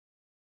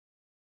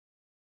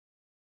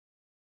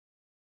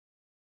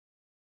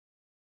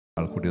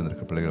கூட்டி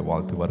வந்திருக்க பிள்ளைகளை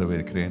வாழ்த்து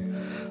வரவேற்கிறேன்.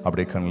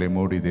 அப்படியே கண்களை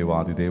மூடி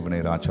தேவாதி தேவனை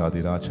ராஜாதி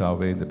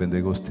ராஜாவே, இந்த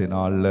பெந்தேகோஸ்தே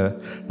நாளில்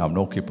நாம்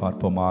நோக்கி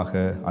பார்ப்போமாக.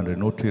 அன்று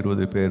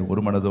 120 பேர்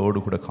ஒரு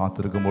மனதோடு கூட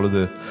காத்திருக்கும்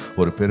பொழுது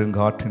ஒரு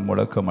பெருங்காற்றின்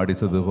முழக்கம்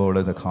அடித்தது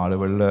போல இந்த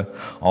காலவெல்ல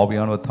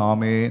ஆவியானவர்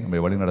தாமே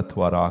நம்மை வழி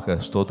நடத்துவாராக.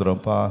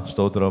 ஸ்தோத்திரப்பா,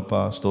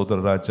 ஸ்தோத்திரப்பா, ஸ்தோத்திர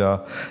ராஜா.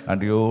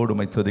 நன்றியோடு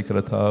மை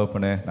துதிக்கிற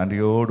தகப்பனே,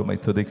 நன்றியோடு மை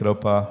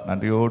துதிக்கிறப்பா,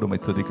 நன்றியோடு மை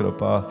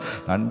துதிக்கிறப்பா.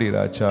 நன்றி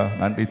ராஜா,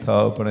 நன்றி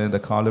தகப்பனே.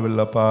 இந்த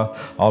காலவெல்லப்பா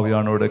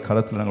ஆவியானோட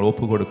கரத்தில் நாங்கள்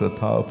ஒப்பு கொடுக்கிற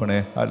தகப்பனே.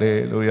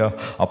 அல்லேலூயா.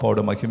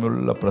 அப்பாவோட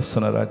மகிமையுள்ள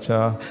பிரசன்ன ராஜா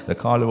இந்த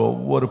காலை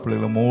ஒவ்வொரு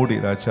பிள்ளைகளும் மூடி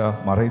ராஜா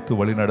மறைத்து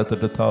வழி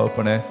நடத்திட்டு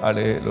தகப்பனே.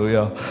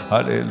 அல்லேலூயா,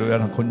 அல்லேலூயா.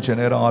 நான் கொஞ்ச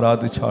நேரம்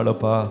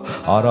ஆராதிச்சாலப்பா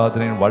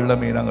ஆராதனையின்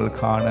வல்லமையை நாங்கள்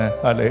காண.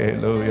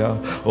 அல்லேலூயா.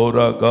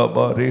 ஓரா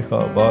கபா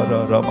ரிஹா பாரா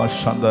ரம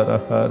சந்தர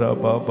ஹர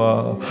பாபா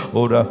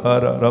ஓரா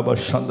ஹர ரப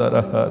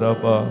சந்தர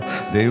ஹரபா.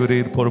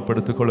 தேவரீர்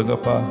பொறுப்படுத்திக்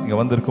கொள்ளுங்கப்பா. இங்கே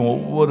வந்திருக்கும்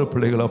ஒவ்வொரு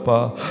பிள்ளைகளப்பா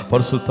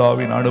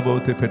பரிசுத்தாவின்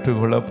அனுபவத்தை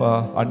பெற்றுக்கொள்ளப்பா,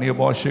 அந்நிய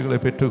பாஷைகளை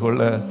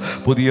பெற்றுக்கொள்ள,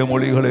 புதிய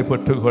மொழிகளை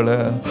பெற்றுக்கொள்ள,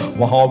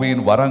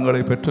 மகாவியின்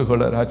வரங்களை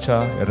பெற்றுக்கொள்ள ராஜா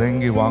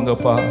இறங்கி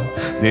வாங்கப்பா.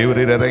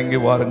 தேவரீர் இறங்கி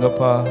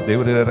வாருங்கப்பா,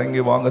 தேவரீர்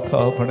இறங்கி வாங்க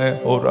தகப்பனே.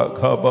 ஓரா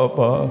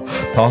காபாப்பா.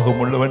 தாகம்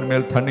உள்ளவன்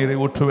மேல் தண்ணீரை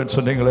ஊற்றுவேன்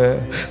சொன்னீங்களே.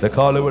 இந்த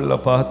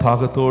காலவெல்லப்பா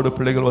தாகத்தோடு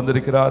பிள்ளைகள்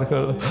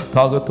வந்திருக்கிறார்கள்.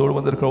 தாகத்தோடு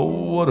வந்திருக்கிற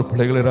ஒவ்வொரு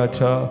பிள்ளைகளை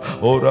ராஜா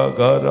ஓரா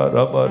காரா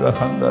ரபா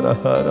ரஹந்தர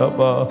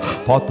ஹரபா.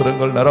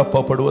 பாத்திரங்கள்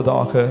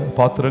நிரப்பப்படுவதாக,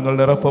 பாத்திரங்கள்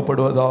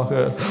நிரப்பப்படுவதாக.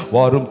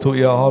 வாரும்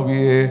தூய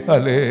ஆவியே.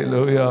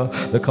 அல்லேலூயா.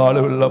 இந்த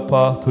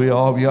காலவெல்லப்பா தூய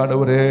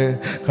ஆவியானவரே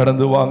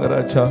கடந்து வாங்க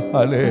ராஜா.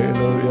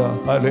 அல்லேலூயா,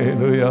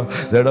 அல்லேலூயா.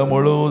 இந்த இடம்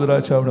முழுவதும்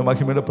ராஜா அவருடைய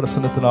மகிமையில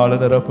பிரசன்னத்தினால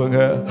நிரப்புங்க.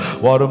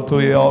 வாரும்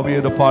தூய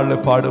ஆவியோட பாடலை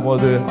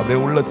பாடும்போது அப்படியே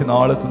உள்ளத்தின்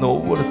ஆழத்தின்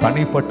ஒவ்வொரு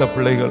தனிப்பட்ட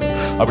பிள்ளைகள்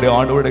அப்படியே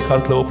ஆண்டவருடைய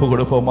காலத்தில் ஒப்பு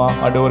கொடுப்போமா.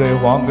 ஆண்டவரே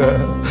வாங்க,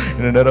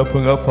 என்னை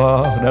நிரப்புங்கப்பா,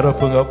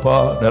 நிரப்புங்கப்பா,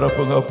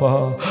 நிரப்புங்கப்பா.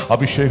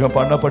 அபிஷேகம்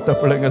பண்ணப்பட்ட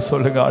பிள்ளைங்க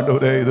சொல்லுங்க,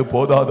 ஆண்டவரே இது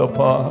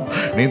போதாதப்பா,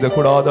 நீந்த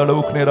கூடாத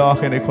அளவுக்கு நேராக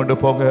என்னை கொண்டு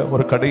போங்க.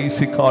 ஒரு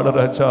கடைசி கால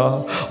ராஜா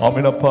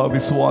ஆமினப்பா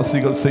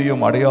விசுவாசிகள்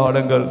செய்யும்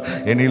அடையாளங்கள்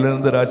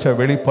என்னிலிருந்து ராஜா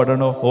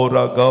வெளிப்படணும். ஓ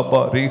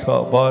ரகபா ரிஹா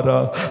பாரா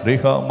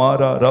ரிஹா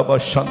மாரா ரப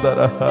சந்தர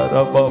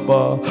ஹரபா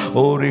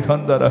ஓ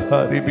ரிஹந்தர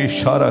ஹரிபி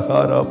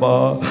ஷரஹரபா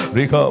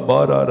ரிஹா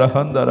பாரா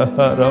ரஹந்தர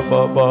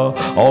ஹரபா.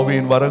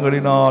 ஆவியின்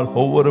வரங்களினால்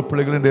ஒவ்வொரு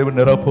பிள்ளைகளின் தேவன்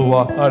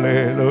நிரப்புவார்.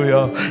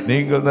 அல்லேலூயா.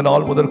 நீங்கள் இந்த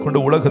நாள் முதற்கொண்டு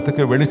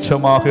உலகத்துக்கு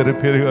வெளிச்சமாக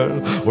இருப்பீர்கள்,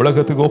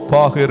 உலகத்துக்கு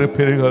ஒப்பாக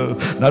இருப்பீர்கள்,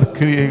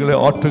 நற்கிரியைகளை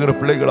ஆற்றுகிற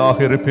பிள்ளைகளாக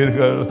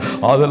இருப்பீர்கள்.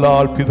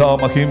 ஆதலால் பிதா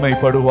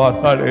மகிமைப்படுவார்.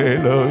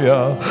 அல்லேலூயா.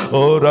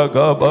 ஓ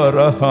ரகபா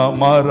ரஹா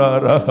மாரா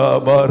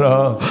ரஹபரா.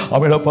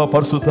 அமிலப்பா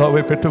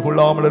பரிசுத்தாவை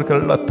பெற்றுக்கொள்ளாமல் இருக்கிற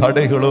எல்லா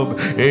தடைகளும்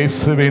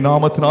இயேசுவின்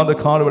நாமத்தினால் அந்த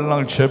காலவெல்ல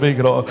நாங்கள்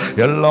ஜெபிக்கிறோம்.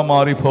 எல்லாம்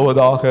மாறி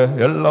போவதாக,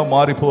 எல்லாம்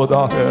மாறி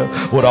போவதாக.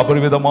 ஒரு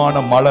அபரிவிதமான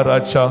மழை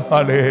ராஜா.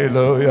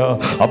 அல்லேலூயா.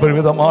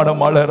 அபரிவிதமான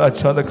மழை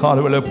ராஜா அந்த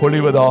காலவெல்ல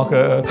பொழிவதாக.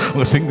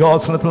 உங்க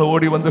சிங்காசனத்தில்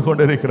ஓடி வந்து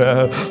கொண்டிருக்கிற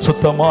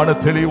சுத்தமான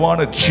தெளிவான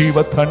ஜீவ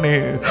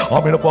தண்ணீர்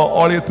அமிலப்பா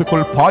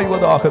ஆலயத்துக்குள்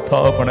பாய்வதாக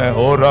தாபன.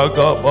 ஓ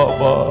ரகா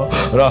பாபா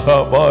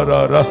ரஹபரா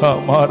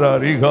ரஹமாரா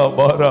ரிகா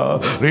பாரா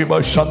ரிபா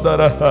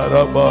சந்தர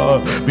ஹரபா.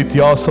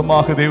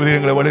 வித்தியாசமாக தேவரே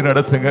எங்களை வழி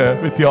நடத்துங்க,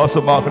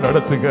 வித்தியாசமாக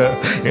நடத்துங்க.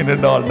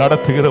 ஏனென்றால்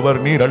நடத்துகிறவர்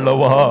நீர்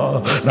அல்லவா,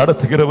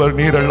 நடத்துகிறவர்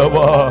நீர்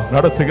அல்லவா,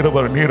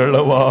 நடத்துகிறவர் நீர்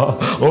அல்லவா.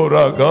 ஓ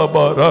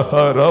ரகபா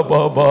ரஹரபா.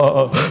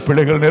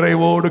 பிள்ளைகள்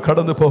நிறைவோடு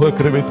கடந்து போக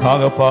கிருபை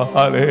தாங்கப்பா.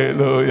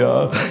 அல்லேலூயா.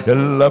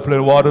 எல்லா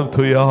பிள்ளைகள் வாரும்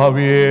தூய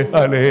ஆவியே.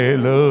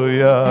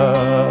 அல்லேலூயா.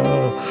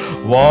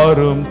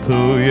 வாரும்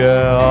தூய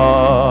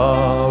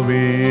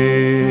ஆவியே,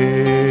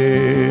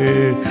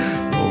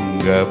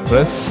 உங்க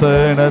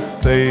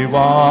பிரசனத்தை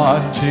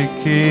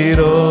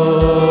வாஞ்சிக்கிறோ.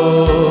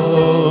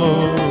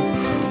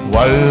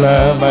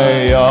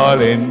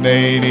 வல்லமையால்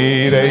என்னை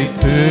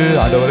நீரைத்து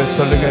ஆண்டவரே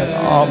சொல்லுங்க.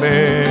 ஆமே.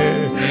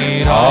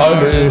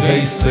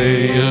 ஆளுகை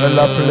செய்யும்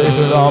எல்லா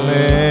பிள்ளைகள்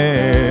ஆமே.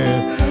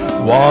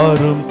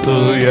 வாரும்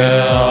தூய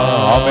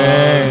ஆமே.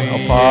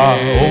 அப்பா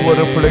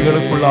ஒவ்வொரு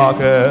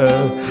பிள்ளைகளுக்குள்ளாக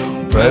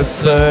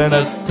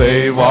பிரசனத்தை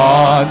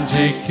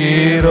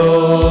வாஞ்சிக்கிறோ.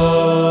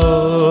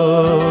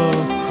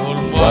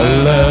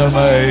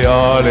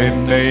 வல்லமையால்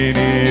என்னை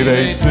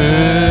நீரைத்து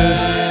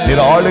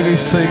நீர் ஆளுகை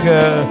செய்க,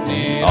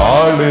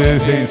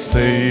 ஆளுகை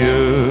செய்ய.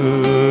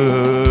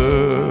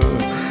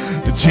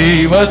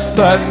 ஜீவ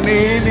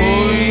தண்ணீர்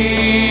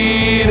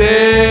நீரே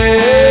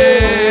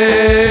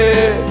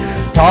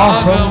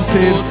தாகம்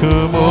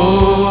தீர்க்குமோ.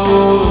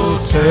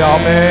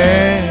 ஆமே.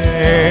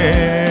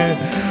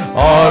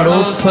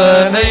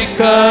 ஆலோசனை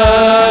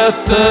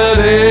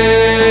கர்த்தரே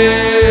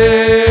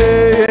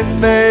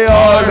என்னை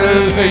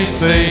ஆளுகை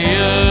செய்ய.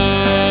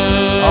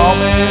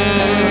 ஆமே.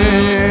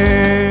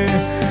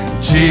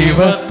 ஜீவ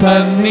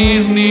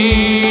தண்ணீர்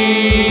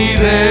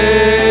நீரே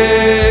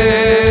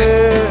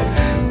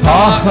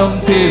தாகம்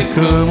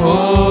தீர்க்குமோ.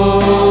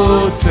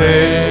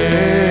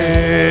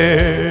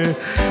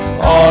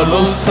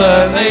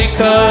 ஆலோசனை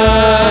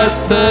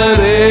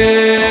கர்த்தரே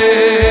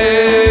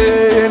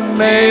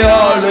என்னை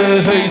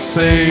ஆளுகை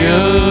செய்ய.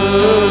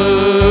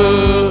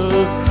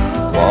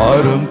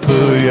 வாரும்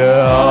தூய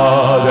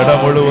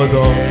இடம்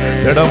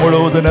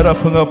முழுவதும்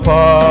நிரப்புங்கப்பா.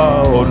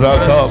 ஒரு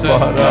ரகா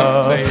பாரா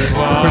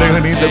பிள்ளைகளை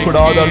நீந்த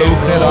கூடாத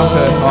அளவுக்கு நேராக.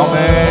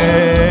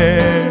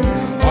 ஆமென்.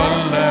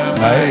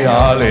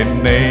 ஐயால்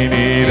என்னை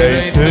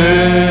நீரைத்து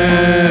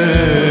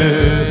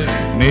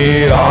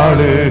நீர்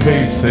ஆளுகை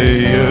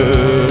செய்ய.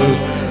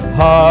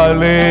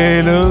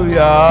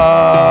 ஹல்லேலூயா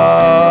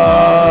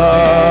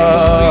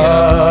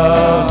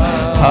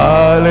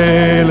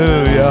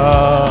ஹல்லேலூயா.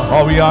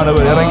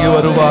 ஆவியானவர் இறங்கி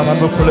வருவார்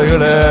அன்பு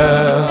பிள்ளைகளே.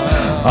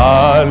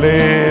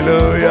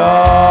 ஹல்லேலூயா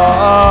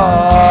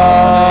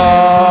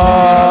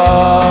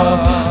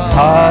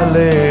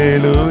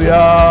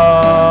ஹல்லேலூயா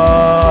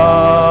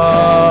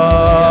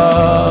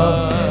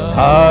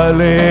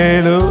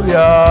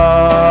ஹல்லேலூயா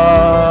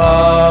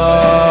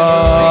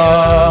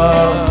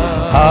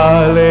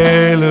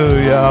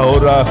ஹல்லேலூயா.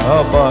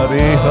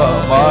 ரஹபரிஹ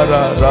மர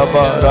ரப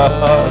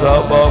ரஹ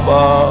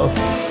ரபபா.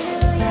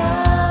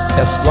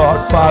 Yes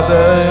Lord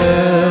Father.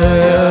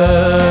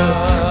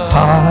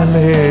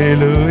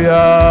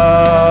 Hallelujah.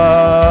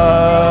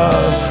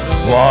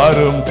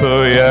 வாரும்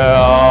தூய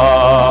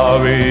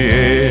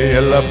ஆவியே.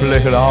 எல்லா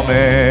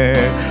பிள்ளைகளாமே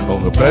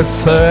உங்க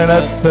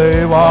பிரசனத்தை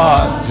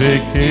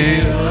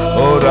வாஞ்சிக்கிறேன்.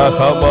 ஓ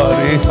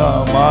ரஹபரிஹ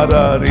மர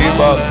ரிப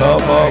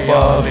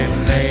கபபா.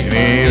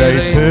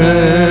 நீரைத்து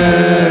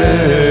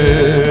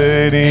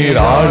நீர்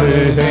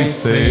ஆளுகை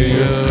செய்ய.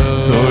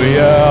 தூய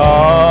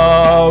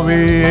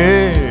ஆவியே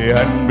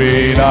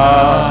அன்பினா.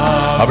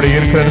 அப்படி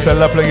இருக்கிற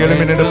எல்லா பிள்ளைங்க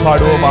எழுப்பி நின்று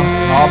பாடுவோமா?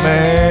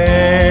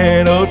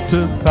 ஆமென்.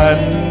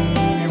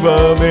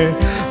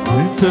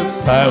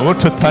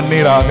 ஊற்று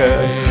தண்ணீராக.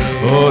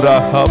 ஓ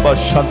ரஹப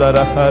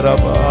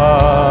சந்தரஹரபா.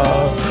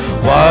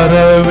 வர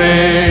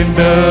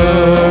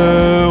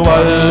வேண்டும்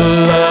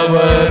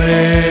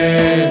வல்லவரே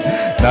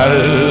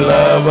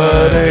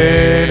நல்லவரே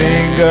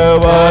நீங்க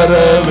வர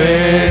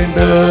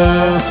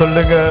வேண்டும்.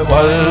 சொல்லுங்க.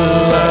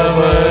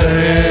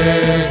 வல்லவரே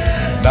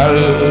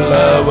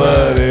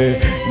நல்லவரே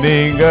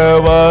நீங்க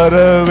வர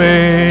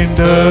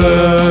வேண்டும்.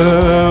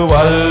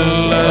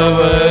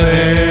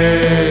 வல்லவரே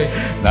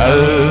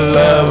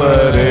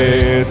நல்லவரே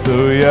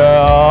தூய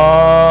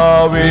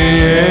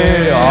ஆவியே.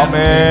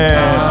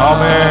 ஆமென்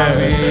ஆமென்.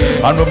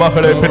 அன்பு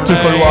மகளை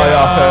பெற்றுக்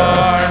கொள்வாயாக.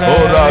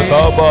 ஓ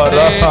ரஹபா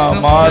ரஹ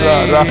மார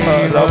ரஹ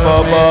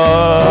ரபபா.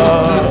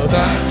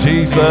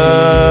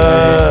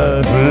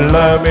 ஜீசஸ்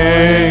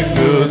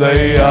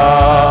உள்ளமேங்குதையா.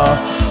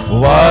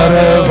 வர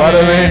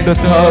வேண்டும்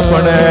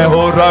தகப்பனே.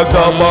 ஓ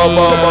ரகபா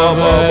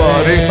பாபா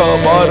ரிஹ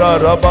மார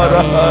ரப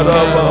ரஹ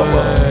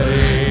ரபபா.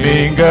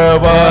 நீங்க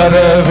வர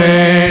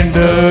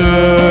வேண்டும்.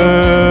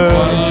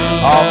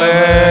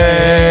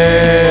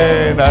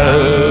 ஆமென்.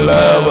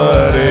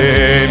 நல்லவரே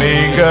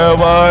நீங்க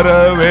வர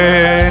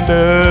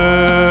வேண்டும்.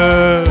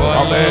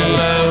 ஆமென்.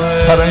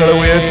 கரங்களை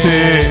உயர்த்தி.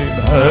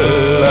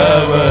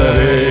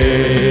 நல்லவரே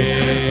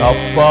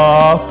அப்பா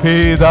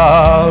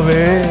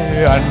பிதாவே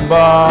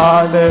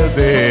அன்பான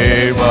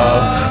தேவா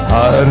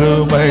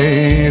அருமை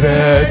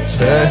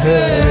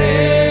இரட்சகரே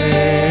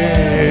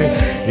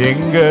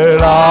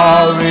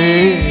எங்களாவே.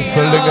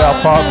 சொல்லுங்க.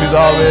 அப்பா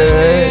பிதாவே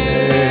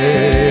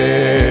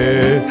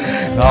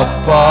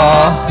அப்பா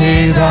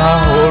பிதா.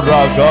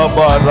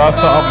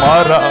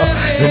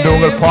 என்று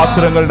உங்கள்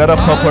பாத்திரங்கள்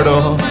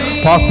நிரப்பப்படும்.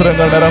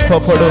 பாத்திரங்கள்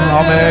நிரப்பப்படும்.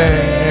 ஆமென்.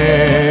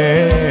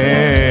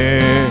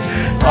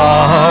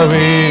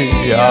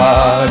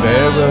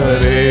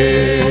 ஆவியானவரே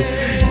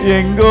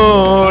எங்கோ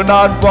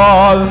நான்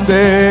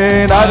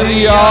வாழ்ந்தேன்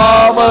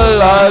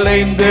அறியாமல்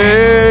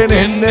அலைந்தேன்.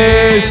 என்னை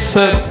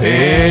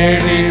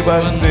தேடி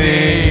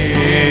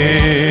வந்தேன்.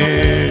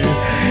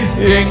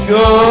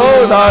 எங்கோ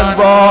நான்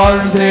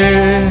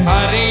வாழ்ந்தேன்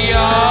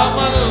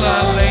அறியாமல்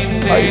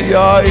அலைந்தேன்.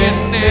 ஐயா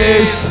என்னை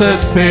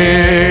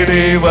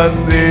தேடி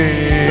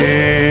வந்தேன்.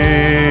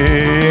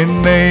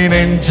 என்னை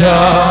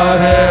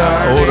நெஞ்சார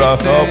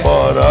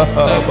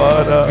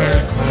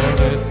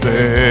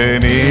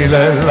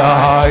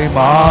நீலாய்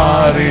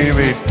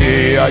மாறிவிட்டே.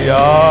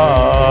 ஐயா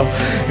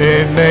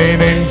என்னை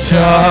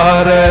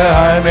நெஞ்சார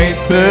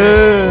அனைத்து.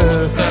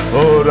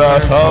 ஓ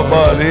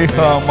ரஹபரிஹ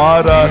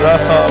மர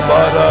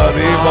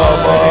ரஹபரி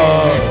பாபா.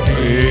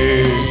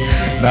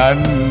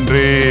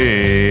 நன்றி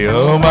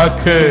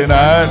உமக்கு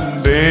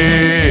நன்றி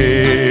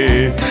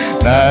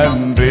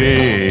நன்றி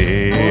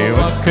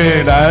உமக்கு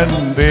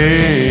நன்றி.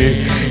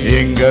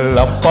 எங்கள்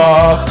அப்பா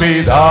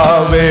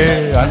பிதாவே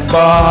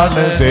அன்பான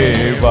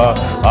தேவா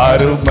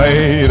அருமை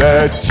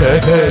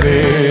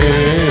இரட்சகரே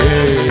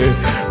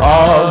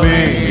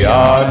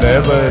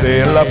ஆவியானவரே.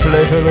 எல்லா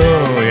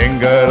பிள்ளைகளும்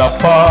எங்கள்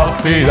அப்பா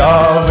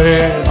பிதாவே.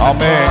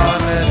 ஆமென்.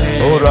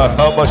 ஒரு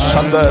ரஹப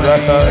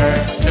சந்தரஹ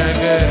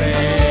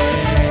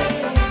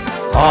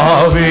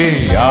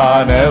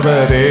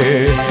ஆவியானவரே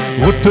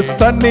ஊற்று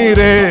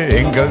தண்ணீரே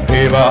எங்கள்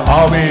தேவ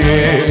ஆவியே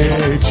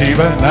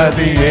ஜீவன்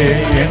நதியே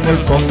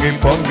என்னில் பொங்கி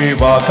பொங்கி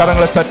வா.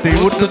 கரங்களை தட்டி.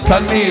 ஊற்று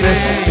தண்ணீரே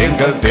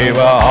எங்கள் தேவ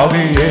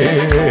ஆவியே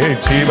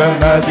ஜீவன்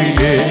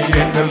நதியே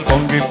என்னில்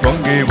பொங்கி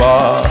பொங்கி வா.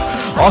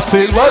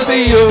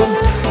 ஆசீர்வதியும்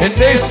என்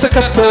நேச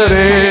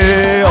கர்த்தரே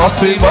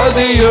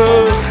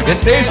ஆசீர்வதியும்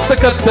என் நேச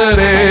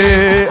கர்த்தரே.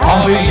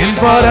 ஆவியின்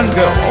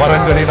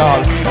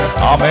வரங்களினால்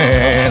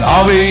ஆமென்.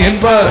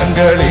 ஆவியின்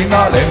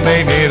வரங்களினால் என்னை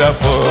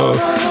நிரப்பு.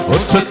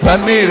 உற்று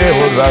தண்ணீரே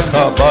ஒரு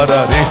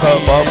ரகபரரிக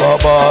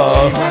பாபா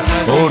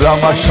ஓ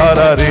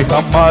ரமஷரரிக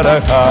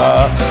மரகா.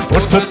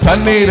 உற்று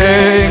தண்ணீரே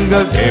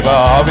எங்கள் தேவ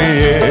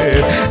ஆவியே,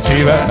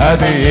 ஜீவ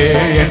நதியே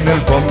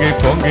என்னில் பொங்கி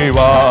பொங்கி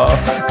வா.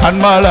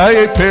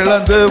 கண்மலையை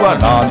பிளந்து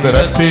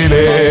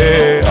வனாந்திரத்திலே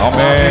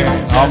ஆமென்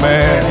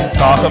ஆமென்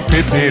தாகம்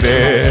பித்தீரே.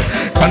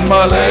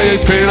 கண்மலையை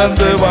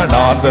பிளந்து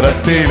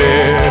வனாந்திரத்திலே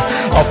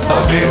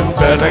அப்பவின்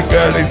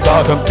ஜனங்களை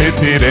சாகம்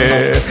பித்தீரே.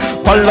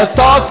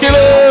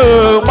 பள்ளத்தாக்கிலோ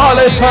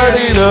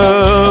மலைகளிலோ,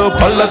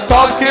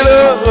 பள்ளத்தாக்கிலோ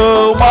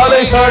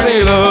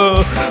மலைகளிலோ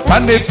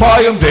தண்ணீர்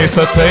பாயும்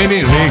தேசத்தை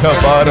நீர்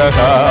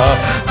ரீகபாரகா.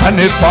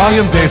 தண்ணீர்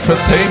பாயும்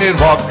தேசத்தை நீர்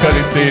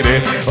வாக்களித்தீரே.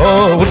 ஓ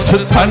உற்று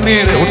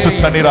தண்ணீர், உற்று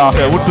தண்ணீராக,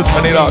 உற்று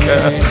தண்ணீராக.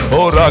 ஓ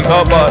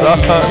ரகபா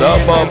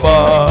ரகபா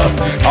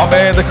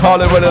ஆமென். இந்த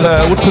காலவெளியில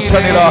உற்று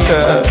தண்ணீராக.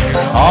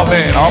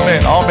 ஆமென்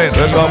ஆமென் ஆமென்.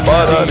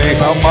 ரகபாரரி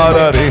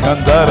ஹமாரரி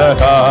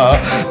ஹந்தரகா.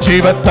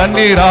 ஜீவ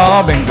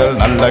தண்ணீராம் எங்கள்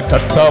நல்ல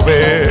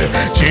கர்த்தாவே,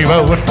 ஜீவ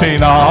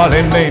ஊற்றினால்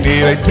என்னை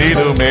நீரை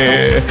தீருமே.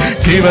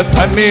 ஜீவ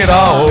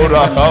தண்ணீரா ஓ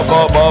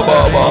ரகபா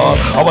பாபா.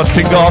 அவர்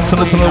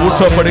சிங்காசனத்தில்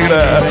ஊற்றப்படுகிற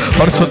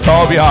பரிசுத்த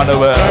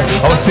ஆவியானவர்,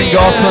 அவர்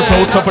சிங்காசனத்தில்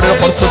ஊற்றப்படுகிற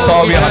பரிசுத்த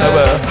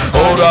ஆவியானவர்.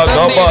 ஓ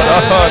ரகபா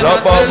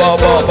ரகபா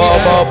பாபா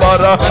பாபா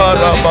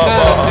ரகபா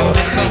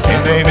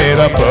என்னை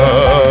நிரப்ப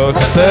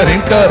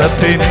கர்த்தரின்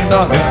கரத்தின்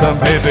நித்தம்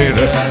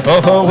பேசிடு.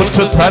 ஓஹோ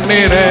உற்று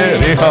தண்ணீரே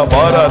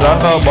ரிஹபார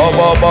ரகபா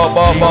பாபா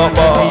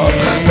பாபா.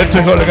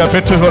 பெற்றுக்கொள்ளுங்க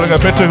பெற்றுக்கொள்ளுங்க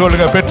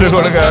பெற்றுக்கொள்ளுங்க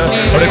பெற்றுக்கொள்ளுங்க.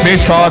 அப்படியே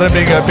பேச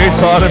ஆரம்பிங்க பேச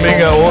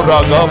ஆரம்பிங்க. ஓ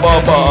ரகபா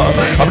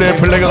அப்படியே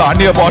பிள்ளைகள்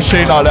அந்நிய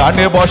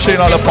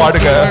பாஷையினால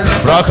பாடுங்க.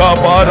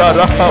 ரகபார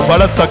ரக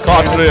பலத்த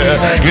காற்று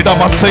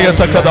இடம்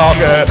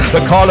அசையத்தக்கதாக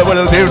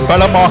காலவெளியில் தேவன்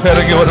பலமாக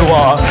இறங்கி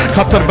வருவார்.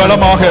 கர்த்தர்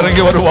பலமாக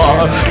இறங்கி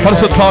வருவார்.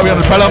 பரிசுத்த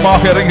ஆவியானவர்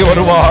பலமாக இறங்கி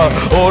வருவார்.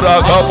 ஓ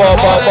ரகபா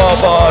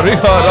பாபா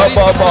ரிஹா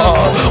ரபா.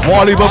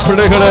 வாலிப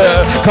பிள்ளைகளே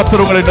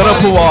கர்த்தர் உங்களை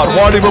நிரப்புவார்.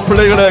 வாலிப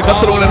பிள்ளைகளே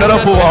கர்த்தர் உங்களை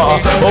நிரப்புவார்.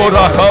 ஓ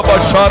ரகபா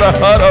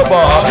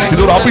ஷரஹரபா.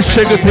 இது ஒரு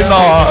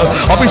அபிஷேகத்தினால்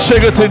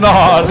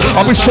அபிஷேகத்தினால்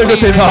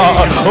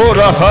அபிஷேகத்தினால். ஓ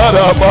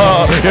ரஹரபா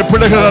என்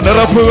பிள்ளைகளை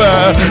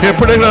நிரப்புவேன், என்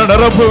பிள்ளைகளை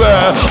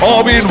நிரப்புவேன்.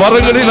 ஆவியின்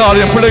வரங்களினால்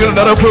என் பிள்ளைகளை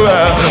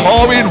நிரப்புவேன்.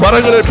 ஆவியின்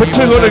வரங்களை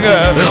பெற்றுக்கொள்ளுங்க,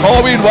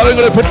 ஆவியின்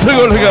வரங்களை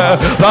பெற்றுக்கொள்ளுங்க.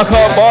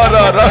 ரகபார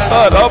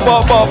ரஹரபா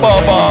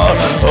பாபா.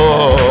 ஓ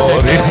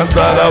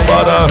ரிஹந்தரபா.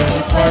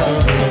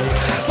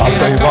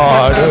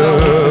 அசைவாடு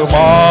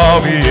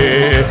மாவியே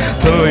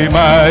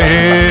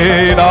தூய்மையே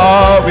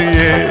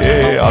ஆவியே.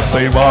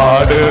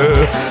 அசைவாடு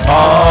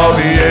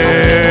ஆவியே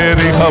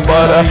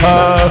ரிஹபரஹ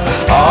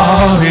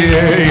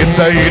ஆவியே.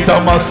 இந்த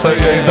இடம்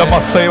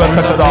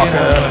அசையத்தக்கதாக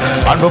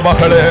அன்பு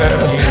மகளே,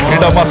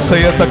 இடம்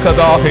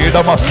அசையத்தக்கதாக,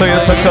 இடம்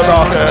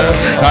அசையத்தக்கதாக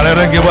நான்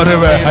இறங்கி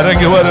வருவேன்,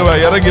 இறங்கி வருவேன்,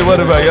 இறங்கி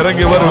வருவேன்,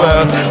 இறங்கி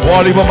வருவேன்.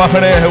 வாலிப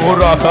மகனே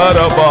ஒரு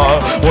அகாரபா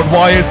உன்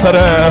வாயத்தர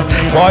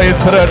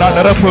நான்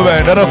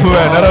நிரப்புவேன்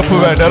நிரப்புவேன்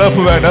நிரப்புவேன்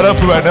நிரப்புவேன்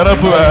நிரப்புவேன்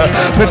நிரப்புவேன்.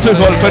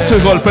 பெற்றுகொள்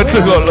பெற்றுகொள்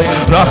பெற்றுகொள்.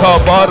 ரஹா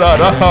பாரா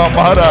ரஹா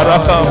மாரா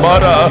ரஹா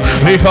பாரா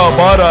ரிஹா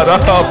பாரா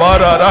ரஹா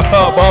பாரா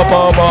ரஹா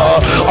பாபா.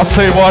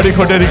 அசைவாடி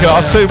கொண்டிருக்கிறார்,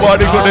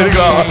 அசைவாடி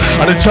கொண்டிருக்கிறார்.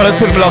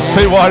 அடிச்சலத்தில்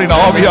அசைவாடின்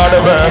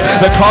ஆவியானவர்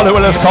இந்த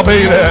காலவெளி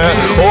சபையில.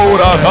 ஓ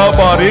ரஹா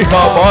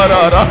பாரிஹா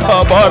பாரா ரஹா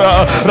பாரா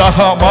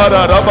ரஹா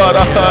மாரா ரபா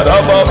ரஹா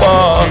ரபா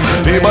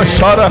ரிப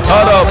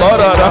ஷரஹர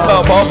பாரா ரஹா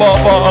பாபா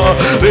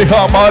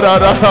ரிஹா மாரா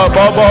ரஹா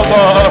பாபா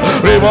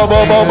ரிப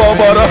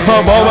பாபா ரஹா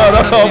பாபா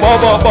ரஹா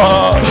பாபா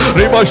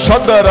ரிப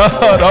ஷந்தர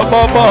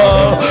ரபா.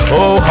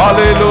 ஓ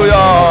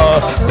ஹalleluya.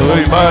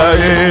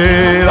 தூய்மையே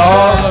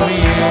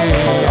ஆவியே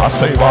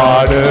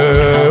அசைவாடு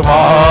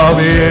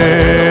ஆவியே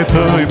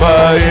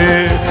தூய்மையே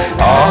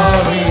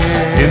ஆவியே.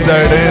 இந்த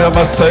இடம்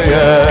அசைய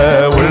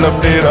உள்ளம்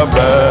நிரம்ப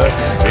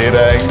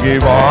இறங்கி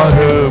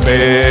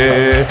வாருமே.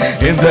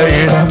 இந்த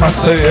இடம்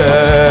அசைய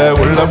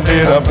உள்ளம்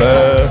நிரம்ப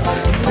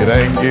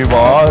இறங்கி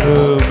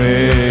வாருமே.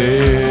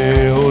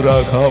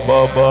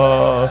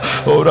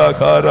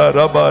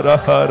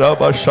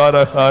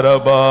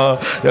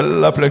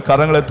 எல்லா பிள்ளை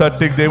கரங்களை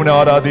தட்டி தேவனை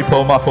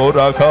ஆராதிப்போமா.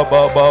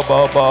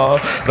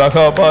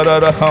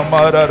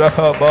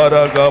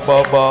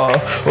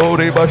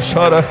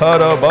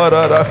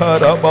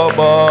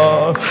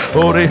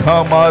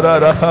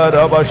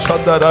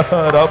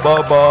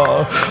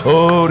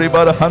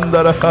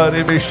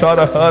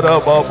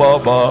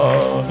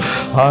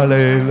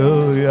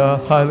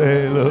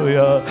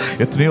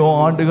 எத்தனையோ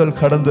ஆண்டுகள்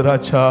கடந்து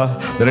ராஜா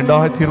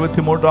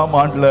 2023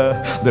 ஆண்டுல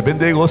இந்த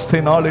பெந்தேகோஸ்தே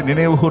நாளை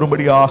நினைவு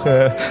கூறும்படியாக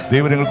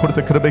தேவன் எங்களுக்கு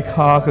கொடுத்த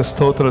கிருபைக்காக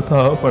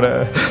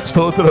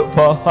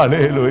ஸ்தோத்திரப்பா.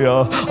 ஹல்லேலூயா.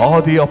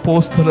 ஆதி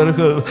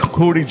அப்போஸ்தலர்கள்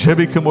கூடி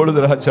ஜெபிக்கும் பொழுது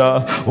ராஜா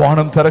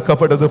வானம்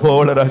திறக்கப்பட்டது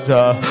போல ராஜா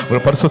ஒரு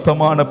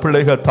பரிசுத்தமான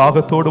பிள்ளைகள்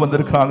தாகத்தோடு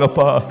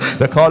வந்திருக்காங்கப்பா.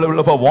 இந்த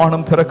காலவெளியிலப்பா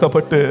வானம்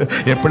திறக்கப்பட்டு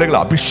என் பிள்ளைகளை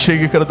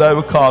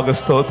அபிஷேகிக்கிறதாவுக்காக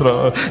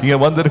ஸ்தோத்திரம். இங்க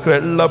வந்திருக்கிற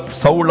எல்லா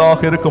சவுலாக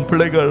இருக்கும்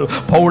பிள்ளைகள்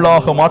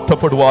பவுலாக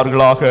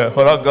மாற்றப்படுவார்களாக.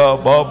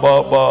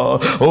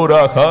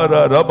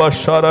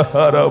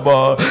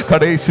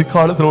 கடைசி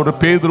காலத்தில் ஒரு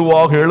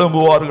பேதுருவாக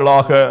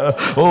எழும்புவார்களாக.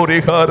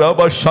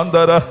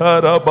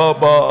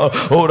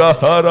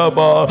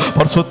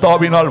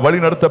 பரிசுத்தாவினால் வழி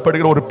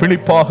நடத்தப்படுகிற ஒரு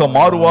பிலிப்பாக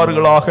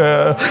மாறுவார்களாக.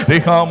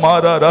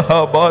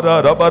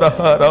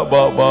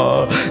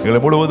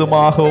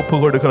 முழுவதுமாக ஒப்பு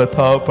கொடுக்கிற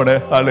தகப்பனே,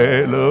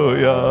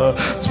 ஹல்லேலூயா.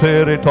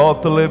 Spirit of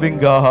the living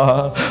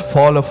God,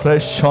 fall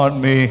afresh on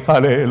me.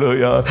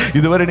 ஹல்லேலூயா.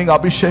 இதுவரை நீங்க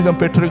அபிஷேகம்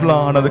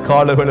பெற்றிருக்கலாம் அந்த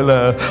காலவேளையில.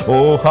 ஓ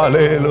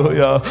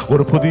ஹல்லேலூயா,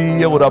 ஒரு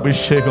புதிய ஒரு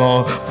அபிஷேகம்.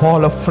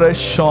 Fall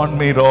afresh on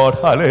me Lord.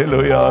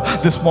 Hallelujah.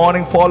 This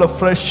morning fall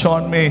afresh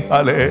on me.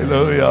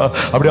 ஹல்லேலூயா.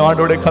 அப்படியே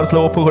ஆண்டவருடைய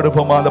கரத்துல ஒப்பு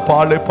கொடுப்போமா. அந்த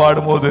பாடலை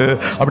பாடும்போது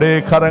அப்படியே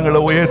கரங்களை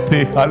உயர்த்தி,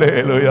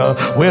 ஹல்லேலூயா,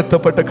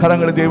 உயர்த்தப்பட்ட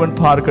கரங்களை தேவன்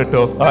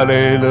பார்க்கட்டும்.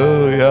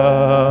 ஹல்லேலூயா.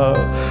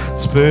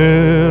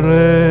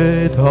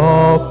 Spirit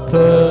of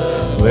the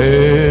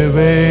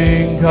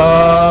living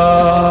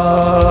God,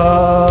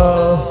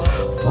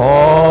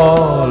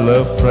 fall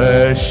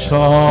afresh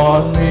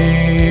on me.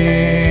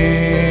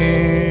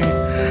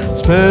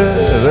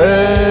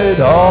 Spirit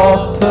of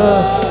the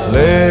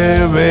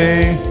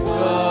living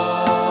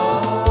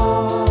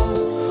God,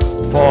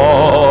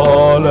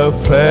 fall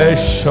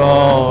afresh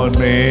on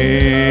me.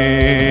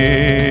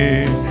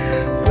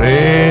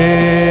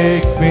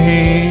 Break me,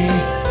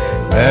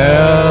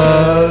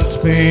 melt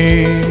me,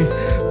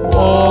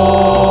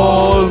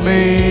 mold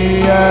me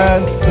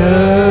and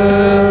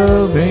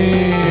fill me.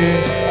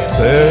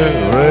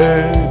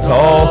 Spirit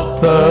of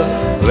the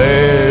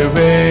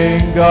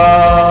living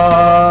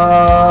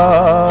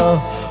God,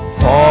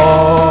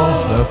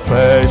 fall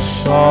afresh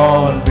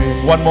on me.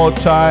 One more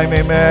time,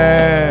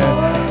 amen.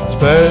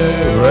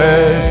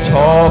 Spirit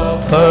of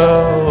the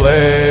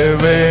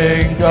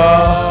living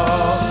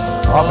God,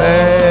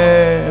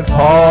 amen,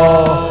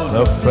 fall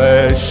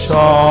afresh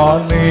on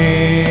me.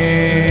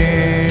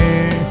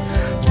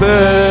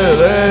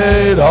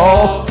 Spirit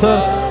of the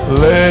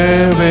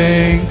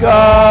living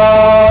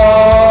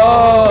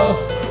God,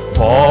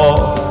 fall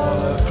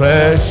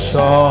afresh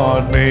on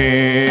me.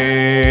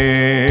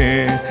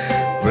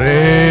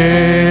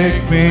 Break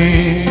me,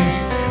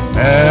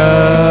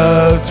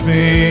 melt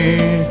me,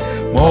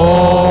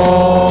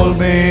 mold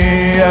me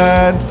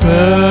and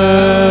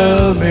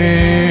fill me.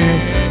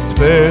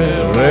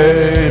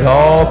 Spirit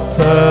of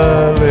the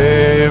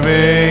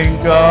living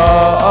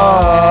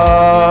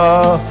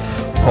God,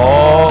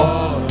 fall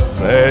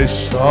fresh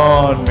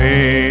on me.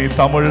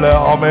 தமிழ்ல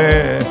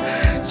ஆமென்.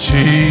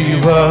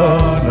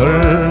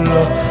 ஜீவனுள்ள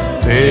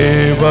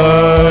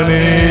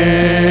தேவனே,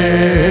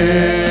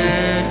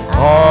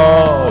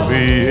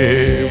 ஆவியே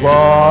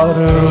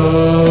வாரும்.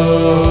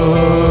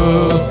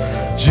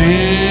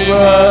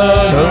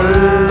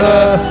 ஜீவனுள்ள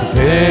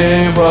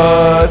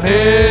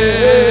தேவனே,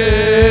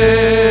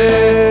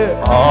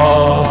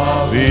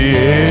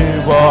 ஆவியே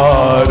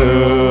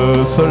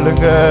வாரும்.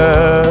 சொல்லுங்க.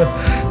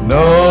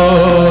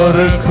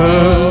 நோருக்கு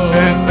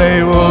என்னை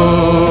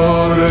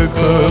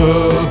ஊருக்கு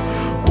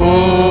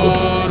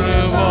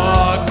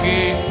ஊருவாக்கி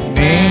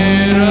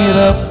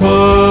நீரப்போ.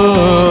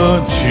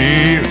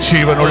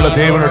 ஜீவனுள்ள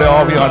தேவனுடைய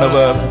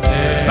ஆவியானவர்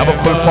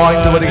நமக்குள்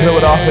பாய்ந்து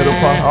வருகிறவராக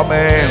இருப்பார்.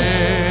 ஆமென்.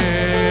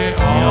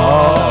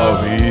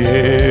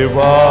 ஆவியே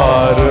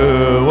வாரு.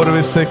 ஒரு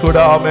விசை கூட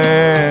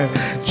ஆமென்.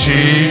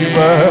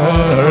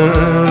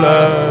 ஜீவனுள்ள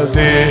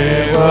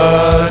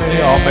தேவனே,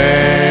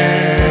 ஆமென்,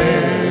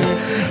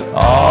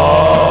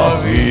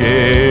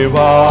 ஆவியே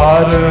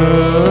வாரு.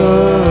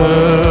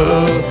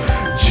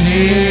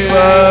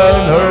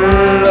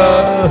 ஜீவனுள்ள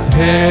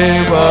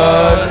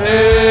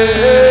தேவனே,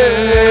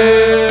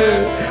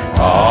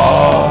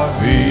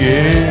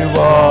 ஆவியே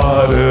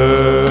வாரு.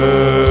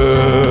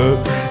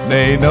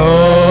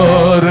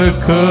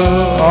 நோருக்கு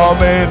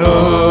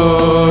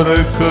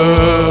ஆமெனோருக்கு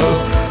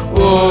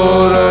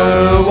ஒரு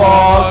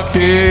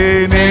வாக்கி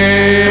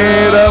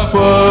நீரப்போச்சி.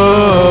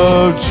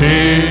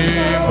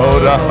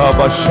 ரஹப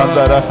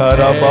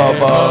சந்தரஹர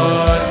பாபா,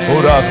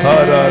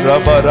 உரஹர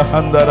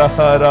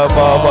ரபரஹந்தரஹர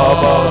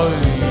பாபா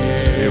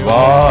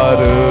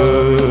வாரு.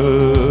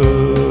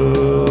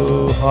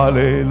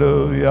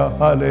 ஹல்லேலூயா,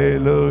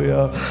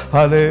 ஹல்லேலூயா,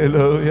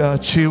 ஹல்லேலூயா.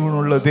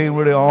 ஜீவனுள்ள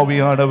தேவனுடைய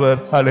ஆவியானவர்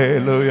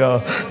ஹல்லேலூயா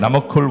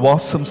நமக்குள்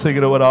வாசம்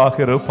செய்கிறவராக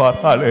இருப்பார்.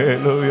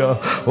 ஹல்லேலூயா.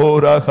 ஓ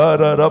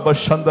ரஹர ரப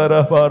சந்தர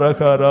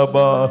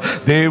பரகரபா.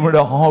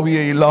 தேவனுடைய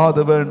ஆவியை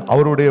இல்லாதவன்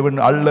அவருடையவன்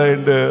அல்ல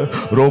என்று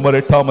ரோமர்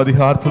 8ஆம்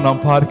அதிகாரத்தில்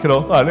நாம்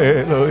பார்க்கிறோம்.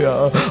 ஹல்லேலூயா.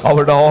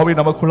 அவருடைய ஆவி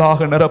நமக்குள்ளாக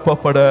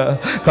நிரப்பப்பட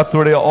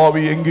கர்த்தருடைய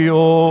ஆவி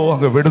எங்கேயோ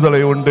அங்க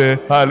விடுதலை உண்டு.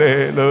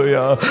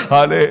 ஹல்லேலூயா,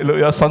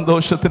 ஹல்லேலூயா.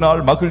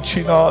 சந்தோஷத்தினால்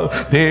மகிழ்ச்சியினால்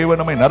தேவன்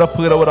நம்மை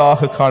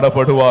நிரப்புகிறவராக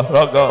காணப்படுவார்.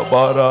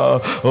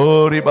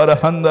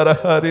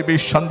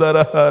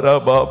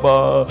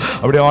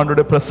 அப்படியே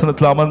ஆண்டவருடைய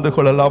பிரசன்னத்தில் அமர்ந்து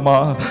கொள்ளலாமா?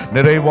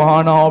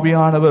 நிறைவான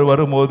ஆவியானவர்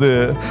வரும்போது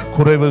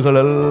குறைவுகள்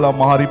எல்லாம்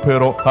மாறி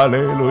போயிடும்.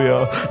 ஹல்லேலூயா.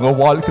 உங்க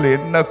வாழ்க்கையில்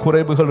என்ன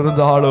குறைவுகள்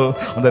இருந்தாலும்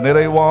அந்த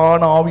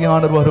நிறைவான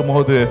ஆவியானவர்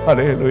வரும்போது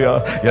ஹல்லேலூயா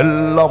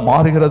எல்லாம்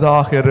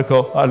மாறுகிறதாக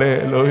இருக்கும்.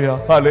 ஹல்லேலூயா,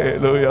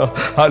 ஹல்லேலூயா,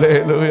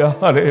 ஹல்லேலூயா,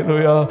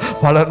 ஹல்லேலூயா.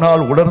 பல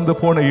நாள் உலர்ந்து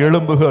போன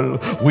எலும்புகள்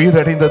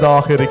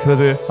உயிரடைந்ததாக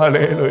இருக்கிறது.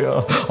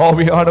 அல்லேலூயா,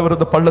 ஆவியானவர்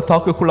இந்த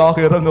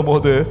பள்ளத்தாக்குக்குள்ளாக இறங்கும்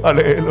போது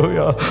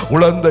அல்லேலூயா,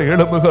 உலர்ந்த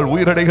எலும்புகள்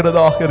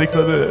உயிரடைகிறதாக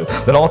இருக்கிறது.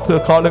 ராத்திரி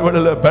காலை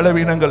வேளையில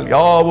பலவீனங்கள்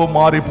யாவும்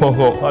மாறி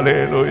போகும்.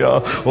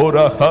 அல்லேலூயா.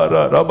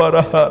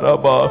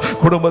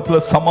 குடும்பத்துல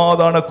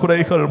சமாதான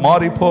குறைகள்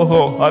மாறி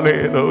போகும்.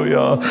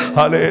 அல்லேலூயா,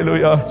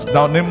 அல்லேலூயா.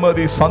 நான்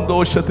நிம்மதி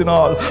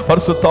சந்தோஷத்தினால்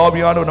பரிசுத்த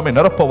ஆவியானவர் நம்மை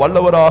நிரப்ப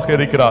வல்லவராக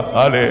இருக்கிறார்.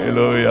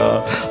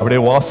 அல்லேலூயா.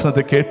 அப்படியே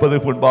வாசனத்தை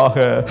கேட்பதற்கு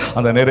முன்பாக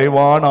அந்த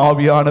நிறைவான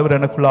ஆவியானவர்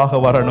எனக்குள்ளாக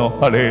வரணும்.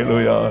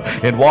 அல்லேலூயா.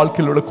 என்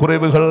வாழ்க்கையில் உள்ள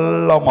குறைவுகள்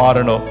எல்லாம்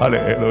மாறணும்.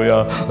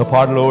 அல்லேலூயா. இந்த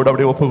பாடலோடு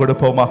அப்படியே ஒப்பு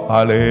கொடுப்போமா?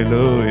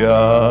 அல்லேலூயா.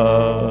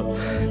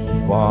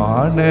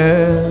 வான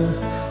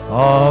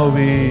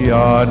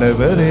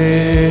ஆவியானவரே,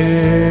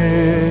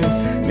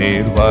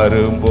 நீர்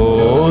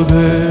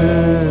வரும்போது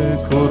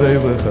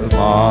குறைவுகள்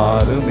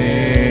மாறுமே.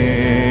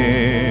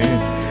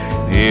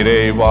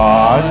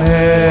 நிறைவான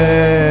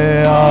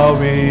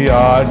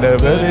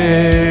ஆவியானவரே,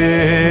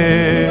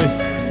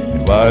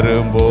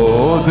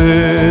 வரும்போது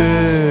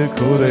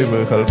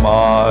குறைவுகள்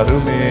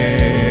மாறுமே.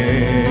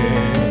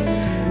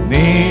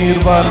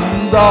 நீர்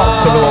வந்தா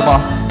சொல்லுவோமா?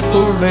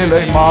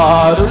 சூழ்நிலை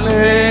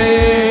மாறுமே.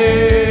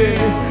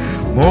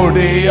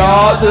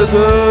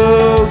 முடியாதது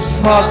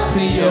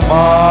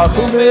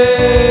சாத்தியமாகுமே.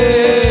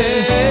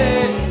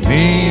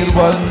 நீர்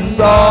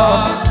வந்தா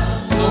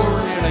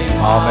சூழ்நிலை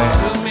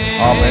மாறுமே.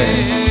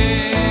 ஆமென்.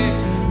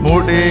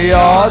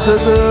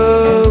 முடியாதது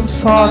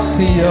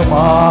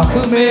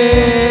சாத்தியமாகுமே.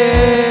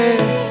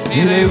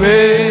 இறைவே,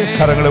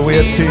 கரங்களை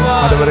உயர்த்தி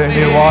ஆண்டவரே,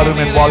 நீர் வாரும்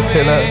என்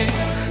வாழ்க்கையில.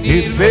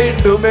 நீர்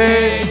வேண்டுமே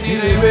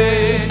இறைவே,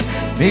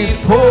 நீர்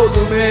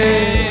போதுமே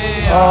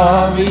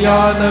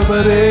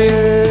ஆவியானவரே.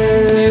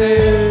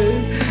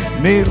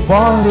 நீர்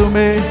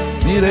வாருமே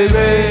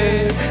நிறைவே,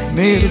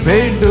 நீர்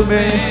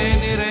வேண்டுமே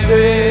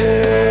நிறைவே,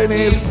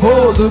 நீர்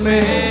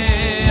போதுமே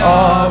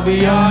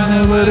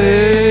ஆவியானவரே.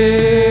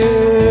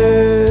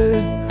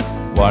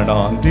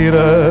 வனாந்திர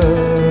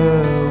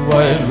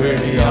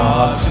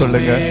வயல்வெளியா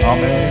சொல்லுங்க.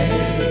 ஆமென்.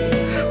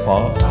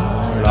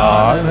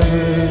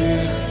 பாழானது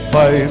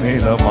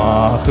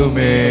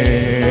பயனிலமாகுமே.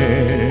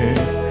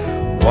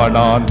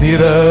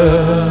 வனாந்திர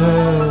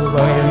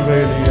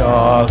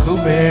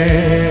வயல்வெளியாகுமே.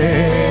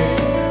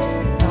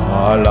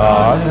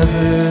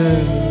 பாழானது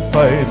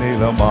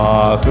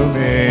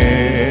பயனிலமாகுமே.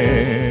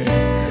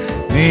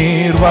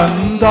 நீர்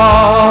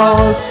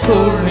வந்தால்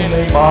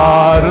சூழ்நிலை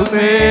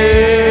மாறுமே.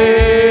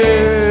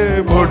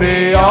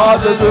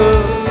 முடியாதது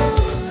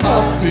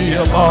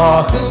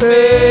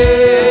சாத்தியமாகுமே.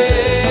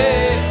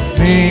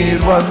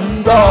 நீர்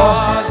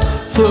வந்தால்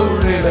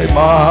சூழ்நிலை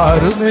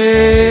மாறுமே.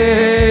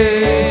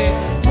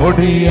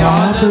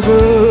 முடியாதது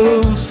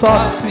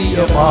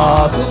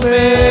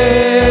சாத்தியமாகுமே.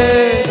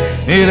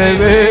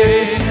 நிறைவே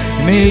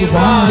நீர்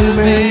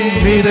வாருமே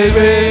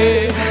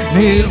நிறைவே,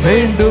 நீர்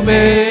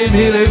வேண்டுமே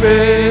நிறைவே,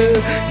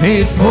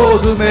 நீர்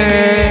போதுமே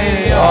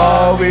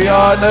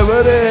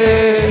ஆவியானவரே.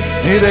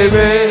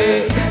 நிறைவே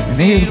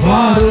நீர்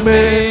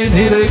வாருமே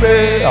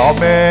நிறைவே.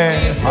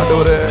 ஆமென்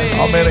ஆண்டவரே.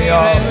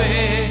 ஆமென்யா.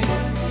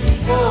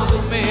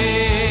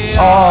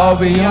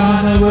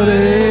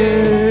 ஆவியானவரே.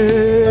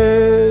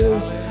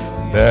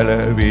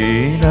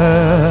 பலவீன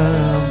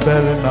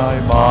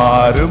பலனாய்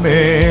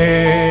மாறுமே.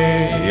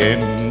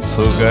 என்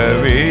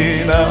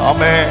சுகவீன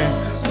ஆமென்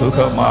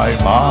சுகமாய்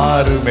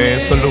மாறுமே.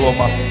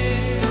 சொல்லுவோமா?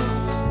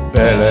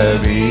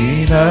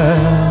 பலவீன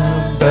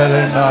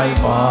பலனாய்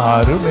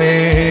மாறுமே.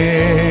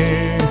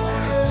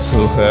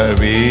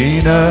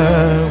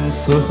 சுகவீனம்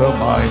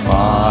சுகமாய்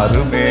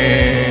மாறுமே.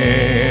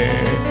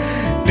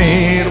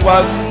 நீர்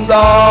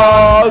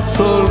வந்தால்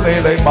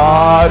சூழ்நிலை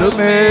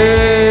மாறுமே.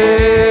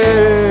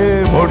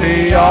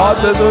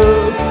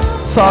 முடியாதது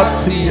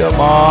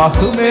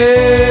சாத்தியமாகுமே.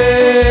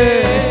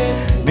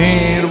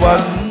 நீர்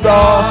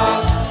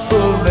வந்தால்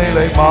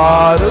சூழ்நிலை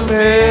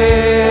மாறுமே.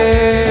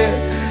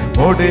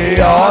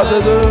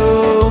 முடியாதது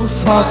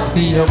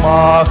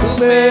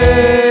சாத்தியமாகுமே.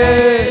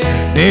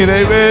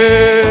 நிறைவே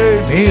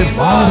நீர்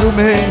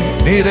வாருமே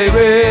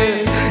நிறைவே,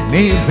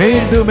 நீர்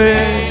வேண்டுமே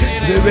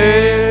நிறைவே,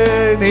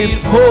 நீர்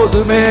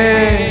போதுமே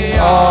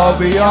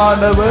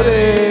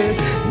ஆவியானவரே.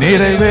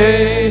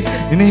 நிறைவே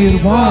நீர்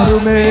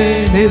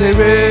வாருமே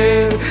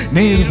நிறைவே,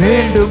 நீர்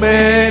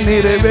வேண்டுமே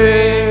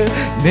நிறைவே,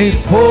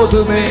 நீர்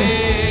போதுமே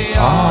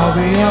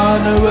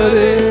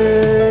ஆவியானவரே.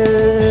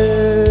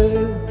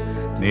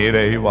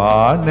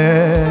 நிறைவான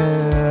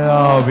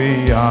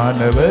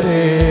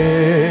ஆவியானவரே,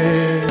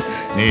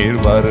 நீர்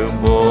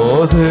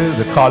வரும்போது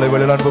இந்த காலை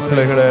வேளையில் அன்பு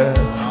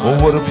பிள்ளைகளை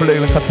ஒவ்வொரு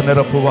பிள்ளைகளும் கத்த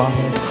நிரப்புவாங்க.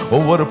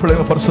 ஒவ்வொரு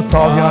பிள்ளைகளும் பரிசுத்த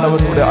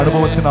ஆவியானவருடைய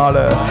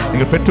அனுபவத்தினால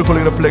நீங்கள்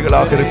பெற்றுக்கொள்கிற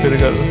பிள்ளைகளாக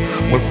இருப்பீர்கள்.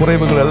 உங்கள்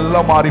குறைவுகள்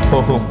எல்லாம் மாறி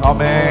போகும்.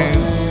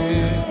 ஆமென்.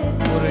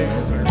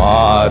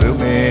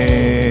 மாறுமே.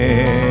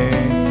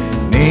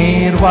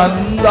 நீர்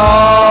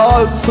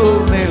வந்தால்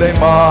சூழ்நிலை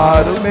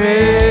மாறுமே.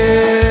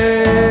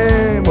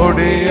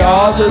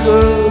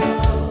 முடியாதது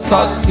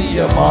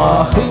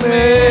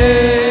சத்தியமாகுமே.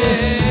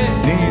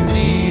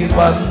 நீர்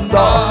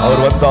வந்தால்,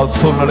 அவர் வந்தால்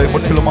சூழ்நிலை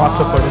முற்றிலும்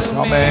மாற்றப்படும்.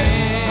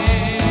 ஆமென்.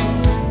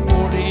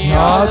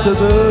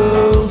 முடியாதது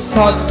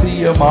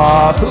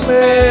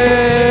சாத்தியமாகுமே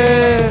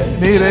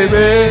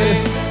நிறைவே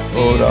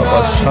ஓரபா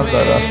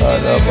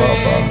சந்தரஹரபா.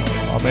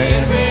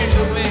 ஆமென்.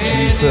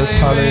 ஜீசஸ்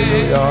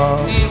ஹalleluya.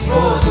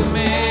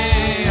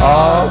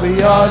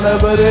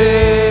 ஆவியானவரே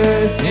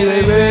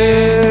நிறைவே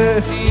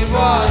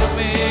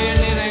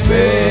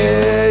நிறைவே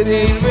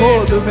நீர்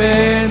போதுமே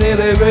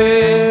நிறைவே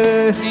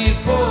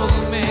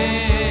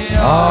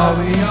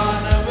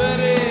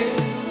ஆவியானவரே.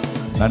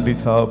 நன்றி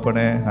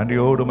தகப்பனே,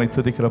 நன்றியோடு உம்மை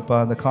துதிக்கிறப்பா.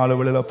 அந்த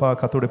காலவெளியிலப்பா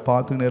கர்த்தருடைய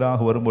பாதத்துக்கு நேராக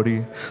வரும்படி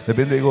இந்த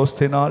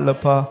பெந்தேகோஸ்தே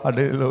நாள்லப்பா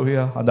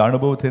அல்லேலூயா அந்த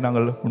அனுபவத்தை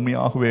நாங்கள்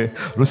உண்மையாகவே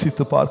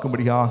ருசித்து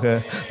பார்க்கும்படியாக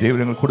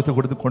தேவன் எங்கள்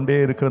கொடுத்து கொண்டே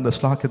இருக்கிற அந்த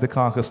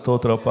ஸ்லாக்கியத்துக்காக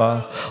ஸ்தோத்திரப்பா.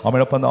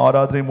 அவனப்பா அந்த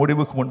ஆராதனை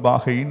முடிவுக்கு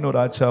முன்பாக இன்னொரு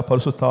ஆச்சா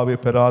பரிசுத்தாவை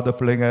பெறாத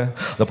பிள்ளைங்க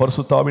அந்த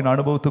பரிசுத்தாவின்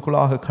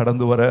அனுபவத்துக்குள்ளாக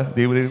கடந்து வர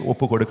தேவனை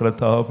ஒப்பு கொடுக்கிற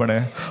தகப்பனே.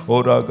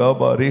 ஓரா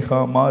கபா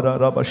ரிஹா மாரா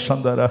ரபா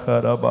சந்தரஹ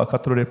ரபா.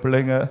 கர்த்தருடைய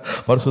பிள்ளைங்க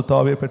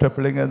பரிசுத்தாவை பெற்ற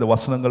பிள்ளைங்க இந்த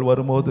வசனங்கள்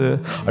வரும்போது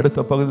அடுத்த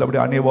பகுதியில்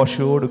அப்படியே அந்நிய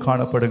பாஷையோடு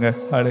காணப்படுங்க.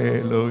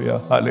 ஹல்லேலூயா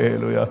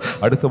ஹல்லேலூயா.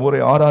 அடுத்த முறை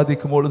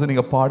ஆராதிக்கும் பொழுது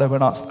நீங்க பாட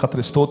வேணாம்,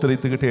 கர்த்தரை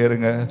ஸ்தோத்திரித்துக்கிட்டே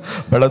இருங்க.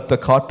 பலத்த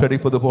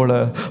காற்றடிப்பது போல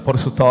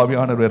பரிசுத்த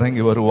ஆவியானவர்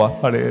இறங்கி வருவார்.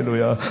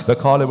 ஹல்லேலூயா. இந்த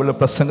காலைவேளை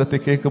பிரசங்கத்தை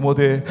கேட்கும்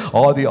போதே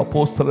ஆதி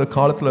அப்போஸ்தலர்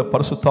காலத்துல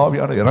பரிசுத்த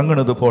ஆவியானவர்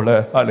இறங்குனது போல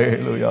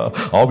ஹல்லேலூயா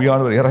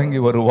ஆவியானவர்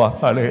இறங்கி வருவார்.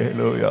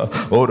 ஹல்லேலூயா.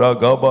 ஓரா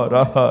கபா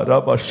ரஹா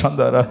ரபா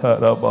சந்தரஹ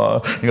ரபா.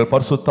 நீங்கள்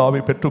பரிசுத்த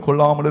ஆவியை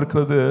பெற்றுக்கொள்ளாமல்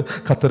இருக்கிறது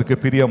கர்த்தருக்கு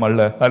பிரியம்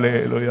அல்ல.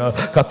 ஹல்லேலூயா.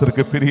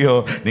 கர்த்தருக்கு பிரியம்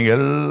நீங்க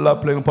எல்லா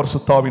பிள்ளைகளும்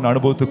பரிசுத்தாவின்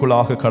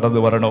அனுபவத்துக்குள்ளாக கடந்து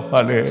வரணும்.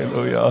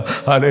 ஹல்லேலூயா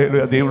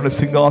ஹல்லேலூயா. தேவனுடைய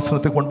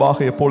சிங்காசனத்துக்கு முன்பாக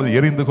எப்பொழுது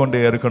எரிந்து கொண்டே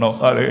இருக்கணும்.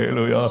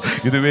 ஹல்லேலூயா.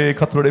 இதுவே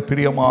கர்த்தருடைய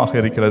பிரியமாக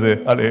இருக்கிறது.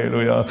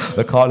 ஹல்லேலூயா.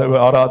 இந்த காலை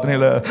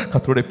ஆராதனையில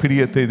கர்த்தருடைய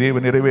பிரியத்தை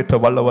தேவன் நிறைவேற்ற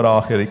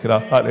வல்லவராக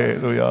இருக்கிறார்.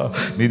 ஹல்லேலூயா.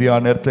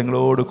 மீதியான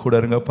நேரங்களோடு கூட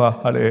இருங்கப்பா.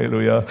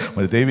 ஹல்லேலூயா.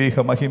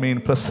 தெய்வீக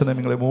மகிமையின்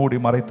பிரசன்னம் எங்களை மூடி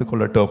மறைத்துக்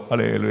கொள்ளட்டும்.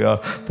 ஹல்லேலூயா.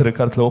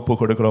 திருக்கரத்தில் ஒப்பு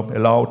கொடுக்கிறோம்.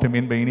 எல்லாவற்றையும்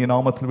இன்ப இனிய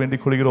நாமத்தில்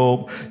வேண்டிக்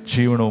கொள்கிறோம்.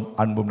 ஜீவனும்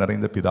அன்பும்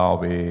நிறைந்த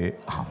பிதாவே,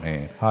 ஆமென்.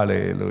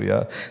 ஹல்லேலூயா.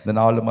 இந்த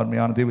நாலு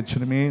மர்மையான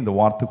தேவச்சனமே இந்த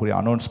வார்த்தைக்குரிய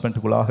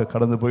அனௌன்ஸ்மெண்ட்டுக்குள்ளாக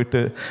கடந்து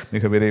போயிட்டு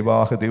மிக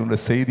விரைவாக தேவனுடைய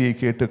செய்தியை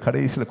கேட்டு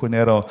கடைசியில் கொஞ்ச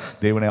நேரம்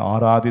தேவனை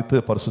ஆராதித்து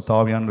பரிசுத்த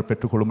ஆவியானவரை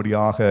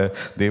பெற்றுக்கொள்ளும்படியாக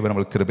தேவன்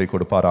நம்மளுக்கு கிருபை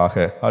கொடுப்பாராக.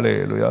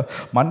 ஹல்லேலூயா.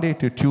 மண்டே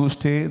டு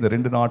டியூஸ்டே இந்த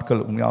 2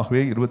 நாட்கள்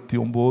உண்மையாகவே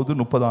 29,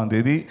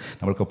 30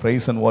 நம்மளுக்கு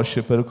பிரைஸ் அண்ட்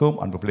வார்ஷிப் இருக்கும்.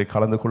 அன்பு பிள்ளை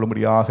கலந்து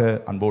கொள்ளும்படியாக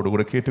அன்போடு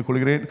கூட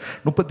கேட்டுக்கொள்கிறேன்.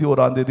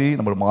 31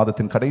 நம்ம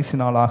மாதத்தின் கடைசி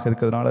நாளாக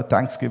இருக்கிறதுனால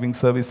தேங்க்ஸ் கிவிங்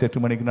சர்வீஸ்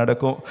 8 மணிக்கு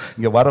நடக்கும்.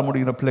 இங்கே வர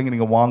முடிகிற பிள்ளைங்க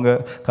நீங்கள் வாங்க.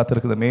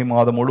 கர்த்தருக்கு இந்த மே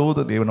மாதம்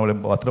முழுவதும் தேவனை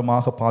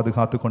பத்திரமாக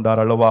பாதுகாத்து கொண்டார்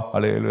அல்லவா.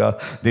 ஹல்லேலூயா.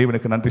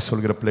 தேவனுக்கு நன்றி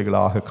சொல்கிற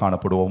பிள்ளைகளாக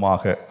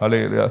காணப்படுவோமாக.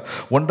 ஹல்லேலூயா.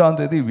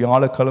 1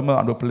 வியாழக்கிழமை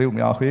அன்பு பிள்ளை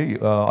உண்மையாகவே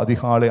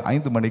அதிகாலை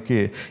 5 மணிக்கு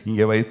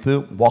இங்கே வைத்து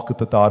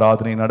வாக்குத்தத்த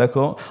ஆராதனை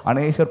நடக்கும்.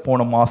 அநேகர் போன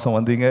மாதம்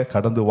வந்தீங்க,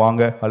 கடந்து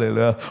வாங்க.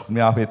 ஹல்லேலூயா.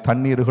 உண்மையாகவே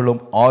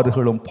தண்ணீர்களும்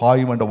ஆறுகளும்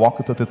பாயும் என்ற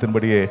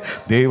வாக்குத்தத்தின்படியே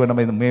தேவன்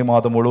நம்மை இந்த மே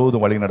மாதம்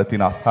முழுவதும் வழி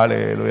நடத்தினார்.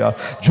 ஹல்லேலூயா.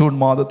 ஜூன்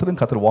மாதத்திலும்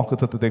கர்த்தர்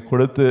வாக்குத்தத்தத்தை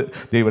கொடுத்து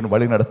தேவன்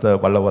வழி நடத்த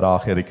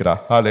வல்லவராக இருக்கிறார்.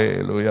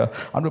 ஹல்லேலூயா.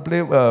 அந்த பிள்ளை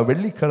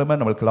வெள்ளிக்கிழமை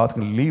நம்மளுக்கு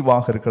எல்லாத்துக்கும்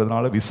லீவாக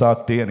இருக்கிறதுனால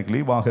விசாக் டே எனக்கு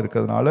லீவாக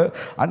இருக்கிறதுனால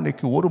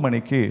அன்னைக்கு 1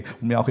 மணிக்கு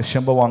உண்மையாக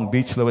செம்பவாங்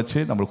பீச்சில் வச்சு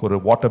நம்மளுக்கு ஒரு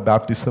வாட்டர்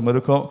பேப்டிசம்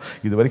இருக்கும்.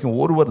 இது வரைக்கும்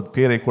ஒருவர்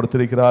பேரை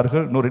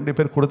கொடுத்திருக்கிறார்கள், இன்னும் 2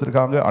 பேர்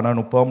கொடுத்துருக்காங்க. ஆனால்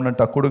இன்னும்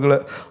பெர்மனண்ட்டாக கொடுக்கல.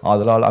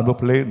 அதனால் அன்பு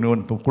பிள்ளை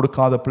இன்னும்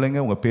கொடுக்காத பிள்ளைங்க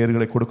உங்கள்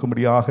பேர்களை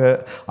கொடுக்கும்படியாக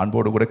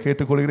அன்போடு கூட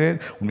கேட்டுக்கொள்கிறேன்.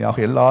 உண்மையாக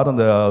எல்லாரும்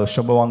அந்த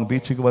செம்பவாங்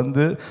பீச்சுக்கு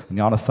வந்து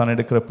ஞானஸ்தானம்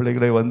எடுக்கிற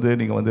பிள்ளைகளை வந்து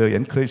நீங்கள் வந்து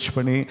என்கரேஜ்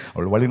பண்ணி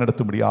அவள் வழி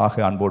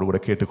நடத்தும்படியாக அன்போடு கூட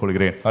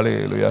கேட்டுக்கொள்கிறேன்.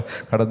 ஹல்லேலூயா.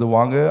 கடந்து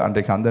வாங்க.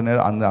 அன்றைக்கு அந்த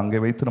நேரம் அங்கே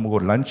வைத்து நமக்கு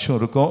ஒரு லஞ்சும்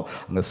இருக்கும்.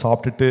 அங்கே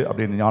சாப்பிட்டுட்டு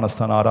அப்படின்னு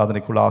ஞானஸ்தான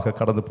ஆராதனைக்குள்ளாக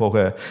கடந்து போக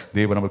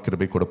தேவன் நமக்கு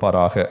கிருபை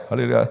கொடுப்பாராக.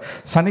 ஹல்லேலூயா.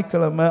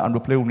 சனிக்கிழமை அன்பு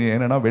பிள்ளை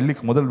என்னன்னா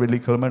முதல்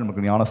வெள்ளிக்கிழமை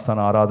நமக்கு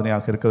ஞானஸ்தான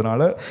ஆராதனையாக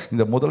இருக்கிறதுனால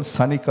இந்த முதல்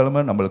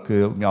சனிக்கிழமை நம்மளுக்கு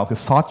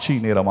சாட்சி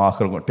நேரமாக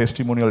இருக்கும்.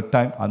 Testimonial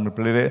time. அன்பு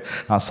பிள்ளைகளே,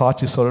 நான்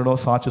சாட்சி சொல்லணும்,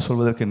 சாட்சி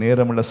சொல்வதற்கு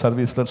நேரம் இல்லை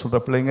சர்வீஸில் சொல்கிற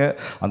பிள்ளைங்க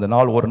அந்த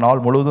நாள் ஒரு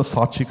நாள் முழுவதும்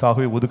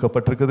சாட்சிக்காகவே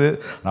ஒதுக்கப்பட்டிருக்குது.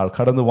 நாள்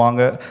கடந்து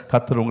வாங்க.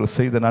 கர்த்தர் உங்களுக்கு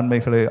செய்த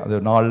நன்மைகளை அந்த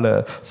நாளில்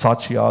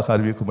சாட்சியாக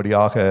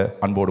அறிவிக்கும்படியாக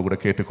அன்போடு கூட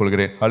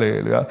கேட்டுக்கொள்கிறேன்.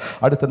 ஹல்லேலூயா.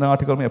 அடுத்த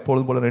ஞாயிற்றுக்கிழமை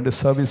எப்பொழுதும் போல 2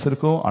 சர்வீஸ்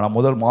இருக்கும். ஆனால்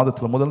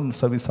முதல்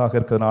சர்வீஸாக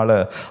இருக்கிறதுனால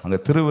அங்கே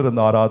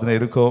திருவிருந்த ஆராதனை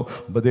இருக்கும்.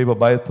 தெய்வ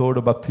பயத்தோடு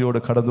பக்தியோடு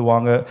கடந்து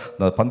வாங்க.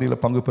 அந்த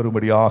பந்தியில் பங்கு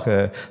பெறும்படியாக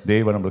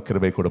தேவன் நம்மளுக்கு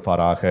கிருபை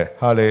கொடுப்பாராக.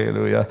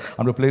 ஹல்லேலூயா.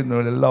 அந்த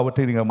பிள்ளைகள்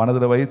எல்லாவற்றையும் நீங்கள்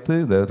மனதில் வைத்து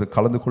இந்த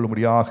கலந்து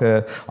கொள்ளும்படியாக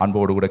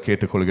அன்போடு கூட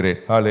கேட்டுக்கொள்கிறேன்.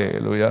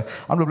 ஹல்லேலூயா.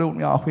 அந்த பிள்ளை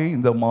உண்மையாகவே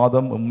இந்த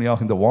மாதம்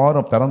உண்மையாக இந்த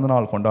வாரம் பிறந்த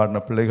நாள்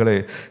கொண்டாடின பிள்ளைகளை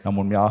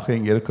நம்ம உண்மையாக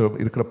இங்கே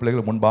இருக்கிற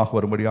பிள்ளைகளை முன்பாக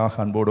வரும்படியாக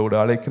அன்போடு கூட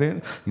அழைக்கிறேன்.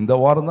 இந்த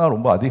வாரம் தான்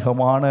ரொம்ப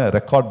அதிகமான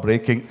ரெக்கார்ட்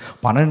பிரேக்கிங்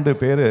 12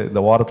 பேர்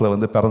இந்த வாரத்தில்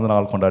வந்து பிறந்த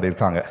நாள் கொண்டாடி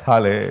இருக்காங்க.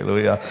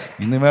 ஹல்லேலூயா.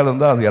 இனிமேல்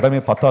இருந்தால் அந்த இடமே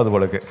 10வது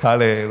போலக்கு.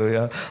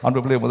 ஹல்லேலூயா. அன்பு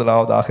பிள்ளை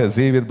முதலாவதாக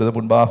ஜேவியர்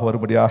முன்பாக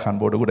வரும்படியாக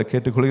அன்போடு கூட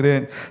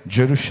கேட்டுக்கொள்கிறேன்.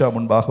 ஜெருஷா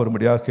முன்பாக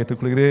வரும்படியாக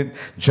கேட்டுக்கொள்கிறேன்.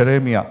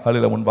 ஜெரேமியா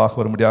ஹல்லேலூயா முன்பாக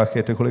வரும்படியாக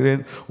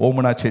கேட்டுக்கொள்கிறேன்.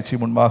 ஓமனா சேச்சி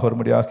முன்பாக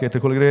வரும்படியாக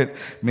கேட்டுக்கொள்கிறேன்.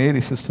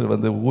 மேரி சிஸ்டர்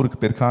வந்து ஊருக்கு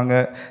போயிருக்காங்க.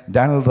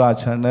 டேனியல்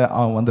ராஜ்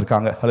அண்ணன்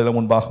வந்திருக்காங்க. ஹல்லேலூயா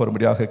முன்பாக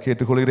வரும்படியாக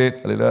கேட்டுக்கொள்கிறேன்.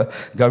 ஹல்லேலூயா.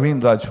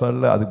 கவீன் ராஜ்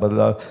வரல, அதுக்கு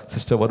பதிலாக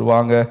சிஸ்டர்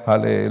வருவாங்க.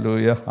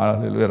 ஹல்லேலூயா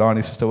ஹல்லேலூயா.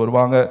 ராணி சிஸ்டர்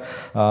வருவாங்க.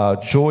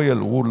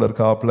 ஜோயல் ஊரில்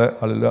இருக்காப்புல,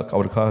 ஹல்லேலூயா,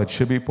 அவருக்காக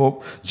ஜெபிப்போம்.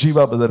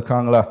 ஜீவா பிரதர்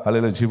இருக்காங்களா?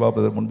 ஹல்லேலூயா, ஜீவா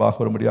பிரதர் முன்பாக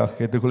வரும்படியாக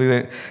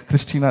கேட்டுக்கொள்கிறேன்.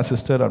 கிறிஸ்டினா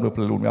சிஸ்டர் அன்பு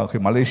பிள்ளைகள்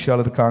உண்மையாக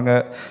மலேசியாவில் இருக்காங்க.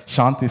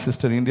 சாந்தி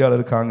சிஸ்டர் இந்தியாவில்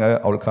இருக்காங்க,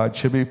 அவளுக்காக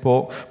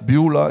ஜெபிப்போம்.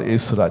 பியூலா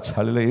ஏசுராஜ்,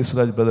 ஹல்லேலூயா,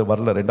 ஏசுராஜ் பிரதர்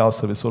வரல, 2வது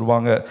சர்வீஸ்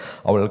வருவாங்க,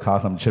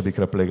 அவர்களுக்காக நம்ம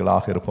ஜெபிக்கிற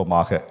பிள்ளைகளாக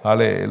இருப்போமாக.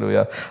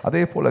 ஹல்லேலூயா.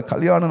 அதே போல்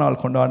கல்யாண நாள்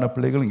கொண்டாடின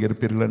பிள்ளைகள் இங்கே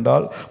இருப்பீர்கள்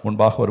என்றால்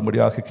முன்பாக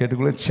வரும்படியாக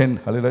கேட்டுக்கொள்கிறேன். சென்,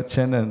 ஹல்லேலூயா,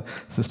 சென் அண்ட்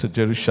சிஸ்டர்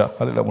ஜெருஷா,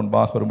 ஹல்லேலூயா,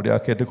 முன்பாக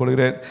வரும்படியாக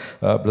கேட்டுக்கொள்கிறேன்.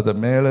 Brother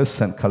Melas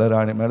and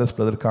கலராணி Melas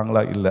brother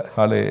இருக்காங்களா? இல்லை.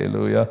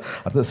 ஹல்லேலூயா.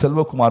 அடுத்தது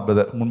செல்வகுமார்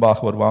பிரதர் முன்பாக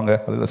வருவாங்க.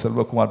 ஹல்லேலூயா,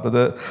 Selvakumar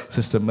brother.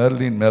 Sister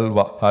Merlin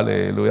Melwa,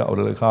 ஹல்லேலூயா,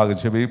 அவர்களுக்காக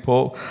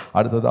ஜெபிப்போம்.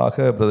 அடுத்ததாக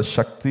பிரதர்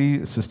சக்தி,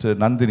 சிஸ்டர்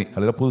நந்தினி,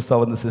 ஹல்லேலூயா, புதுசாக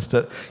வந்த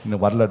சிஸ்டர்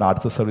இன்னும் வரல, நான்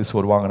அடுத்த சர்வீஸ்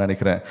வருவாங்கன்னு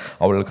நினைக்கிறேன்,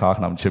 அவர்களுக்காக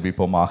நாம்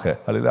ஜெபிப்போமாக.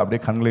 ஹல்லேலூயா.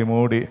 அப்படியே கண்களை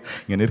மூடி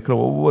இங்கே நிற்கிற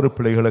ஒவ்வொரு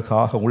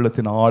பிள்ளைகளுக்காக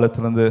உள்ளத்தின்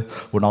ஆழத்திலிருந்து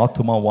உன்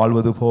ஆத்துமா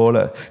வாழ்வது போல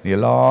நீ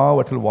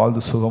எல்லாவற்றிலும்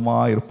வாழ்ந்து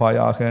சுகமாக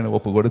இருப்பாயாக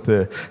ஒப்பு கொடுத்து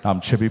நாம்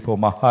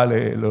ஜெபிப்போமா.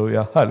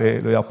 ஹல்லேலூயா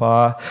ஹல்லேலூயாப்பா.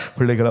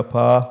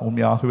 பிள்ளைகளப்பா,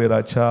 உண்மையாகவே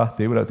ராஜா,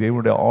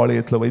 தேவனுடைய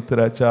ஆலயத்தில் வைத்து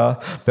ராஜா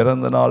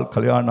பிறந்த நாள்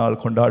கல்யாண நாள்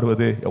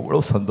கொண்டாடுவது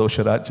எவ்வளோ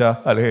சந்தோஷம் ராஜா.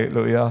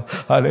 ஹல்லேலூயா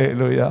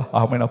ஹல்லேலூயா.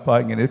 ஆமெனப்பா.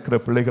 இங்கே நிற்கிற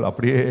பிள்ளைகள்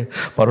அப்படியே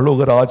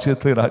பரலோக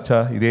ராஜ்யத்தில் ராஜா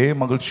இதே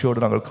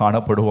மகிழ்ச்சியோடு நாங்கள்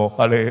காணப்படுவோம்.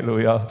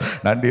 ஹல்லேலூயா.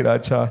 நன்றி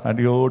ராஜா,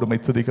 நன்றியோடு மை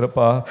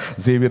துதிக்கிறப்பா.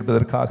 ஜேவியர்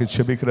பிரதற்காக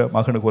ஜெபிக்கிற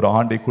மகனுக்கு ஒரு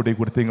ஆண்டை கூட்டி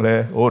கொடுத்தீங்களே,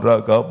 ஓ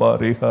ரகபா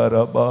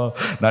ரிஹரபா.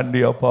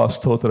 நன்றி அப்பா,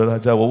 ஸ்தோத்திர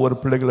ராஜா. ஒவ்வொரு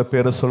பிள்ளைகளை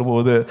பேரை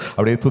சொல்லும்போது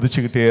அப்படியே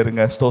துதிச்சுக்கிட்டே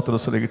இருங்க,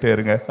 ஸ்தோத்திரம் சொல்லிக்கிட்டே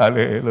இருங்க.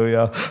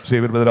 ஹல்லேலூயா.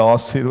 ஜேவியர் பிரதர்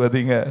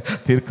ஆசீர்வதிங்க,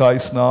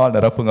 தீர்க்காயுஸ்னால்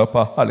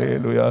நிரப்புங்கப்பா.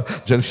 ஹல்லேலூயா.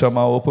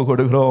 ஜெருஷமா ஒப்பு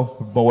கொடுக்கிறோம்,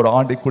 ஒரு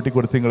ஆண்டை கூட்டி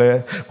கொடுத்தீங்களே,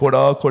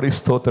 கொடா கொடி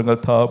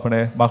ஸ்தோத்திரங்கள்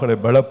தாப்பனே. மகளை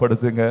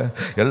பலப்படுத்துங்க,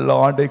 எல்லா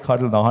ஆண்டை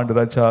காட்டில் இந்த ஆண்டு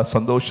ராஜா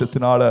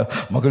சந்தோஷத்தினால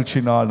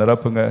மகிழ்ச்சினால்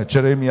நிரப்புங்க.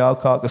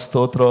 ஜெரேமியாவுக்காக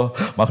ஸ்தோத்திரம்,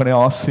 மகனை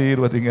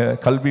ஆசீர்வதிங்க,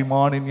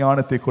 கல்விமானின்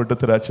ஞானத்தை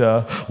கொடுத்து ராஜா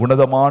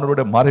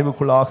உன்னதமானவருடைய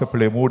மறைவுக்குள்ளாக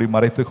பிள்ளை மூடி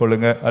மறைத்துக்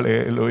கொள்ளுங்க.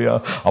 ஹல்லேலூயா.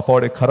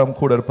 அப்பாவுடைய கரம்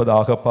கூட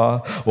இருப்பதாகப்பா.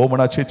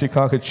 ஓமனா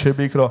சீச்சிக்காக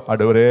செபிக்கிறோம்.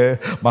 ஆண்டவரே,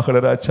 மகள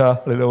ராஜா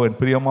என்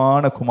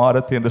பிரியமான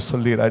குமாரத்தை என்று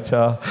சொல்லி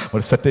ராஜா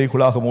ஒரு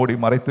சட்டைக்குள்ளாக மூடி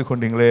மறைத்து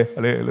கொண்டீங்களே.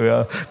 ஹல்லேலூயா.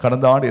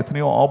 கடந்த ஆண்டு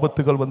எத்தனையோ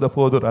ஆபத்துகள் வந்த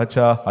போது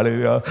ராஜா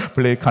ஹல்லேலூயா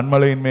பிள்ளை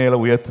கண்மலையின் மேல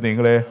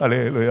உயர்த்தினீங்களே.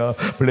 ஹல்லேலூயா.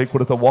 பிள்ளை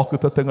கொடுத்த வாக்கு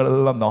தத்தங்கள்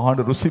எல்லாம் இந்த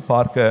ஆண்டு ருசி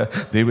பார்க்க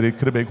தேவரே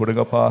கிருபை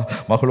கொடுங்கப்பா.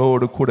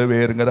 மகளோடு கூடவே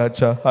இருங்க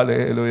ராஜா.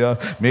 ஹல்லேலூயா.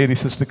 மேரி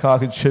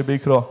சிஸ்டருக்காக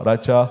ஜெபிக்கிறோம்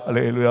ராஜா.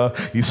 ஹல்லேலூயா.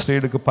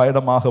 இஸ்ரேலுக்கு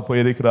பயணமாக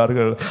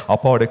போயிருக்கிறார்கள்,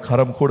 அப்பாவுடைய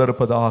கரம் கூட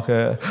இருப்பதாக,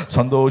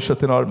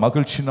 சந்தோஷத்தினால்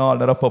மகிழ்ச்சினால்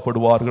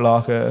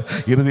நிரப்பப்படுவார்களாக.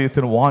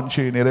 இருதயத்தின்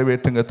வாஞ்சையை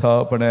நிறைவேற்றுங்க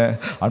தாப்பனே.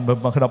 அன்பு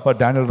மகன் அப்பா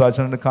டேனியல்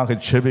ராஜனுக்காக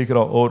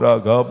ஜெபிக்கிறோம். ஓ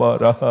ரகபா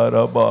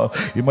ரஹரபா.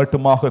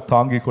 இமட்டுமாக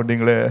தாங்கி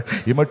கொண்டீங்களே,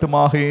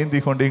 இமட்டுமாக ஏந்தி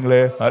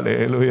கொண்டீங்களே.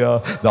 ஹல்லேலூயா.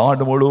 இந்த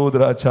ஆண்டு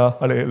முழுவதும் ராஜா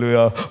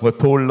ஹல்லேலூயா உங்க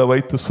தோளில்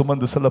வைத்து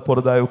சுமந்து செல்ல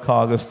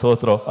போறதாவுக்காக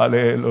ஸ்தோத்திரம்.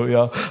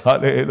 ஹல்லேலூயா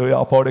ஹல்லேலூயா.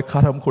 அப்பாவுடைய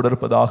கரம் கூட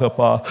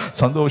இருப்பதாகப்பா.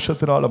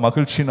 சந்தோஷத்தினால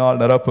மகிழ்ச்சினால்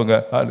நிரப்புங்க.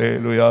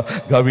 ஹல்லேலூயா.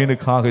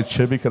 கவினுக்காக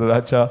ஜெபிக்கிற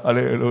ராஜா.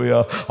 ஹல்லேலூயா.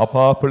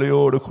 அப்பா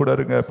பிள்ளையோடு கூட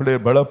இருங்க, பிள்ளையை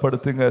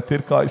பலப்படுத்துங்க,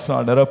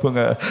 தீர்க்காயுஸ்னால்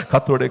நிரப்புங்க.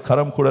 கர்த்தருடைய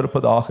கரம் கூட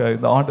இருப்பதாக.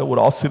 இந்த ஆண்டு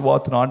ஒரு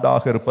ஆசீர்வாதத்தின்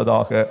ஆண்டாக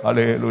இருப்பதாக.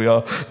 ஹல்லேலூயா.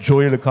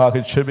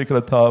 ஜோயலுக்காக ஜெபிக்கிற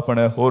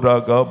தாப்பனே. ஓ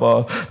ரகபா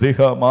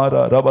ரிஹா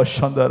மாரா ரபா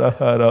சந்தர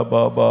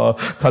ரபாபா.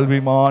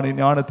 கல்விமானி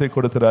ஞானத்தை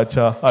கொடுத்து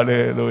ராஜா.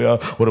 ஹல்லேலூயா.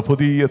 ஒரு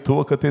புதிய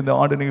துவக்கத்தை இந்த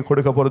ஆண்டு நீங்க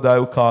கொடுக்க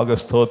போறதாவுக்காக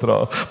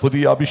ஸ்தோத்திரம்.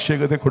 புதிய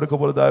அபிஷேகத்தை கொடுக்க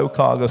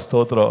போறதாவுக்காக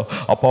ஸ்தோத்திரம்.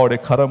 அப்பாவுடைய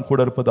கரம் கூட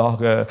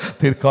இருப்பதாக.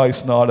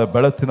 தீர்க்காயுஸ்னால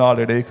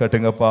பலத்தினால் இடையே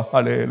கட்டுங்கப்பா.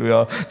 ஹல்லேலூயா.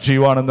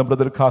 ஜீவானந்தம்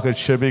பிரதற்காக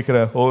ஜெபிக்கிற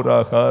ஓ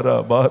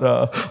ரஹரபா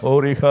ஓ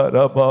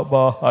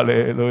ரிஹரபாபா.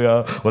 ஹல்லேலூயா.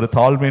 ஒரு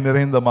தாழ்மை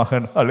நிறைந்த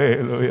மகன்.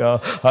 ஹல்லேலூயா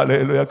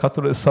ஹல்லேலூயா.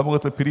 கர்த்தருடைய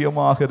சமூகத்தில்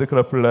பிரியமாக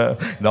இருக்கிற பிள்ளை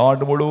இந்த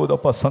ஆண்டு முழுவதும்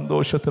அப்பா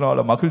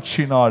சந்தோஷத்தினால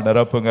மகிழ்ச்சினால்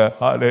நிரப்புங்க.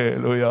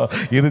 ஹல்லேலூயா.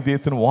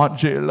 இருதயத்தின்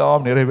வாஞ்சை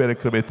எல்லாம் நிறைவேற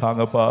கிருபை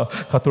தாங்கப்பா.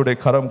 கர்த்தருடைய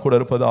கரம் கூட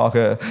இருப்பதாக.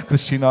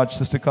 கிறிஸ்டினா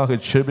சிஸ்டருக்காக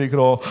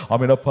ஜெபிக்கிறோம்.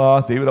 ஆமெனப்பா.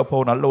 தேவரப்பா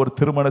நல்ல ஒரு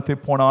திருமணத்தை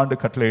போன ஆண்டு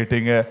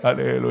கட்டளையிட்டீங்க.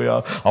 ஹல்லேலூயா.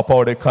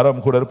 அப்பாவுடைய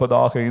கரம் கூட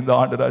இருப்பதாக. இந்த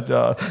ஆண்டு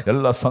ராஜா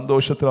எல்லா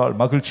சந்தோஷத்தினால்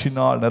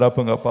மகிழ்ச்சினால்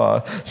நிரப்புங்கப்பா.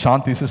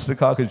 சாந்தி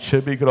சிஸ்டருக்காக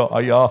ஜெபிக்கிறோம்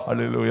ஐயா.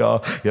 ஹல்லேலூயா.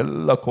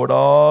 எல்லா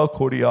கொடா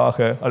கொடியாக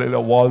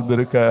ஹல்லேலூயா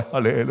வாழ்ந்திருக்க,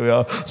 ஹல்லேலூயா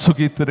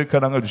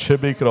சுகித்திருக்க நாங்கள்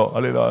ஜெபிக்கிறோம்.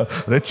 ஹல்லேலூயா.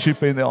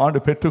 ரட்சிப்பை இந்த ஆண்டு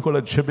பெற்றுக்கொள்ள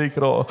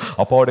ஜெபிக்கிறோம்.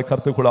 அப்பாவுடைய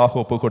கருத்துக்குள்ளாக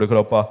ஒப்பு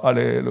கொடுக்கிறோப்பா.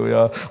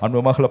 ஹல்லேலூயா.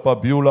 அன்பு மகளப்பா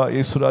பியூலா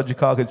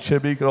ஏசுராஜுக்காக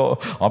ஜெபிக்கிறோம்.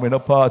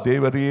 ஆமெனப்பா.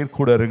 தேவரீர்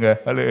கூட இருங்க.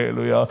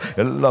 ஹல்லேலூயா.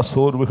 எல்லா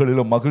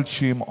சோர்வுகளிலும்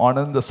மகிழ்ச்சியும்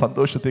ஆனந்த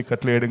சந்தோஷத்தை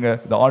கட்டளையிடுங்க.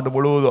 இந்த ஆண்டு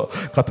முழுவதும்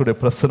கர்த்தருடைய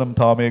பிரசன்னம்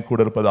தாமே கூட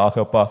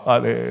இருப்பதாகப்பா.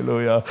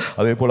 ஹல்லேலூயா.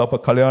 அதே போல அப்பா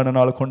கல்யாண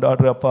நாள்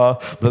கொண்டாடுறப்பா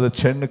பிரதர்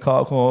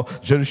சென்னுக்காகவும்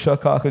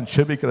ஜெருஷாக்காக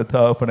ஜெபிக்கிற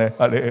தகப்பனே.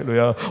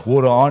 ஹல்லேலூயா.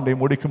 ஒரு ஆண்டை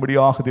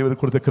முடிக்கும்படியாக தேவன்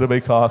கொடுத்த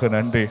கிருபைக்காக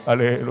நன்றி.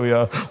 ஹல்லேலூயா.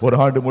 ஒரு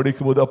ஆண்டு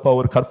முடிக்கும் போது அப்பா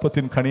ஒரு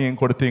கற்பத்தின் கனியையும்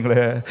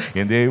கொடுத்தீங்களே.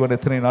 என் தேவன்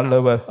எத்தனை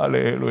நல்லவர்.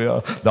 ஹல்லேலூயா.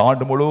 இந்த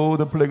ஆண்டு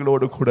முழுவதும்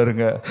பிள்ளைகளோடு கூட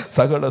இருங்க.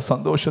 சகல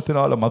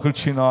சந்தோஷத்தினால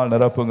மகிழ்ச்சியினால்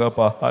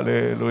நிரப்புங்கப்பா.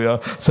 ஹல்லேலூயா.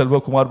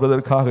 செல்வகுமார்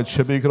பிரதருக்காக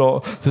ஜெபிக்கிறோம்.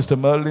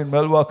 சிஸ்டர் மெர்லின்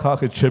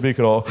மெல்வாக்காக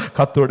ஜெபிக்கிறோம்.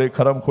 கர்த்தருடைய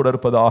கரம் கூட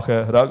இருப்பதாக.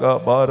 ரகா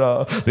பாரா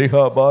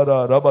ரிஹா பாரா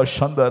ரபா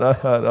சந்த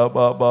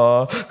பாபா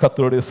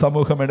கர்த்தருடைய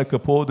சமூகம் எனக்கு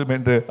போதும்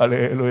என்று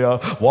அல்லேலூயா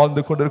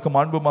வாழ்ந்து கொண்டிருக்கும்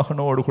அன்பு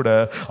மகனோடு கூட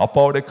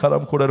அப்பாவுடைய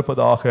கரம் கூட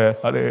இருப்பதாக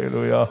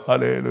அல்லேலூயா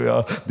அல்லேலூயா.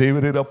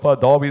 தேவரீர் அப்பா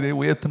தாவீதை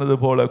உயர்த்தினது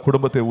போல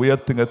குடும்பத்தை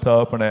உயர்த்துங்க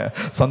தகப்பனே.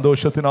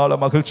 சந்தோஷத்தினால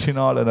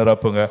மகிழ்ச்சினால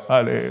நிரப்புங்க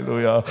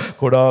அல்லேலூயா.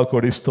 கொடா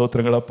கொடி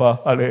ஸ்தோத்திரங்கள் அப்பா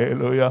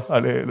அல்லேலூயா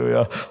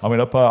அல்லேலூயா.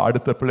 ஆமென் அப்பா.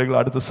 அடுத்த பிள்ளைகள்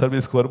அடுத்த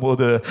சர்வீஸ்க்கு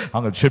வரும்போது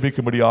அங்கே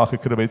ஜெபிக்கும்படியாக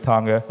கிருபை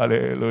தாங்க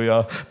அல்லேலூயா.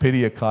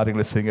 பெரிய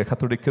காரியங்களை செய்யுங்க.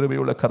 கர்த்தருடைய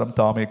கிருபையுள்ள கரம்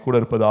தாமே கூட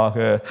இருப்பதாக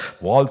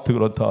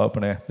வாழ்த்துகிறோம்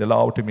தகப்பனே.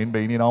 எல்லாவற்றையும் இன்ப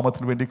இனி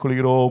நாமத்தில் வேண்டிக்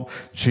கொள்கிறோம்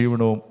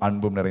ஜீவனும்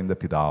அன்பும் நிறைந்த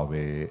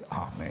பிதாவே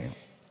ஆமென்.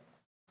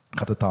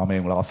 கர்த்தர் தாமே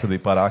உங்களை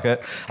ஆசீர்வதிப்பாராக.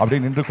 அப்படியே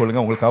நின்று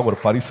கொள்ளுங்க. உங்களுக்காக ஒரு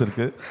பரிசு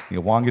இருக்கு,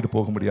 நீங்கள் வாங்கிட்டு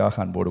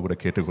போகும்படியாக அன்போடு கூட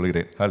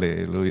கேட்டுக்கொள்கிறேன்.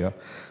 ஹல்லேலூயா.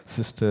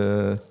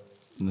 சிஸ்டர்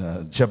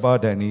ஜபா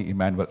டேனி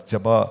இமானுவல்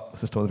ஜபா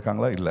சிஸ்டர்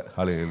வந்திருக்காங்களா? இல்லை.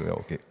 ஹல்லேலூயா.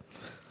 Okay.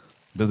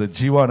 Brother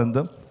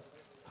Jeevanandam,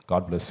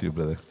 God bless you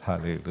brother.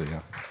 Hallelujah.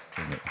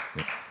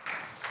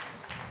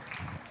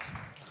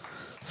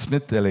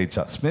 Smith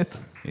எலைச்சா Smith,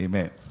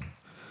 amen.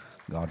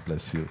 God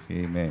bless you.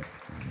 Amen.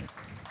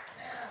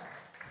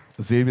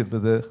 Xavier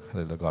brother,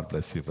 hallelujah. God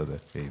bless you brother.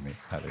 Amen.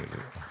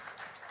 Hallelujah.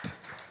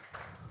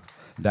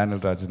 Daniel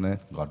Rajane,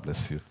 God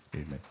bless you.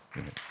 Amen.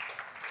 Amen.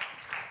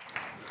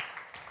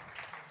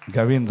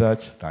 Gavin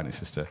Raj, Rani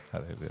sister.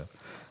 Hallelujah.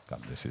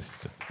 God bless you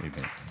sister.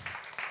 Amen.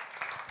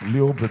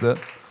 Leo brother,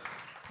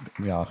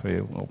 யாகவே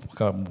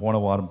போன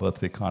வாரம்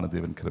birthday காண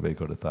தேவன் கிருபை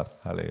கொடுத்தார்.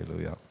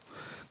 Hallelujah.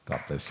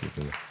 God bless you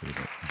brother.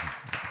 Amen.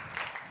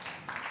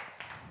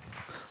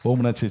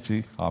 ஓம்னா சேச்சி,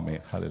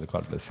 amen. Hallelujah.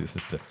 God bless you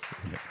sister.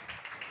 Amen.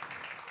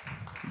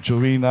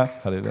 ஜோவினா,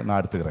 ஹல்லேலூயா. நான்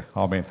எடுத்துக்கிறேன்.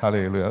 ஆமென்.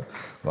 ஹல்லேலூயா.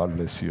 God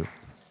bless you.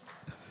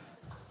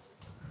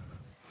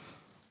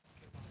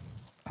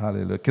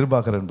 Hallelujah.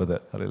 Kirubakaran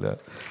brother, hallelujah.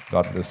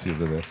 God bless you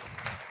brother.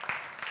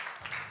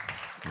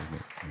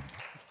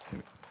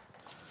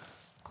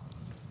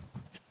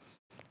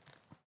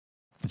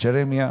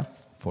 Jeremiah,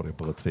 for your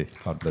birthday,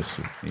 God bless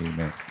you.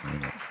 Amen.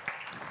 Amen.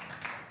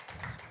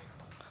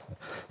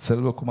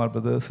 Selvakumar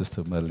brother,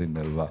 sister Merlin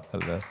Melwa,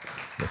 hallelujah.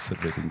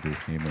 Celebrating day.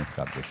 Amen.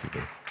 God bless you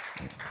brother.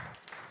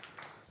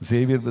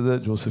 Xavier brother,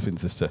 Josephine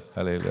sister.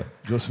 Hallelujah.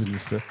 Josephine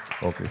sister.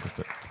 Okay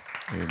sister.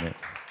 Amen.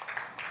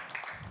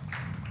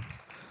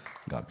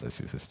 God bless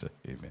you sister.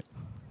 Amen.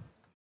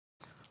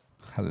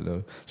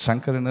 Hallelujah.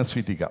 Shankarana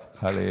Sweetika.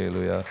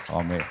 Hallelujah.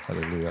 Amen.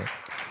 Hallelujah.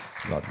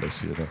 God bless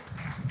you.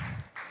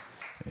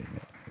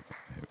 Amen.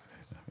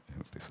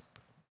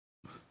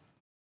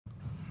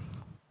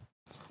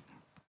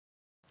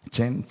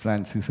 Jen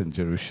Francis and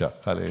Jerusha.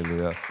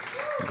 Hallelujah.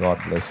 God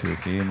bless you.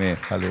 Amen.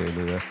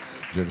 Hallelujah.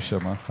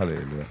 ஜெருஷமா,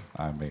 ஹல்லேலூயா.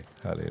 ஆமென்.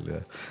 ஹல்லேலூயா.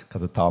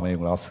 கர்த்தர் தாமே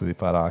உங்களை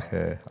ஆசீர்வதிப்பாராக.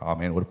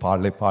 ஆமென். ஒரு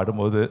பாடலை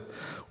பாடும்போது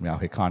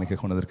உண்மையாக காணிக்கை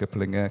கொண்டு வந்திருக்க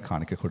பிள்ளைங்க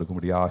காணிக்கை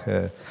கொடுக்கும்படியாக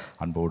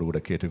அன்போடு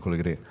கூட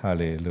கேட்டுக்கொள்கிறேன்.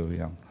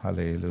 ஹல்லேலூயா.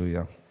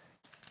 ஹல்லேலூயா.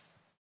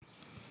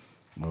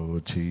 ஓ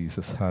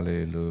ஜீசஸ்.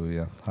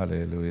 ஹல்லேலூயா.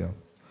 ஹல்லேலூயா.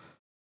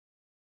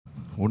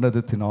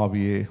 உன்னதத்தின்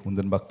ஆவியே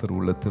உந்தன் பக்தர்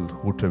உள்ளத்தில்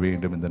ஊற்ற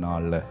வேண்டும் இந்த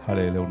நாளில்.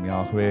 ஹல்லேலூயா.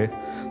 உண்மையாகவே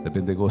இந்த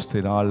பெந்தெகோஸ்தே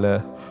நாளில்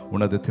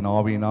உன்னதத்தின்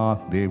ஆவியினா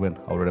தேவன்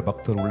அவருடைய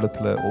பக்தர்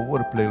உள்ளத்தில்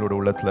ஒவ்வொரு பிள்ளைகளோட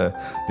உள்ளத்தில்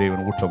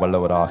தேவன் ஊற்ற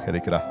வல்லவராக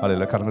இருக்கிறார்.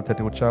 ஹல்லேலூயா. கரங்களை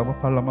தட்டி உற்சாகமா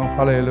பாடலாமா?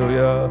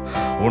 ஹல்லேலூயா.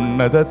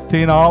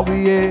 உன்னதத்தின்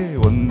ஆவியே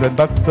உந்தன்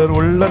பக்தர்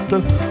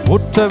உள்ளத்தில்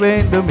ஊற்ற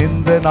வேண்டும்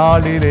இந்த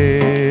நாளிலே,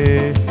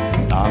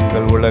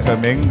 நாங்கள்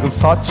உலகம் எங்கும்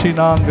சாட்சி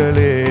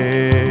நாங்களே.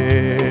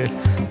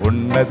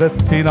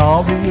 உன்னதத்தின்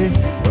ஆவியே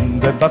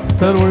உந்தன்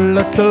பக்தர்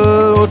உள்ளத்தில்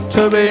ஊற்ற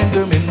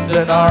வேண்டும் இந்த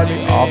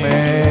நாளில்.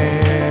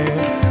 ஆமென்.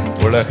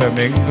 உலகம்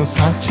எங்கும்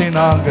சாட்சி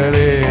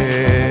நாங்களே.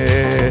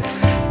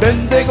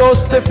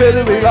 பெந்தெகோஸ்தே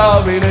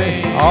பெருவிழாவிலே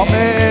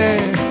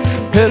ஆமென்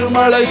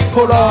பெருமழை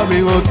கொடாவி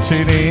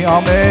ஊற்றினி.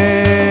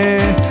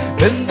 ஆமென்.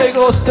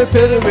 பெந்தெகோஸ்தே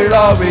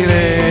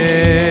பெருவிழாவிலே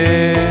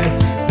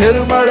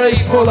பெருமழை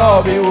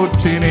கொடாவி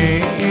ஊற்றினி.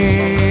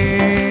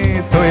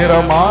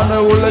 துயரமான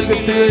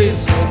உலகத்திலே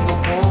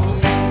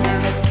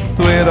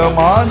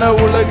துயரமான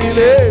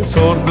உலகிலே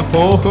சோர்ந்து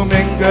போகும்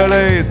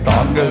எங்களை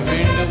தாங்க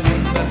வேண்டும்.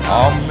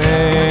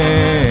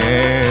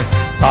 ஆமென்.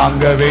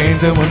 தாங்க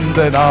வேண்டும்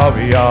உந்தன்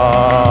ஆவியா.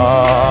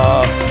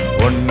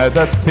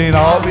 உன்னதத்தின்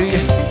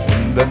ஆவியை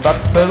இந்த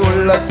பக்தர்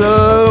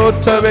உள்ளத்தில்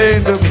ஊற்ற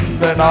வேண்டும்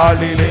இந்த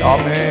நாளிலே.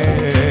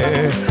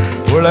 ஆமென்.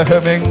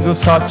 உலகமெங்கு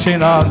சாட்சி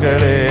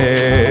நாங்களே.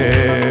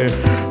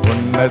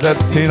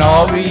 உன்னதத்தின்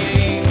ஆவியை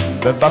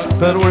இந்த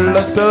பக்தர்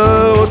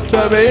உள்ளத்தில்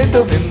ஊற்ற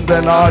வேண்டும் இந்த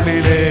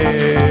நாளிலே.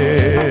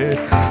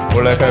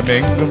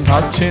 உலகமெங்கும்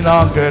சாட்சி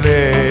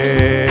நாங்களே.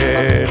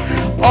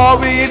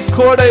 ஆவியின்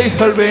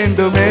கொடைகள்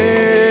வேண்டுமே,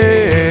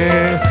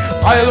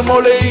 அயல்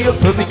மொழியில்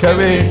துதிக்க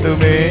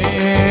வேண்டுமே.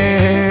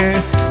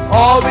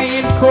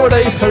 ஆவியின்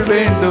கொடைகள்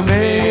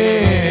வேண்டுமே,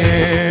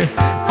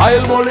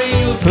 அயல்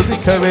மொழியில்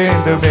துதிக்க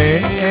வேண்டுமே.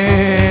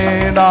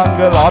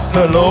 நாங்கள்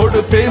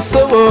ஆற்றலோடு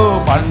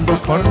பேசவும் அன்பு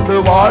கொண்டு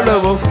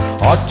வாழவும்,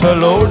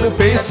 ஆற்றலோடு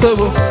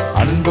பேசவும்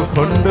அன்பு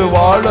கொண்டு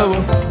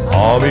வாழவும்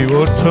ஆவி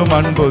ஊற்றும்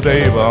அன்பு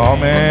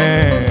தெய்வமே.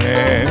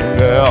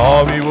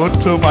 ஆவி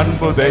ஊற்றும்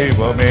அன்பு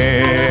தெய்வமே.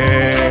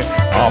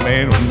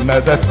 ஆமென்.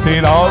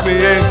 உன்னதத்தின்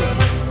ஆவியே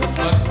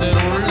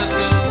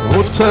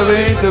ஊற்ற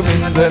வேண்டும்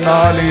இந்த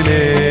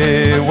நாளிலே.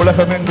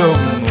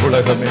 உலகமெங்கும்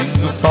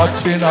உலகமெங்கும்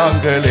சாட்சி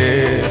நாங்களே.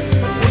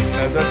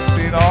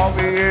 உன்னதத்தின்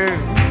ஆவியே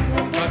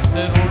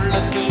கர்த்தர்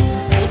உள்ளத்தில்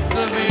ஊற்ற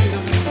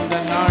வேண்டும் இந்த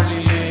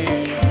நாளிலே.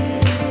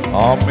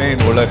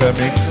 ஆமென்.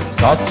 உலகமெங்கும்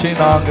சாட்சி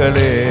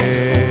நாங்களே.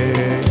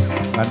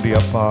 நன்றி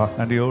அப்பா,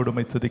 நன்றியோடு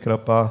உம்மை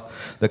துதிக்கிறப்பா.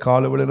 இந்த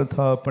காலவெளியில்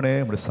தகப்பனே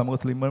உம்முடைய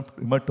சமூகத்தில்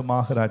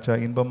இம்மட்டுமாக ராஜா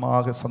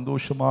இன்பமாக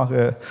சந்தோஷமாக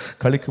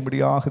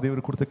கழிக்கும்படியாக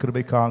தேவர் கொடுத்த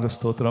கிருபைக்காக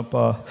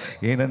ஸ்தோத்திரப்பா.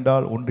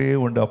 ஏனென்றால் ஒன்றே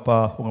உண்டு அப்பா,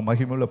 உங்கள்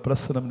மகிமையுள்ள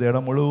பிரசனம் இந்த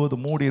இடம்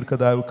முழுவதும் மூடி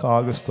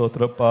இருக்கிறதாவுக்காக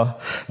ஸ்தோத்திரப்பா.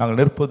 நாங்கள்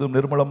நிற்பதும்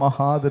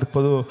நிர்மலமாக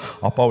இருப்பதும்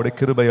அப்பாவுடைய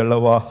கிருபை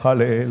அல்லவா.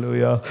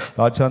 ஹல்லேலூயா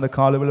ராஜா. அந்த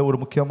காலவெளியில் ஒரு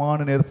முக்கியமான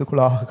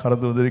நேரத்துக்குள்ளாக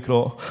கடந்து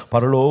வந்திருக்கிறோம்.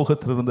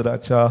 பரலோகத்திலிருந்து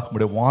ராஜா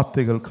உம்முடைய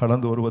வார்த்தைகள்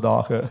கடந்து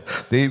வருவதாக,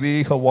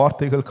 தெய்வீக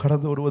வார்த்தைகள்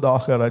கடந்து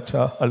வருவதாக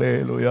ராஜா.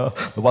 ஹல்லேலூயா.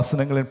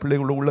 வசனங்களின்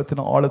பிள்ளைகள்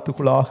உள்ளத்தின்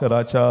ஆழத்துக்குள்ளாக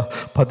ராஜா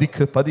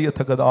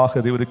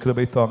பதியத்தக்கதாக தேவ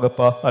கிருபை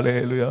தாங்கப்பா.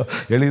 ஹல்லேலூயா.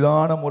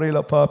 எளிதான முறையில்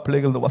அப்பா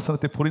பிள்ளைகள் இந்த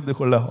வசனத்தை புரிந்து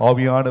கொள்ள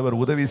ஆவியானவர்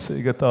உதவி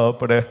செய்ய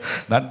தாப்பட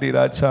நன்றி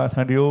ராஜா.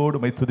 நன்றியோடு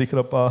உம்மை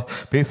துதிக்கிறப்பா.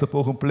 பேச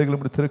போகும்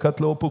பிள்ளைகளும்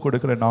திருக்கத்தில் ஒப்பு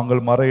கொடுக்கிறேன்.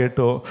 நாங்கள்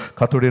மறையட்டோம்,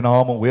 கர்த்தருடைய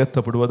நாமம்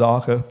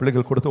உயர்த்தப்படுவதாக.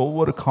 பிள்ளைகள் கொடுத்த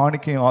ஒவ்வொரு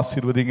காணிக்கையும்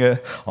ஆசீர்வதிங்க.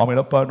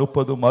 ஆமெனப்பா.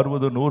 30,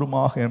 60,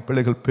 100 என்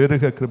பிள்ளைகள்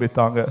பெருக கிருபை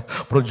தாங்க.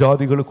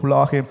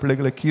 புறஜாதிகளுக்குள்ளாக என்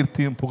பிள்ளைகளை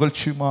கீர்த்தியும்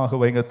புகழ்ச்சியுமாக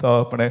வைங்க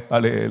தாப்பனே.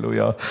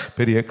 ஹல்லேலூயா.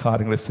 பெரிய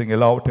காரியங்களை செய்யுங்க.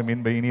 எல்லாவற்றையும்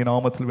இன்ப இனிய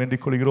நாமத்தில்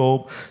வேண்டிக்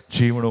கொள்கிறோம்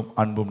ஜீவனும்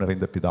அன்பும்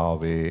நிறைந்த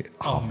பிதாவே.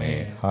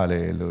 ஆமென்.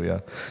 ஹல்லேலூயா.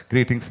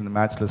 Greetings in the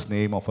matchless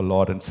name of our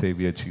Lord and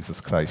Savior Jesus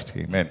Christ.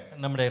 Amen.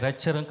 நம்முடைய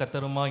இரட்சகரும்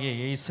கர்த்தருமாகிய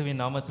இயேசுவின்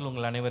நாமத்தில்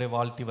உங்கள் அனைவரை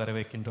வாழ்த்தி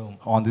வரவேற்கின்றோம்.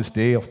 On this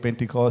day of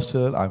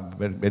Pentecostal, I'm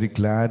very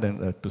glad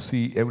to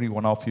see every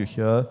one of you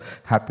here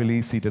happily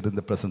seated in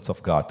the presence of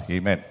God.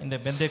 Amen. இந்த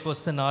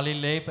பெந்தேகோஸ்து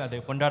நாளிலே அதை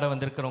கொண்டாட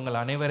வந்திருக்கிற உங்கள்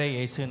அனைவரை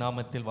இயேசுவின்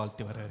நாமத்தில்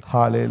வாழ்த்தி வரவேற்கிறோம்.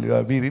 Hallelujah.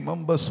 We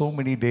remember so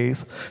many days.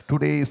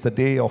 Today is the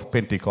day of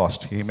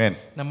Pentecost. Amen.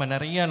 நம்ம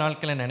நிறைய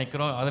நாட்களை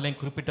நினைக்கிறோம். அதில்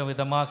குறிப்பிட்ட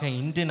விதமாக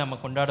இன்று நம்ம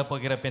கொண்டாட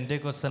போகிற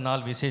பெந்தேகோஸ்து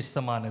நாள்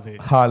விசேஷமானது.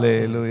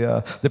 Hallelujah.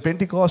 The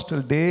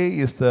Pentecostal day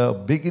is the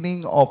beginning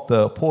of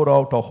the pour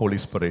out of Holy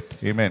Spirit.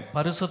 Amen.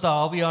 பரிசுத்த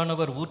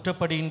ஆவியானவர்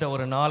ஊற்றப்படுகின்ற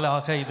ஒரு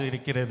நாளாக இது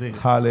இருக்கிறது.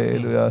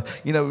 Hallelujah.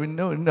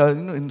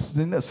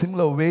 In a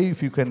similar way,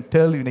 if you can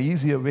tell in an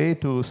easier way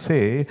to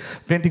say,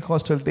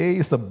 Pentecostal day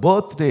is the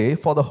birthday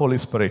for the Holy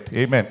Spirit.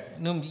 Amen.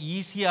 இன்னும்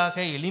ஈஸியாக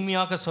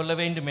எளிமையாக சொல்ல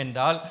வேண்டும்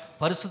என்றால்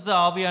பரிசுத்த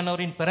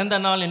ஆவியானவரின் பிறந்த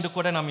நாள் என்று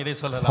கூட நாம் இதை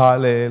சொல்லலாம்.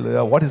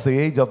 Hallelujah. What is the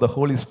age of the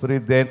Holy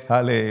Spirit then?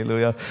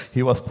 Hallelujah.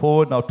 He was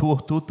born now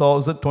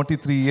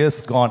 2023 years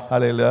gone.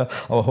 Hallelujah.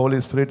 Our Holy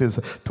Spirit is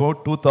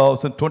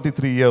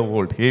 2023 year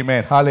old.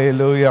 Amen.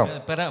 Hallelujah.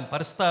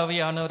 பரிசுத்த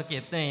ஆவியானவருக்கு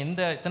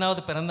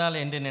எத்தனாவது பிறந்தாள்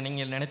என்று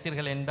நீங்கள்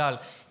நினைத்தீர்கள் என்றால்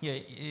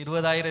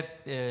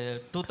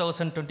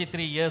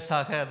 2023 years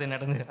ஆக அது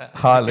நடந்தது.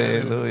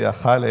 Hallelujah.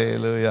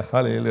 Hallelujah.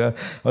 Hallelujah.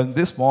 And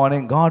this morning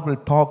God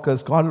will talk us,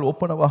 God will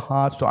open our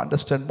hearts to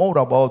understand more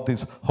about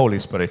this Holy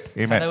Spirit.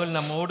 Amen. கடவுள்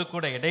நம்மோடு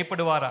கூட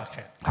இடைப்படுவாராக.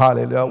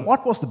 Hallelujah.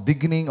 What was the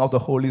beginning of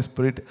the Holy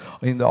Spirit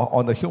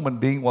on the human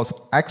being was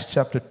Acts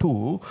chapter 2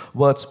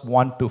 verse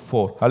 1 to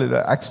 4.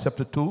 Hallelujah. Acts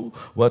chapter 2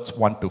 verse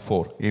 1 to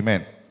 4.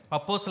 Amen.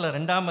 அப்போஸ்தலர்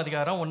 2ஆம்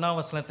அதிகாரம் 1ஆம்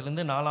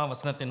வசனத்திலிருந்து 4ஆம்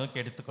வசனத்தை நோக்கி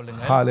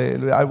எடுத்துக்கொள்ளுங்கள்.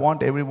 Hallelujah. I want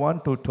everyone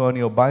to turn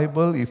your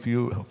Bible. If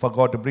you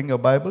forgot to bring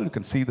your Bible, you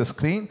can see the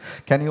screen.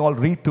 Can you all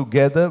read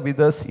together with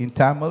us in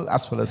Tamil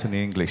as well as in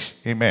English?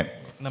 Amen.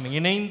 நம்ம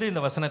இணைந்து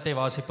இந்த வசனத்தை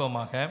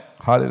வாசிப்போமாக.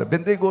 ஹalleluya.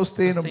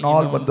 பெந்தேகோஸ்தே என்னும்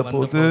நாள்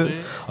வந்தபோது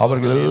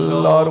அவர்கள்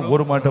எல்லாரும்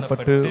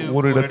ஒருமனப்பட்டு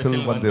ஒரு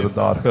இடத்தில்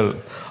வந்திருந்தார்கள்.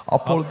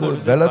 அப்பொழுது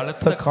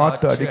பலத்த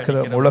காற்று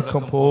அடிக்கிற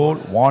முழக்கம் போல்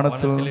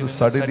வானத்திலிருந்து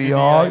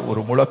சடிதியாய்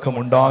ஒரு முழக்கம்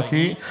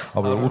உண்டாகி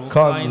அவர்கள்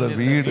உட்கார்ந்த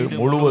வீடு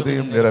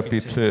முழுவதையும்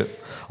நிரப்பிற்று.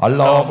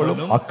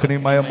 அல்லாமலும்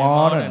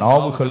அக்னிமயமான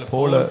நாவுகள்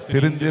போல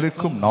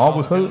பிரிந்திருக்கும்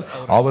நாவுகள்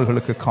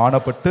அவர்களுக்கு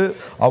காணப்பட்டு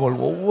அவள்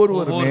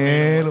ஒவ்வொருவர்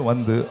மேலும்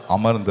வந்து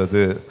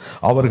அமர்ந்தது.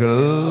 அவர்கள்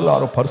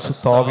எல்லாரும்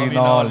பரிசுத்த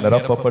ஆவியினால்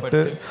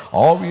நிரப்பப்பட்டு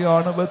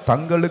ஆவியானவர்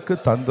தங்களுக்கு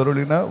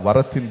தந்தருளின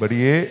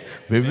வரத்தின்படியே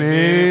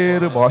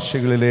வெவ்வேறு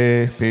பாஷைகளிலே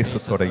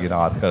பேசத்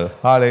தொடங்கினார்கள்.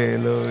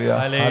 Hallelujah.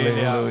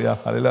 Hallelujah.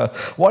 Hallelujah.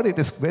 What it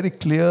is very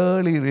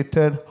clearly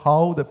written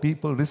how the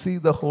people receive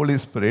the Holy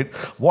Spirit.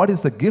 What is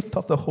the gift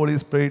of the Holy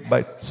Spirit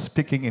by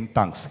speaking in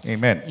tongues.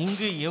 Amen.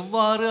 இங்கு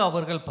எவ்வாறு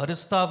அவர்கள்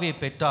பரிசுத்த ஆவியை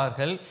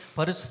பெற்றார்கள்,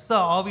 பரிசுத்த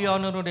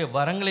ஆவியானவருடைய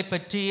வரங்களை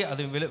பற்றி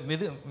அது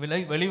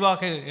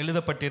வெளிவாக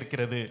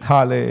எழுதப்பட்டிருக்கிறது.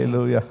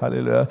 Hallelujah.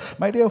 Hallelujah.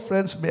 My dear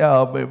friends,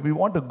 we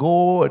want to go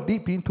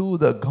deep into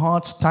the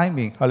God's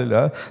timing.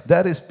 Hallelujah.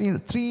 There has been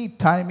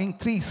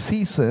 3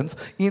 seasons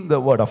in the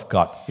word of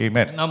God.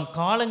 Amen. நம்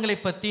காலங்களை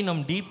பற்றி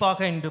நாம் டீப்பாக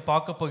இன்று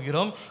பார்க்க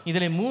போகிறோம்.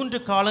 இதிலே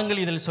 3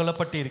 காலங்கள் இதில்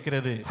சொல்லப்பட்டு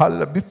இருக்கிறது.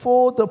 Hallelujah.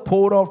 Before the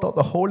pour out of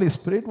the Holy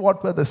Spirit, what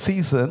were the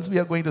seasons? We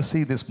are going to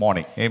see this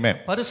morning. Amen.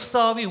 பரிசுத்த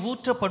ஆவி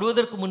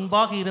ஊற்றப்படுவதற்கு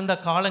முன்பாக இருந்த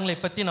காலங்களை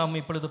பற்றி நாம்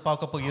இப்பொழுது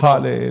பார்க்க போகிறோம்.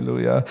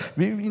 Hallelujah.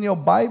 In your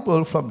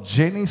Bible from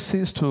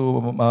Genesis to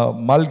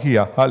Malachi,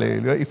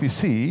 hallelujah, if you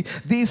see,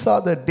 these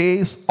are the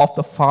days of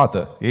the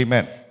Father.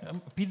 Amen.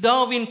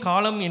 பிதாவின்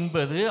காலம்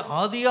என்பது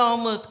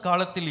ஆதியாம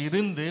காலத்தில்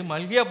இருந்து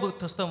மல்கியா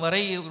புத்தகம்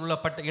வரை உள்ள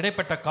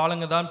இடைப்பட்ட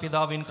காலங்கள் தான்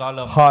பிதாவின்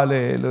காலம்.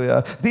 Hallelujah.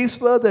 These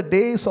were the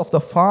days of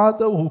the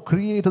Father who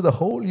created the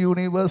whole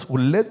universe, who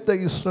led the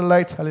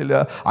Israelites,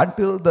 hallelujah,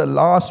 until the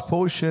last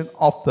portion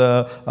of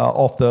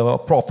the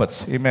prophets.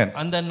 Amen.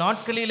 அந்த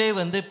நாட்களிலே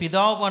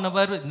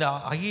பிதாவானவர் இந்த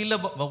அகில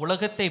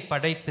உலகத்தை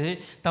படைத்து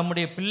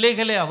தம்முடைய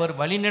பிள்ளைகளை அவர்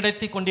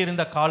வழிநடத்தி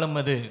கொண்டிருந்த காலம்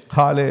அது.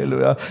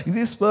 Hallelujah.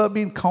 These were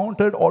being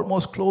counted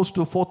almost close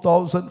to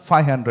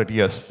 4,500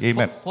 years.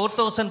 Amen.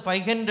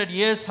 4,500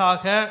 years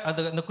ஆக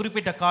அது அந்த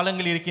குறிப்பிட்ட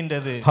காலங்கள்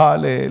இருக்கின்றது.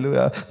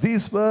 Hallelujah.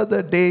 These were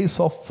the days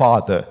of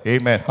Father.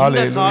 Amen.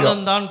 Hallelujah. இந்த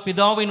காலம் தான்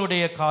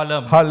பிதாவினுடைய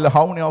காலம்.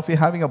 How many of you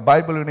having a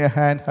Bible in your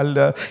hand?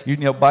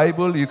 In your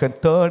Bible you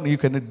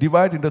can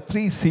divide into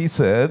 3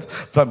 seasons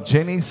from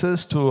Genesis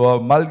to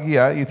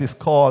Malgia. It is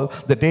called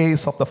the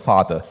days of the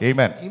Father.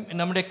 Amen.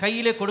 நம்முடைய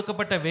கையிலே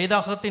கொடுக்கப்பட்ட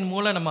வேதாகமத்தின்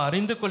மூலம் நம்ம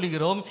அறிந்து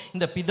கொள்கிறோம்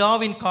இந்த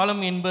பிதாவின்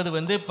காலம் என்பது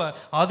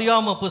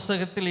ஆதியாகம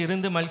புத்தகத்தில்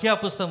இருந்து மல்கியா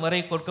புத்தகம் வரை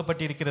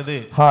கொடுக்கப்பட்டிருக்கிறது.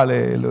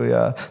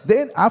 Hallelujah.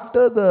 Then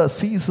after the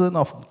season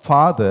of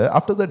Father,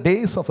 after the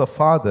days of the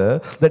Father,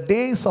 the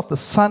days of the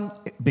Son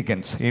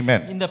begins.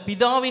 Amen. இந்த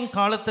பிதாவின்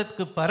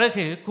காலத்துக்கு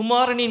பிறகு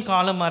குமாரனின்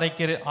காலம்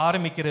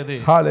ஆரம்பிக்கிறது.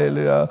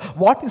 Hallelujah.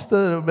 What is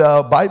the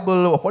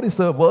Bible, what is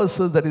the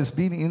verses that is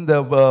been in the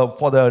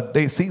for the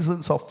day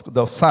seasons of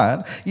the Son?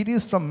 It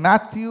is from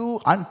Matthew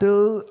until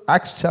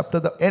Acts chapter,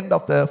 the end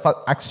of the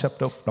Acts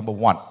chapter number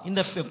 1.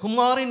 இந்த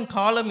குமாரின்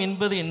காலம்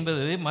என்பது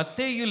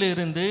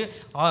மத்தேயுவிலிருந்து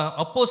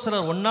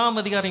அப்போஸ்தலர் 1ஆம்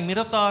அதிகாரம்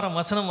 26ஆம்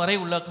வசனம் வரை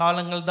உள்ள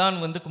காலங்கள் தான்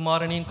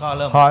குமாரனின்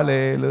காலம்.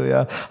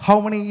 Hallelujah. How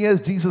many years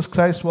Jesus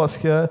Christ was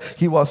here?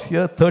 He was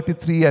here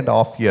 33 and a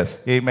half years.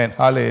 Amen.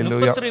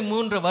 Hallelujah.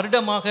 33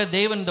 வருடமாக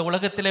தேவன் இந்த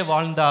உலகத்திலே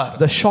வாழ்ந்தார்.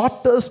 The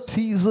shortest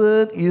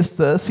season is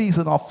the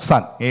season of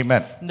Son.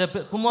 Amen. இந்த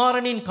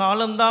குமாரனின்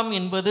காலம் தான்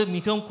என்பது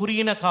மிகவும்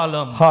குறுகின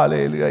காலம்.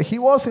 Hallelujah. He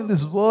was in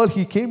this world,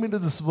 he came into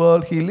this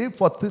world, he lived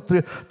for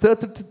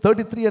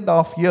 33 and a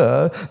half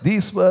years.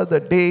 These were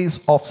the days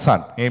of Son.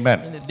 Amen.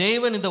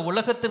 தேவன் இந்த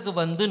உலகத்திற்கு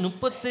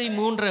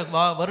 33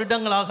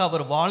 வருடங்களாக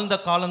அவர் வாழ்ந்த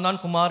காலம் தான்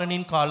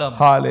குமாரனின் காலம்.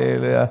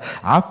 Hallelujah.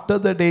 After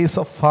the days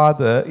of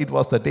Father, it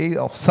was the day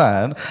of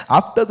Son.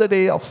 After the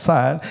day of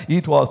Son,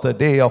 it was the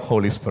day of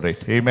Holy Spirit.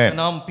 Amen.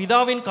 நாம்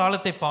பிதாவின்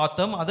காலத்தை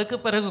பார்த்தோம், அதுக்கு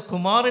பிறகு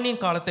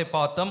குமாரனின் காலத்தை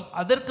பார்த்தோம்,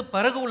 அதற்கு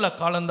பிறகு உள்ள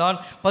காலம் தான்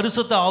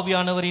பரிசுத்த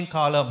ஆவியானவரின்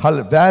காலம்.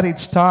 Where it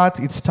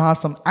starts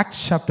from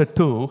Acts chapter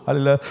 2.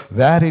 Hallelujah.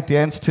 Where it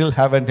ends, still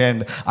haven't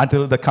end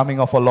until the coming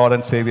of our Lord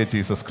and Savior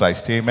Jesus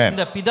Christ. Amen.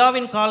 இந்த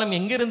பிதாவின் காலம்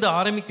எங்கிருந்து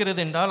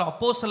ஆரம்பிக்கிறது என்றால்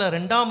அப்போஸ்தலர்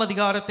 2ஆம்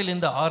அதிகாரத்தில்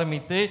இருந்து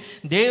ஆரம்பித்து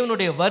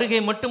தேவனுடைய வருகை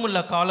மட்டுமுள்ள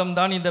காலம்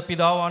தான் இந்த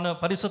பிதாவான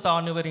பரிசுத்த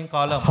ஆவியானவரின்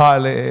காலம்.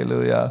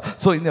 Hallelujah.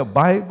 So in the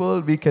Bible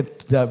we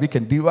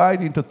can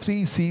divide into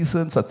 3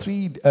 seasons or 3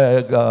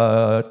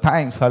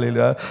 times.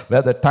 Hallelujah.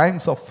 Where the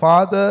times of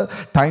Father,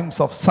 times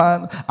of Son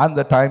and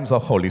the times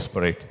of Holy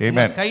Spirit.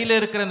 Amen. கையில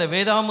இருக்கிற இந்த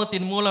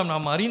வேதாகமத்தின் மூலம்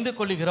நாம் அறிந்து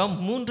கொள்கிறோம்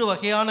 3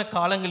 வகையான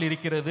காலங்கள்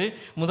இருக்கிறது.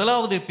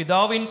 முதலாவது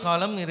பிதாவின்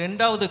காலம்,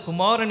 இரண்டாவது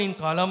குமாரனின்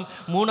காலம்,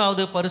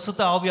 மூணாவது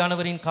பரிசுத்த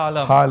ஆவியானவரின்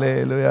காலம்.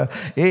 Hallelujah.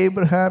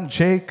 Abraham,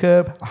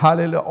 Jacob,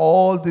 hallelujah,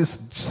 all these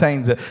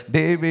saints,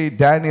 David,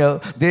 Daniel,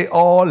 they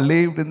all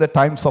lived in the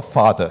times of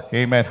Father.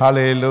 Amen.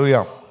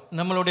 Hallelujah.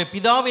 நம்மளுடைய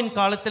பிதாவின்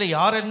காலத்தில்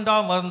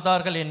யாரெல்லாம்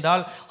வந்தார்கள்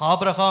என்றால்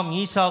ஆபிரகாம்,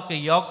 ஈசாக்கு,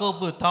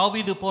 யாக்கோபு,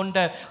 தாவீது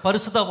போன்ற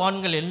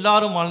பரிசுத்தவான்கள்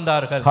எல்லாரும்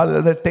வாழ்ந்தார்கள்.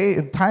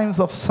 The times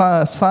of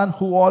son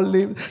who all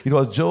lived, it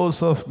was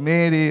Joseph,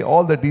 Mary,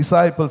 all the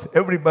disciples,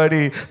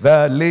 everybody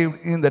were lived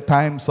in the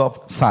times of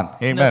Son.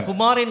 Amen.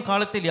 குமாரின்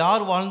காலத்தில்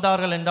யார்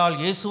வாழ்ந்தார்கள் என்றால்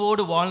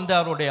இயேசுவோடு வாழ்ந்த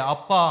அவருடைய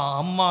அப்பா,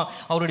 அம்மா,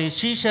 அவருடைய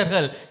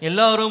சீஷர்கள்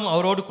எல்லாரும்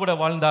அவரோடு கூட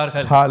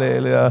வாழ்ந்தார்கள்.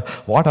 Hallelujah.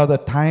 What are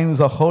the times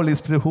of Holy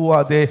Spirit? Who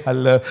are they?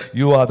 Hallelujah.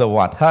 You are the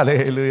one.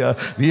 Hallelujah.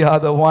 We are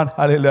the one,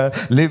 hallelujah,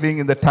 living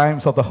in the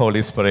times of the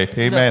Holy Spirit.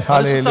 Amen.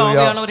 Hallelujah.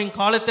 ஆவியானவரின்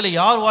காலத்தில்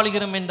யார்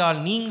வாழ்கிறோம் என்றால்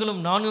நீங்களும்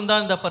நானும்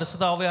தான் இந்த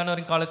பரிசுத்த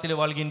ஆவியானவரின் காலத்தில்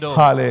வாழ்கின்றோம்.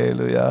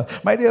 Hallelujah.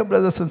 My dear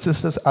brothers and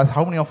sisters,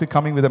 how many of you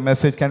coming with a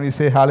message? Can we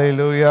say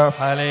hallelujah?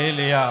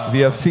 Hallelujah.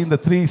 We have seen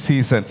the 3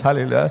 seasons.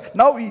 Hallelujah.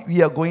 Now we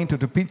are going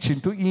to pitch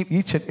into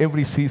each and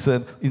every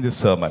season in this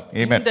sermon.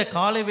 Amen. இந்த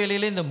காலை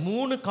வேளையிலே இந்த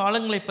 3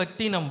 காலங்களை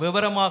பற்றி நாம்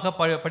விவரமாக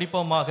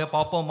படிப்போமாக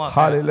பார்ப்போமாக.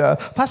 Hallelujah.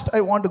 First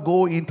I want to go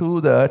into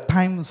the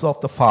times of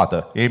the Father.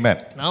 Amen.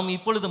 நாம்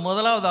இப்பொழுது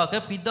முதலாவதாக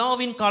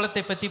பிதாவின்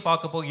காலத்தை பற்றி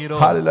பார்க்க போகிறோம்.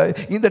 Hallelujah.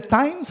 In the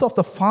times of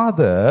the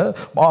Father,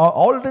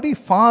 already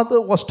Father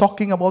was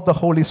talking about the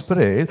Holy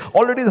Spirit.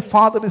 Already the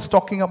Father is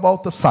talking about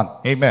the Son.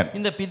 Amen.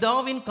 இந்த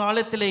பிதாவின்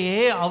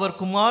காலத்திலேயே அவர்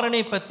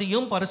குமாரனை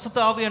பற்றியும்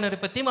பரிசுத்த ஆவியானவரை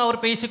பற்றியும் அவர்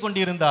பேசிக்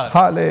கொண்டிருந்தார்.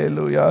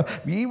 Hallelujah.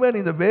 Even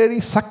in the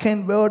very second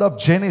word of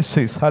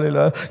Genesis,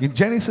 hallelujah, in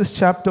Genesis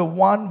chapter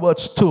 1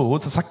 verse 2,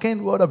 it's the second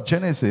word of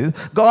Genesis,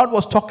 God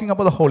was talking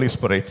about the Holy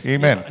Spirit.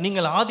 Amen.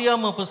 நீங்கள்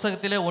ஆதியாகமம்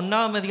புஸ்தகத்திலே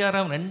 1ஆம்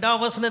அதிகாரம்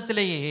 2ஆம்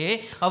வசனத்திலேயே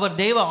அவர்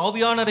தேவ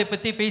ஆவியானவரை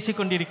பற்றி பேசிக்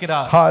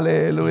கொண்டிருக்கிறார்.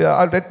 Hallelujah.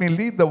 Let me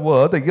read the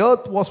word. The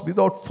earth was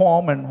without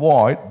form and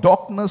void.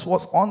 Darkness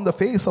was on the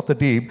face of the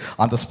deep,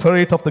 and the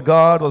Spirit of the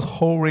God was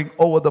hovering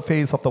over the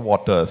face of the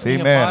waters.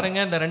 நீங்க Amen. பாருங்க,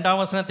 இந்த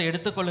 2ஆம் வசனத்தை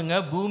எடுத்துக்கொள்ளுங்க.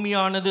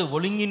 பூமியானது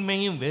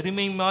ஒழுங்கின்மையும்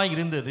வெறுமையுமாய்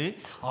இருந்தது,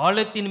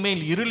 ஆழத்தின்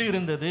மேல் இருள்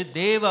இருந்தது,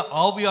 தேவ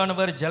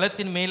ஆவியானவர்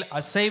ஜலத்தின் மேல்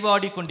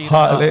அசைவாடி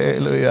கொண்டிருந்தார்.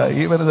 Hallelujah.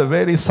 Even in the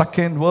very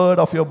second word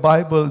of your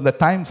Bible, in the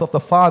times of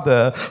the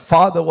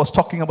Father was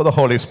talking about the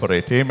Holy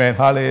Spirit. Amen.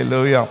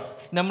 Hallelujah.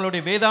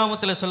 நம்மளுடைய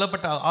வேதாகமத்தில்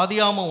சொல்லப்பட்ட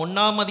ஆதியாகமம்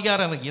 1ஆம்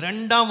அதிகாரம்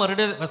 2ஆம்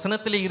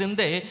வசனத்திலே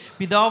இருந்தே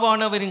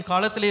பிதாவானவரின்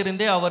காலத்திலே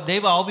இருந்தே அவர்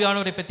தேவ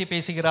ஆவியானவரை பற்றி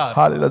பேசுகிறார்.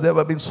 Hallelujah. There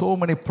have been so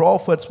many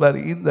prophets where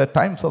in the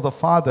times of the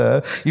Father,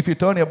 if you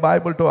turn your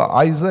Bible to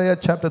Isaiah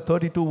chapter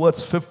 32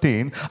 verse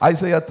 15,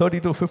 Isaiah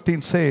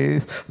 32:15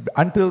 says,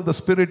 until the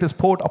Spirit is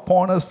poured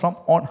upon us from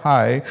on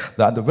high,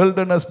 that the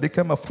wilderness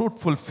became a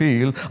fruitful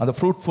field, and the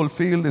fruitful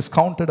field is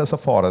counted as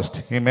a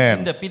forest. Amen.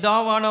 இந்த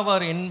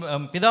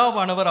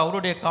பிதாவானவர்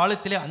அவருடைய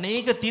காலத்திலே அநேக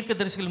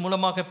தீர்க்கதரிசிகள்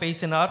மூலமாக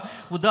பேசினார்.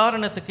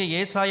 உதாரணத்துக்கு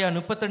ஏசாயா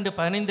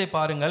 32:15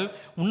 பாருங்கள்.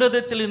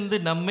 உன்னதத்திலிருந்து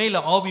நம்மேல்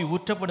ஆவி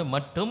ஊற்றப்படும்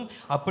மட்டும்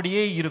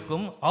அப்படியே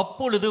இருக்கும்,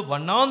 அப்பொழுது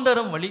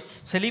வனாந்தரம் வழி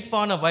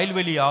செழிப்பான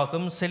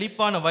வயல்வெளியாகும்,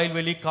 செழிப்பான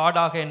வயல்வெளி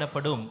காடாக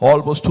எண்ணப்படும்.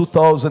 Almost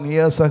 2000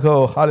 years ago,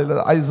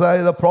 hallelujah,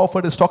 Isaiah the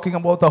prophet is talking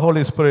about the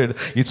Holy Spirit.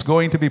 It's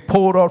going to be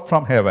poured out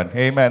from heaven.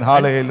 Amen.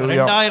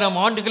 Hallelujah. 2000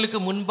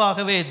 ஆண்டுகளுக்கு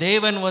முன்பாகவே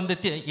தேவன் வந்து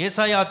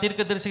ஏசாயா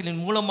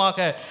தீர்க்கதரிசிகளின்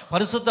மூலமாக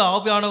பரிசுத்த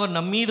ஆவியானவர்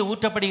நம் மீது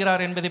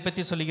ஊற்றப்படுகிறார் என்பதை பற்றி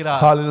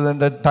சொல்கிறார். Hallelujah. In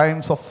the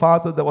times of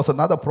Father, there was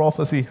another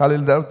prophecy.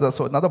 Hallelujah. There was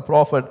another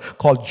prophet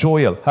called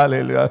Joel.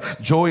 Hallelujah.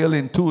 Joel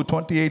in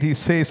 2:28 he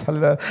says,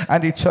 hallelujah,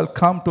 and it shall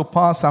come to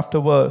pass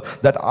afterward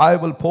that I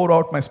will pour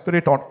out my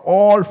spirit on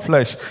all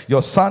flesh.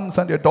 Your sons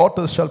and your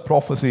daughters shall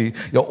prophesy.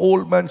 Your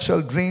old men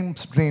shall dream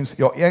dreams.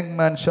 Your young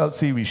men shall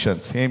see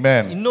visions.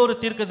 Amen. இன்னொரு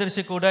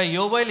தீர்க்கதரிசி கூட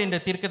யோவேல் என்ற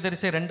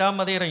தீர்க்கதரிசி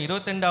 2ஆம் அதிகாரம்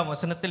 22ஆம்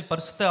வசனத்தில்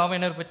பரிசுத்த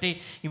ஆவியானவர் பற்றி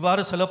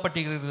இவ்வாறு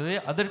சொல்லப்பட்டிருக்கிறது.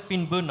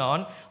 அதற்பின்பு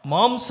நான்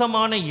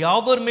மாம்சமான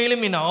யாவர்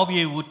மேலும் என்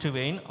ஆவியை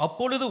ஊற்றுவேன்,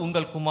 அப்பொழுது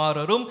உங்கள்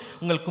குமாரரும்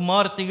உங்கள்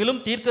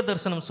குமாரத்திகளும் தீர்க்க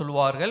தரிசனம்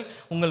சொல்வார்கள்,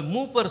 உங்கள்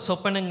மூப்பர்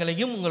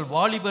சொப்பனங்களையும் உங்கள்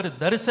வாலிபர்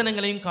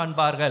தரிசனங்களையும்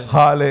காண்பார்கள்.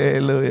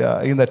 Hallelujah.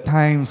 In the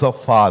times of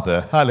Father,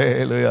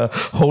 hallelujah,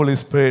 Holy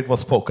Spirit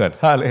was spoken.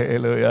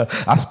 Hallelujah.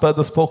 As per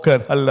the spoken,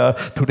 hallelujah,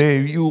 today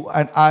you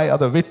and I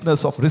are the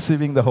witness of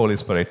receiving the Holy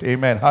Spirit.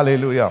 Amen.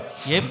 Hallelujah.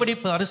 எப்படி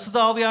பரிசுத்த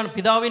ஆவியான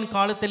பிதாவின்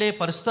காலத்திலே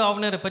பரிசுத்த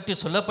ஆவியானவரை பற்றி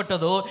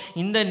சொல்லப்பட்டதோ,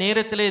 இந்த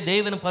நேரத்திலே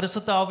தேவன்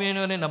பரிசுத்த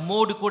ஆவியானவரை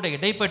நம்மோடு கூட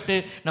இடைப்பட்டு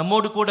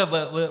நம்மோடு கூட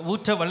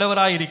ஊற்ற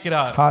வல்லவராய்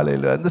இருக்கிறார்.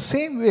 Hallelujah. In the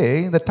same way,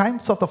 in the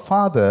times of the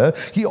Father,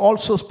 he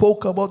also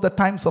spoke about the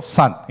times of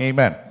Son.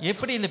 Amen.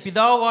 எப்படி இந்த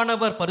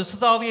பிதாவானவர்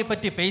பரிசுத்த ஆவியை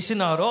பற்றி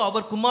பேசினாரோ,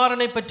 அவர்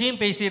குமாரனை பற்றியும்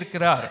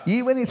பேசியிருக்கிறார்.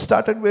 Even it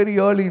started very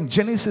early in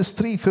Genesis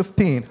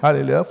 3:15.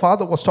 Hallelujah.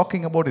 Father was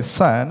talking about his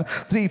son.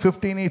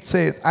 3:15 it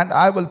says, and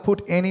I will put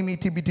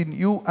enmity between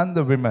you and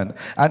the women,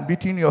 and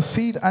between your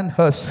seed and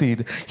her seed.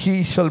 He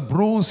shall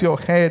bruise your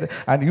head,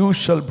 and you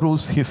shall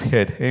bruise his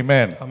head.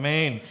 Amen.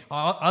 Amen.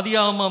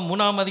 ஆதியாகமம்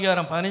 3ஆம்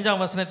அதிகாரம்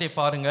 15ஆம் வசனத்தை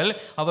பாருங்கள்.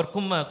 அவர்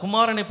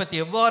குமாரனை பற்றி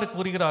எவ்வாறு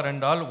கூறுகிறார்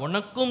என்றால்,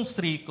 உனக்கும்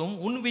ஸ்திரீக்கும்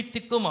உன்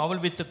வித்துக்கும்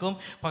அவள் வித்துக்கும்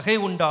பகை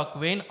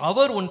உண்டாக்குவேன்,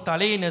 அவர் உன்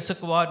தலையை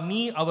நசுக்குவார்,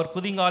 நீ அவர்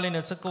குதிங்காலை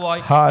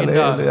நசுக்குவாய்.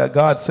 Hallelujah.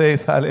 God says,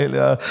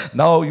 hallelujah,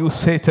 now you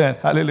Satan,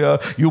 hallelujah,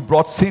 you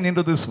brought sin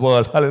into this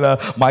world. Hallelujah.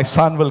 My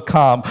son will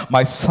come,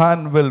 my son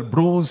will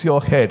bruise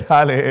your head.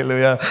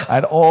 Hallelujah.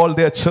 And all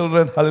their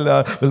children,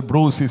 hallelujah, will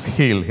bruise his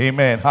heel.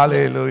 Amen.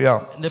 Hallelujah.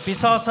 இந்த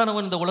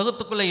பிசாசானவன் இந்த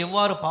உலகத்துக்குள்ள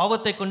எவ்வாறு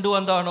பாவத்தை கொண்டு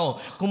வந்தானோ,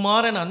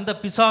 குமாரன் அந்த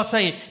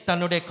பிசாசை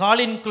தன்னுடைய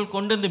காலின்குள்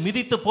கொண்டு வந்து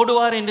மிதித்து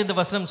போடுவார் என்று இந்த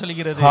வசனம்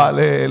சொல்கிறது.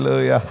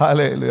 Hallelujah.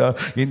 Hallelujah.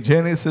 In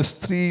Genesis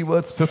 3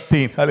 verse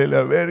 15,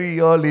 hallelujah, very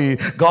early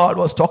God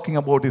was talking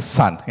about his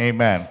son.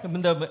 Amen.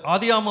 இந்த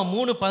ஆதியாகமம்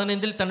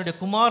 3:15 தன்னுடைய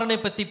குமாரனை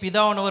பற்றி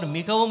பிதாவானவர்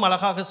மிகவும்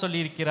அழகாக சொல்லி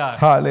இருக்கிறார்.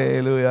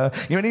 Hallelujah.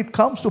 When it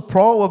comes to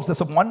Proverbs,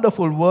 there's a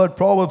wonderful word,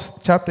 Proverbs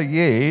chapter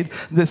 8.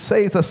 This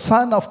says the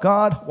Son of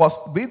God was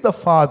with the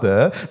Father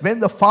when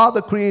the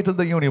Father created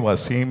the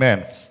universe. Amen.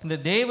 இந்த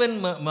தேவன்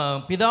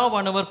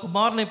பிதாவானவர்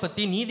குமாரனை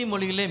பற்றி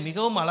நீதிமொழியிலே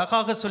மிகவும்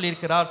அழகாக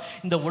சொல்லியிருக்கிறார்.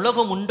 இந்த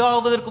உலகம்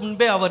உண்டாவதற்கு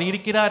முன்பே அவர்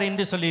இருக்கிறார்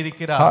என்று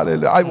சொல்லியிருக்கிறார்.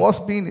 Hallelujah. I was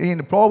being in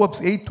Proverbs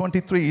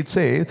 8:23 it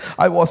says,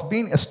 I was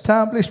being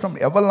established from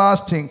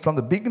everlasting, from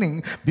the beginning,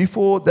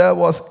 before there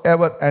was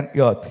ever an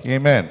earth.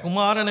 Amen.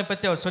 குமாரனை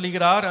பற்றி அவர்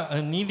சொல்கிறார்.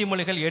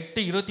 நீதிமொழிகள்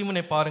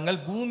 8:23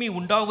 பாருங்கள். பூமி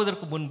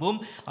உண்டாவதற்கு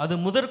முன்பும் அது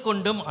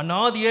முதற்கொண்டும்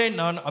அநாதியே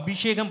நான்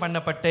அபிஷேகம்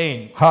பண்ணப்பட்டேன்.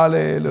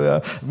 Hallelujah.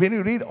 When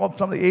you read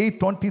from the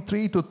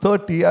 8:23 to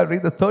 30,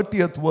 read the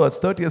 30th verse.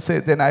 30th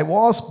says, then I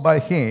was by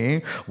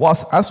him, was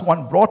as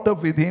one brought up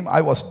with him.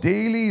 I was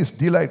daily his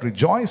delight,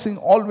 rejoicing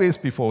always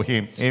before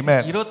him.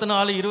 Amen.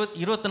 24,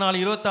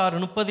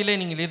 26, 30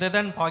 நீங்கள் இதை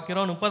தான்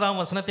பார்க்கிறோம். 30ஆம்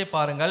வசனத்தை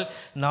பாருங்கள்.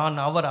 நான்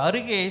அவர்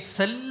அருகே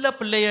செல்ல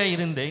பிள்ளையாய்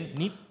இருந்தேன்,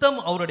 நித்தம்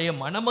அவருடைய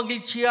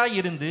மனமகிழ்ச்சியாய்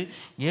இருந்து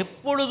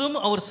எப்பொழுதும்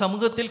அவர்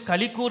சமூகத்தில்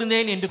களி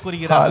கூர்ந்தேன் என்று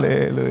கூறுகிறார்.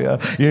 Hallelujah.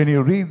 When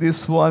you read this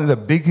one in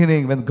the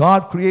beginning, when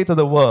God created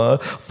the world,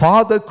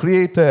 Father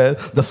created,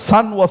 the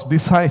Son was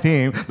beside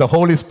him, the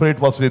Holy Spirit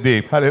was with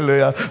him.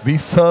 Hallelujah. We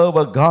serve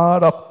a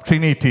God of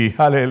Trinity.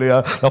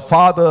 Hallelujah. The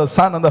Father,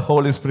 Son and the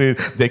Holy Spirit,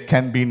 they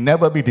can be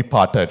never be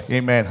departed.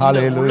 Amen.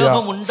 Hallelujah.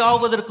 உலகம்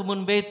உண்டாவதற்கு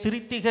முன்பே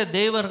திரித்திக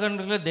தேவர்கள்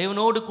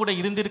தேவனோடு கூட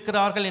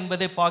இருந்திருக்கிறார்கள்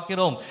என்பதை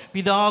பார்க்கிறோம்.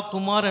 பிதா,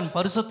 குமாரன்,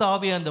 பரிசுத்த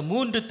ஆவி, அந்த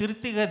மூன்று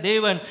திரித்திக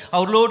தேவன்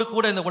அவர்களோடு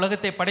கூட இந்த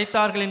உலகத்தை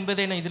படைத்தார்கள்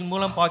என்பதை இதன்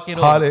மூலம்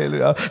பார்க்கிறோம்.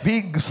 Hallelujah. We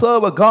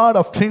serve a God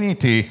of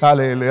Trinity.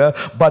 Hallelujah.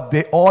 But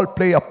they all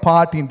play a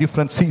part in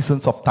different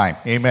seasons of time.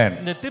 Amen.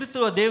 இந்த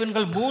திருத்துவ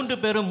தேவன்கள் மூன்று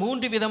பேரும்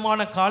மூன்று விதமான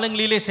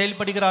காலங்களிலே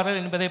செயல்படுகிறார்கள்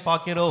என்பதை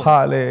பார்க்கிறோம்.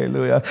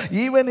 Hallelujah.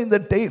 Even in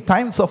the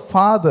times of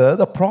Father,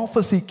 the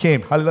prophecy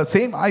came. Hallelujah.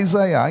 Same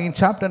Isaiah in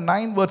chapter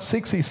 9 verse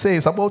 6, he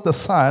says about the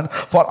Son,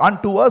 for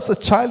unto us a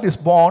child is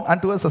born,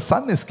 unto us a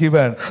son is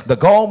given, the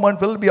government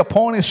will be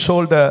upon his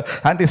shoulder,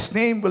 and his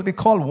name will be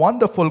called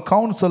Wonderful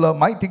Counselor,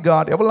 Mighty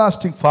God,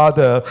 Everlasting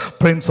Father,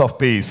 Prince of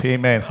Peace.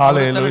 Amen.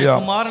 Hallelujah.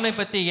 குமாரனை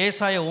பற்றி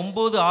ஏசாயா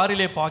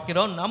 9:6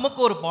 பார்க்கிறோம். நமக்கு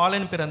ஒரு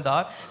பாலன்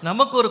பிறந்தார்,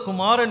 நமக்கு ஒரு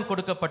குமாரன்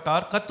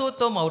கொடுக்கப்பட்டார்,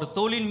 கர்த்தத்துவம் அவர்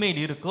தோளின் மேல்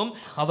இருக்கும்,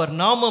 அவர்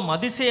நாமம்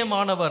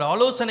அதிசயமானவர்,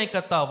 ஆலோசனை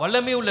கர்த்தா,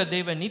 வல்லமை உள்ள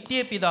தேவன்,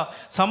 நித்திய பிதா,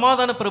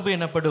 சமாதான பிரபு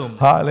எனப்படும்.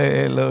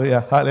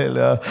 Hallelujah.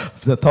 Hallelujah.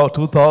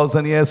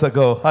 2000 years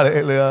ago,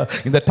 hallelujah,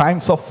 in the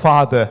times of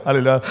Father,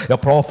 hallelujah, a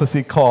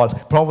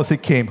prophecy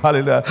came.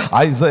 Hallelujah.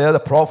 Isaiah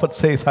the prophet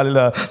says,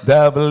 hallelujah,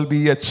 there will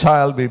be a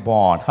child be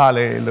born.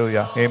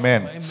 Hallelujah.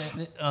 Amen.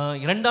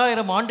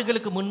 2000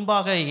 ஆண்டுகளுக்கு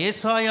முன்பாக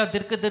ஏசாயா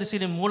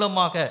தீர்க்கதரிசியின்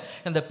மூலமாக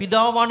அந்த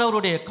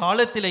பிதாவானவருடைய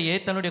காலத்திலேயே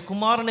தன்னுடைய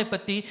குமாரனை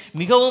பற்றி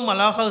மிகவும்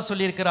அழகாக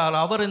சொல்லியிருக்கிறார்.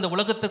 அவர் இந்த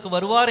உலகத்துக்கு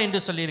வருவார் என்று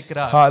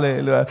சொல்லியிருக்கிறார்.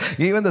 Hallelujah.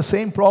 Even the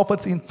same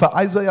prophets in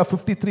Isaiah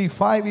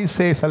 53:5, he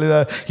says,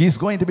 hallelujah, he is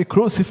going to be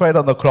crucified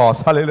on the cross.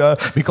 Hallelujah.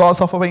 Because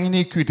of our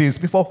iniquities,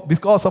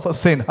 because of our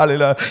sin.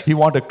 Hallelujah. He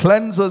wants to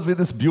cleanse us with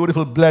his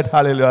beautiful blood.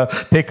 Hallelujah.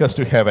 Take us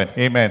to heaven.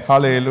 Amen.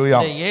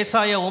 Hallelujah.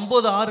 ஏசாயா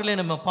 9:6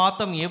 நம்ம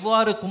பார்த்தோம்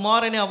எவ்வாறு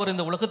குமாரனை அவர்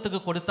இந்த உலகத்துக்கு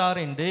கொடுத்தார்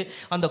என்று.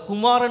 அந்த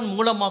குமாரன்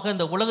மூலமாக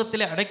இந்த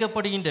உலகத்திலே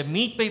அடைக்கப்படுகின்ற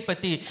மீட்பை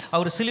பற்றி,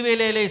 அவர்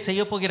சிலுவையிலே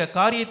செய்ய போகிற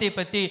காரியத்தை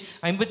பற்றி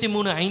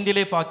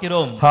 53:5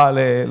 பார்க்கிறோம்.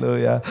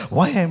 Hallelujah.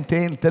 Why I am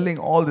telling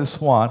all this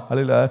one?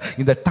 Hallelujah.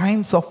 In the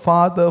times of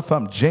Father,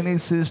 from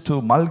Genesis to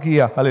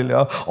Malgia,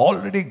 hallelujah,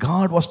 already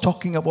God was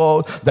talking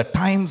about the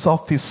times of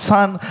his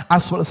Son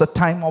as well as the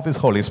time of his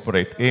Holy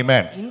Spirit.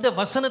 Amen. இந்த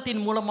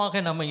வசனத்தின்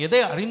மூலமாக நம்ம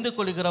எதை அறிந்து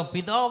கொள்கிறோம்?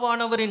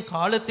 பிதாவானவரின்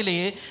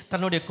காலத்திலேயே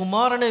தன்னுடைய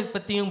குமாரனை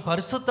பற்றியும்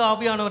பரிசுத்த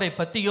ஆவியானவரை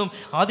பற்றியும்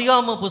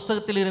ஆதியாகம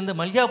புஸ்தகத்தில் இருந்து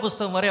மல்கியா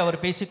புஸ்தகம் வரை அவர்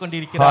பேசிக்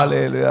கொண்டிருக்கிறார்.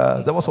 Hallelujah.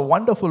 There was a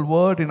wonderful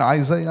word in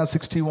Isaiah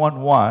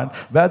 61:1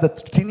 where the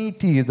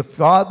Trinity, the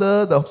Father,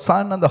 the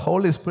Son and the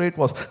Holy Spirit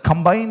was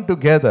combined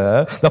together.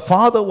 The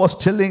Father was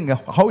telling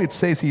how it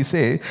says, he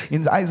says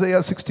in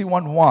Isaiah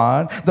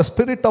 61:1, the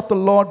Spirit of the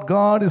Lord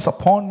God is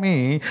upon me,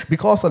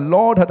 because the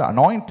Lord had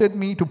anointed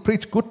me to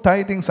preach good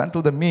tidings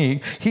unto the meek.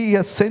 He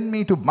has sent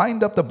me to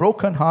bind up the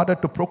brokenhearted,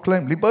 to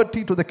proclaim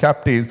liberty to the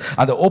captives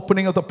and the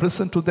opening of the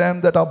prison to them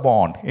that are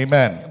bound.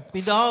 Amen.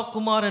 பிதா,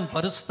 குமாரன்,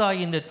 பரிசுத்த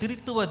இந்த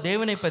திரித்துவ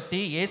தேவனை பற்றி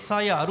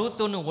ஏசாயா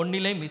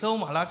 61:1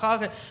 மிகவும்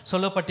அழகாக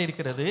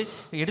சொல்லப்பட்டிருக்கிறது.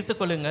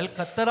 எடுத்துக்கொள்ளுங்கள்.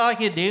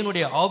 கர்த்தராகிய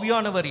தேவனுடைய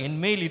ஆவியானவர் என்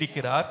மேல்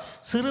இருக்கிறார்,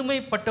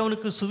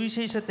 சிறுமைப்பட்டவனுக்கு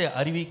சுவிசேஷத்தை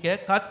அறிவிக்க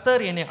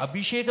கர்த்தர் என்னை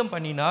அபிஷேகம்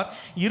பண்ணினார்,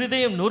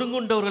 இருதயம்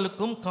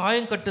நொறுங்குண்டவர்களுக்கும்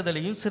காயம்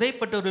கட்டுதலையும்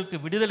சிறைப்பட்டவர்களுக்கு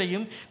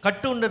விடுதலையும்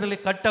கட்டுண்டவர்களை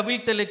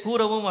கட்டவிழ்த்தலை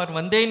கூறவும் அவர்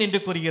வந்தேன்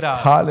என்று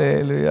கூறுகிறார்.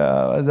 Hallelujah.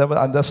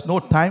 There's no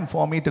time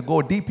for me to go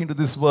deep into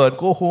this word.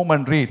 Go home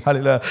and read.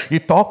 Hallelujah. He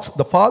talks,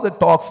 the Father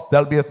talks,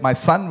 there'll be my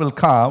Son will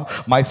come,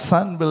 my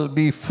Son will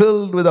be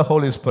filled with the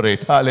Holy Spirit.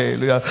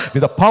 Hallelujah.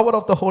 With the power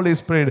of the Holy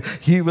Spirit,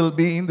 he will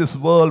be in this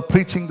world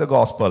preaching the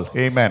gospel.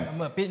 Amen.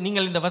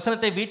 நீங்கள் இந்த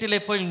வசனத்தை வீட்டிலே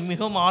போய்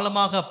மிகவும்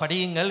ஆழமாக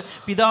படியுங்கள்.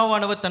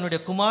 பிதாவானவர் தன்னுடைய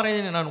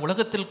குமாரனை நான்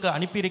உலகத்திற்கு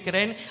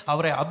அனுப்பியிருக்கிறேன்,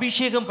 அவரை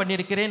அபிஷேகம்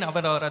பண்ணியிருக்கிறேன்,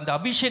 அவர் அந்த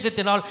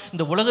அபிஷேகத்தினால்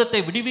இந்த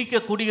உலகத்தை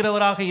விடுவிக்க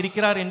கூடுகிறவராக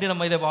இருக்கிறார் என்று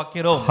நம்ம இதை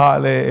பார்க்கிறோம்.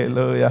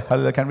 Hallelujah.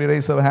 Hallelujah. Can we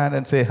raise our hand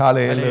and say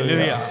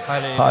hallelujah?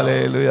 Hallelujah.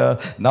 Hallelujah.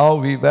 Now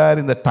we were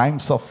in the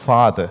times of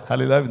Father.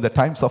 Hallelujah. In the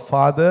times of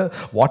Father,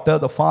 what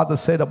the Father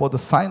said about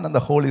the Son and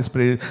the Holy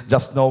Spirit,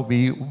 just now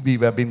we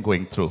have been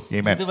going through.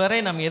 Amen. இதுவரை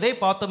நாம் எதை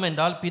பார்த்தோம்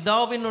என்றால்,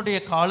 பிதாவினுடைய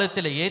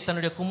காலத்திலேயே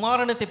தன்னுடைய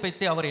குமாரனை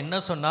பற்றி அவர் என்ன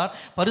சொன்னார்,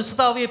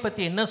 பரிசுத்த ஆவியை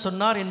பற்றி என்ன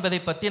சொன்னார் என்பதை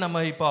பற்றி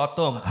நம்ம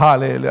பார்த்தோம்.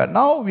 Hallelujah.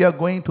 Now we are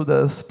going to the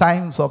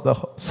times of the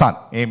Son.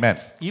 Amen.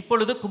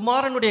 இப்பொழுது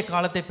குமாரனுடைய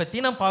காலத்தை பற்றி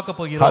நாம் பார்க்க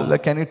போகிறோம்.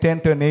 Hallelujah. Can you turn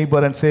to your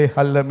neighbor and say,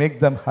 hallelujah, make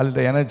them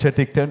hallelujah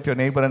energetic. Turn to your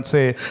neighbor and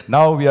say,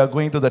 now we are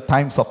going to the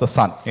times of the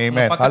Son.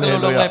 Amen. பக்கத்தில்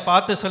உள்ளவங்களை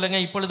பார்த்து பார்த்து சொல்லுங்க,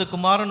 இப்பொழுது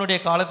குமாரனுடைய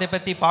காலத்தை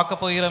பற்றி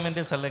பார்க்க போகிறோம்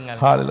என்று சொல்லுங்கள்.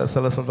 ஹalleluya.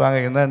 சில சொல்றாங்க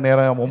என்ன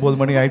நேரம் 9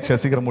 மணி ஆயிடுச்சு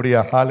சீக்கிரம் முடியா.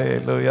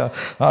 ஹalleluya.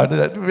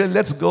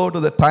 Let's go to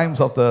the times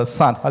of the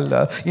son.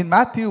 Hallelujah. In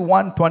Matthew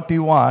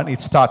 1:21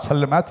 it starts.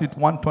 Hallelujah. Matthew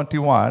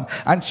 1:21,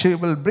 and she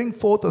will bring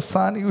forth a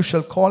son, you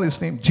shall call his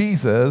name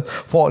Jesus,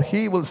 for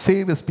he will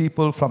save his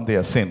people from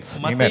their sins.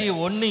 மத்தேயு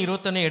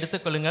 1:21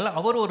 எடுத்துக்கொள்ளுங்கள்.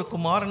 அவர் ஒரு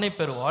குமாரனை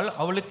பெறுவாள்,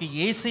 அவளுக்கு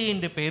இயேசு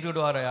என்று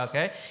பெயரிடுவாராக,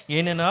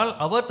 ஏனென்றால்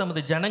அவர் தமது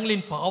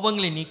ஜனங்களின்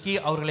பாவங்களை நீக்கி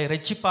அவர்களை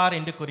இரட்சிப்பார்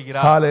என்று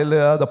கூறுகிறார்.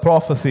 Hallelujah. The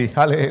prophecy.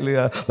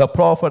 Hallelujah. The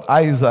prophet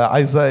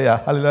Isaiah.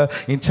 Hallelujah.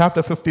 In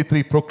chapter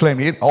 53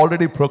 proclaimed, it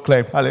already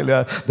proclaimed.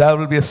 Hallelujah. There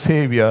will be a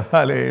savior.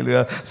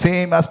 Hallelujah.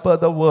 Same as per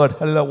the word.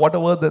 Hallelujah.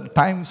 Whatever the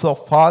times of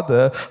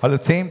father,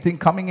 hallelujah, same thing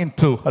coming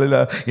into.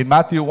 Hallelujah. In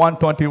Matthew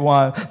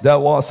 1:21,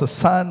 there was a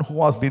son who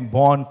was been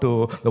born to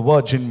the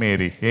Virgin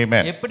Mary.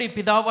 Amen. எப்படி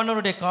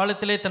பிதாவானவருடைய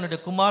காலத்திலே தன்னுடைய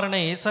குமாரனை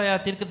ஏசாயா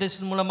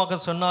தீர்க்கதரிசி மூலமாக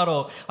சொன்னாரோ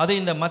அது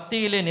இந்த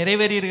மத்தியிலே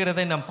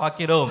நிறைவேறுகிறதை நாம்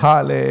பார்க்கிறோம்.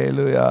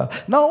 Hallelujah.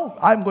 Now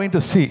I'm going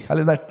to see,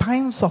 hallelujah, the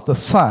times of the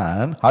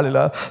son.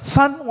 Hallelujah.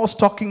 Son was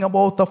talking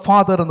about the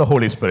Father and the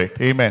Holy Spirit.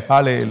 Amen.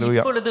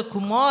 Hallelujah. இப்பொழுது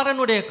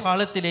குமாரனுடைய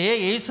காலத்திலே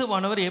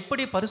இயேசுவானவர்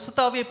எப்படி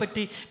பரிசுத்தாவியை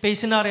பற்றி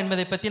பேசினார்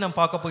என்பதை பற்றி நாம்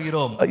பார்க்க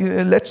போகிறோம்.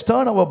 Let's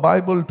turn our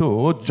Bible to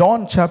John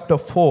chapter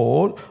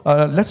 4.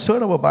 Let's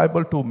turn our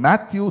Bible to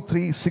Matthew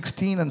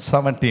 3:16 and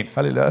 17.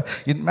 Hallelujah.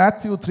 In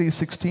Matthew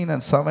 3:16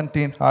 and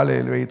 17,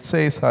 hallelujah, it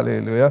says,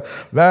 hallelujah,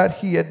 where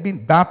he had been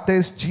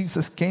baptized,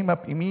 Jesus came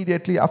up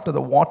immediately after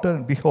the water,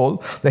 and behold,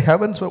 the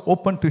heavens were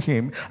opened to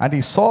him, and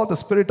he saw the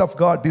Spirit of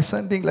God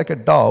descending like a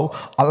dove,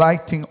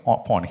 alighting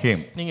upon him.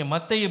 நீங்க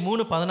மத்தேயு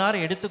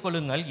 3:16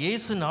 எடுத்துக்கொள்ளுங்கள்.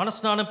 இயேசு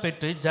ஞானஸ்நானம்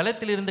பெற்று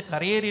ஜலத்திலிருந்து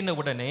கரையேறின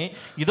உடனே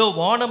இதோ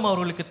வானம்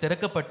அவர்களுக்கு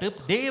திறக்கப்பட்டு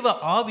தேவ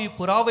ஆவி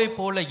புறாவை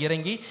போல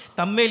இறங்கி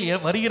தம்மேல்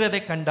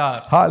வருகிறதை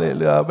கண்டார்.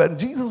 Hallelujah. When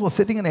Jesus was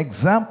setting an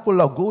example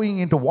of going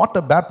into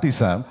water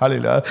baptism,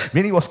 hallelujah,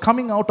 when he was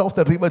coming out of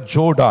the river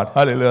Jordan,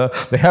 hallelujah,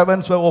 the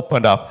heavens were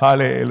opened up.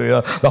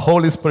 Hallelujah. The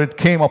Holy Spirit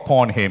came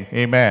upon him.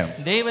 Amen.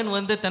 தேவன்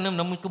வந்து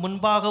நமக்கு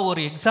முன்பாக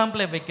ஒரு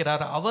எக்ஸாம்பிளை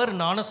வைக்கிறார். அவர்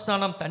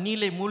ஞானஸ்நானம்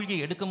தண்ணீரிலே மூழ்கி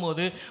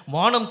எடுக்கும்போது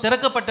வானம்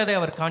திறக்கப்பட்டதை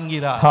அவர்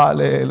காண்கிறார்.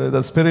 Hallelujah.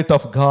 The Spirit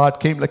of God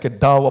came like a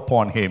dove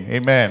upon him.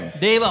 Amen.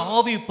 தேவ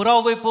ஆவி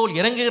புறாவை போல்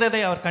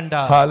இறங்குகிறதை அவர்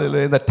கண்டார்.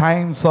 Hallelujah. In the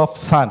times of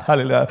son,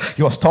 hallelujah,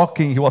 he was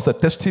talking, he was a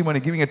testimony,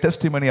 giving a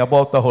testimony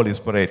about the Holy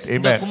Spirit.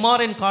 Amen.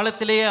 குமாரன்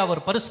காலத்திலே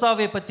அவர்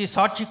பரிசுத்தாவியை பற்றி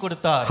சாட்சி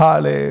கொடுத்தார்.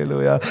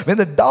 Hallelujah. When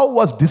the dove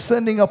was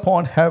descending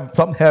upon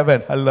from heaven,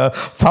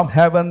 from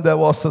heaven there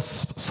was a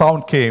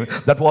sound came.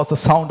 That was the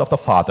sound of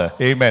the Father.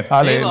 Amen.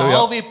 Hallelujah.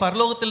 ஆவி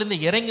பரலோகத்திலிருந்து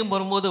இறங்கி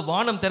வரும்போது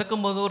வானம்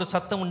திறக்கும்போது ஒரு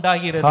சத்தம்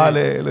உண்டாகிறது.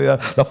 Hallelujah.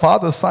 The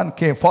Father's Son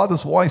came,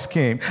 Father's voice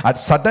came, and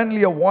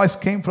suddenly a voice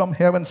came from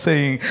heaven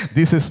saying,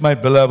 "This is my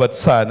beloved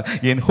Son,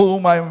 in whom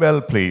I am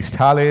well pleased."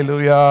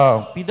 Hallelujah.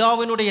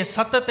 பிதாவினுடைய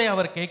சத்தத்தை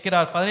அவர்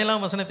கேட்கிறார்.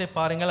 17ஆம் வசனத்தை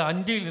பாருங்கள்.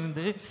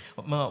 அன்றிலிருந்து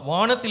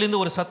வானத்திலிருந்து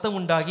ஒரு சத்தம்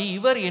உண்டாகி,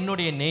 இவர்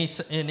என்னுடைய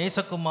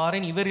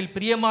நேசகுமாரன், இவரில்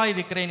பிரியமாய்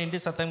இருக்கிறேன் என்று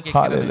சத்தம்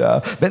கேட்கிறது.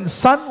 Hallelujah. When the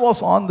Son was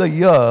on the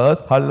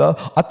earth,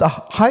 hallelujah, at the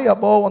high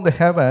above on the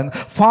heaven,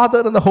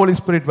 Father and the Holy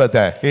Spirit were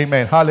there.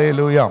 Amen.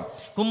 Hallelujah.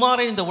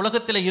 குமாரன் இந்த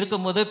உலகத்தில்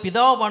இருக்கும்போது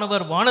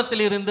பிதாவானவர்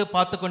வானத்திலிருந்து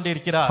பார்த்து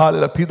கொண்டிருக்கிறார்.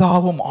 Hallelujah.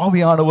 பிதாவும்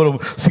ஆவியானவரும்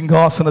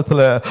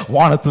சிங்காசனத்தில்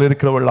வானத்தில்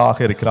இருக்கிறவர்களாக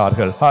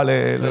இருக்கிறார்கள்.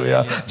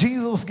 Hallelujah.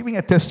 Jesus was giving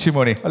a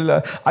testimony.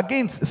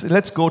 Again,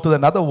 let's go to the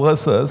another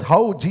verses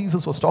how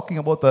Jesus was talking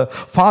about the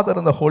Father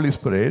and the Holy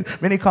Spirit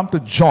when he come to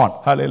John.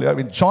 Hallelujah.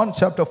 In John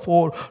chapter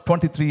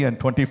 4:23 and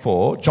 24,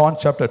 John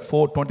chapter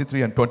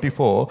 4:23 and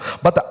 24,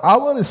 but the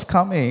hour is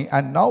coming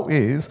and now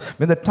is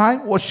when the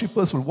time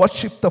worshippers will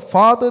worship the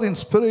Father in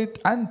spirit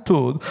and truth,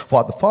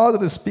 for the Father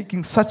is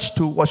speaking such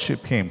to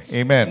worship him.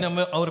 Amen.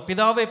 அவர்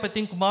பிதாவை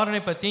பற்றியும்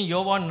குமாரனை பற்றியும்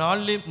யோவான்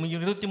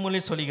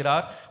 4:23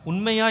 சொல்கிறார்.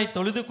 உண்மையாய்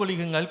தொழுது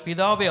கொள்ளுங்கள்,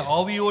 பிதாவை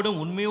ஆவியோடும்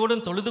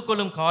உண்மையோடும் தொழுது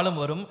கொள்ளும் காலம்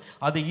வரும்,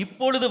 அது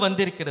இப்பொழுது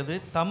வந்திருக்கிறது.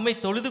 தம்மை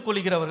தொழுது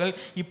கொள்கிறவர்கள்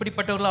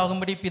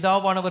இப்படிப்பட்டவர்களாகும்படி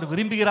பிதாவானவர்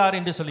விரும்புகிறார்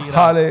என்று சொல்கிறார்.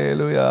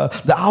 Hallelujah.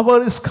 The hour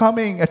is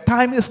coming, a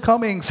time is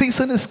coming,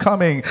 season is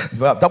coming.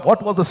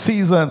 What was the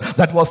season?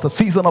 That was the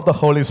season of the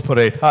Holy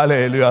Spirit.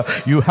 Hallelujah.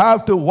 You have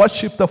to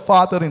worship the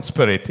Father in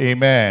spirit.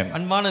 Amen.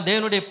 அன்பான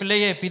தேவனுடைய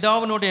பிள்ளையே,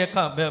 பிதாவினுடைய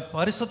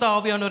பரிசுத்த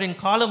ஆவியானவரின்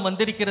காலம்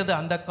வந்திருக்கிறது.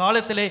 அந்த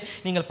காலத்திலே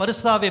நீங்கள்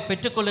பரிசுத்த ஆவியை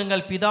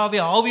பெற்றுக்கொள்ளுங்கள், பிதாவை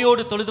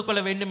ஆவியோடு தொழுது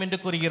கொள்ள வேண்டும் என்று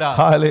கூறுகிறார்.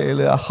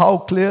 Hallelujah. How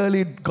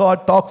clearly God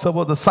talks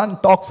about, the Son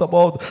talks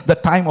about the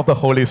time of the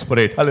Holy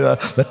Spirit. Hallelujah.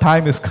 The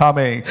time is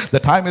coming.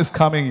 The time is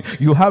coming.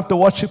 You have to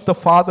worship the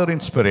Father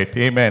in spirit.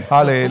 Amen.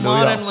 Hallelujah.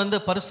 குமாரன் வந்து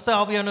பரிசுத்த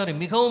ஆவியானவரை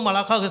மிகவும்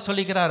அழகாக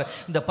சொல்லுகிறார்.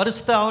 இந்த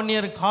பரிசுத்த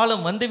ஆவியானவரின்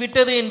காலம்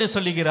வந்துவிட்டது என்று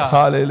சொல்லுகிறார்.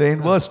 Hallelujah.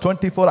 In verse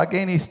 24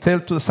 again he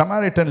tells to the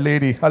Samaritan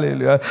lady,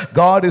 hallelujah,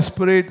 God is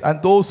spirit and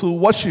those who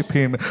worship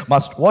him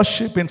must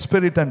worship in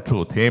spirit and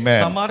truth. Amen.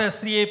 சமாரிய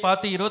ஸ்திரியை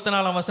பார்த்து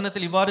 24ஆம்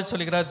வசனத்தில் இவ்வாறு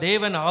சொல்கிறார்,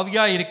 தேவன்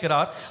ஆவியாய்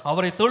இருக்கிறார்,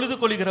 அவரை தொழுது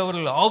கொள்கிற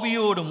இருக்கிறவர்கள்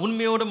ஆவியோடும்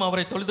உண்மையோடும்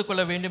அவரை தொழுது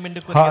கொள்ள வேண்டும்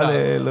என்று கூறுகிறார்.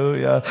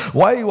 Hallelujah.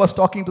 Why he was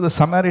talking to the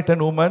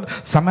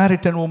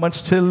Samaritan woman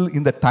still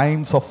in the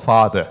times of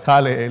Father.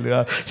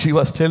 Hallelujah. She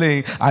was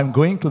telling, I'm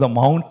going to the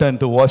mountain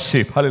to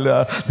worship.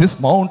 Hallelujah. This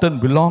mountain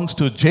belongs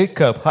to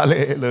Jacob.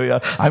 Hallelujah.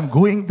 I'm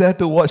going there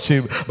to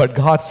worship. But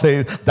God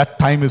says that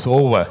time is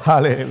over.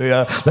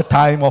 Hallelujah. The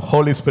time of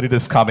Holy Spirit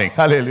is coming.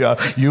 Hallelujah.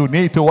 You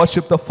need to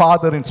worship the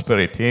Father in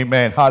spirit.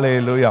 Amen.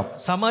 Hallelujah.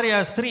 Samariya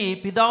ஸ்திரீ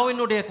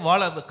பிதாவினுடைய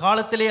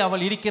காலத்திலே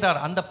அவள் இருக்கிறார்.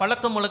 அந்த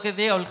பழக்கம்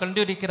வழக்கத்தை அவள்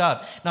கண்டிருக்கிறார்.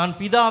 நான்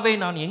பிதாவை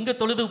நான் எங்கு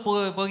தொழுது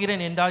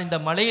போகிறேன் என்றால் இந்த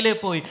மலையிலே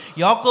போய்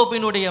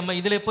யாக்கோபினுடைய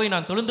இதிலே போய்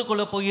நான் தொழுது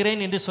கொள்ள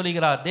போகிறேன் என்று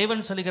சொல்கிறார்.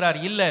 தேவன் சொல்கிறார்,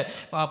 இல்ல,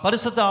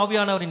 பரிசுத்த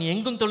ஆவியானவர் நீ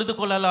எங்கும் தொழுது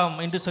கொள்ளலாம்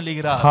என்று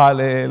சொல்கிறார்.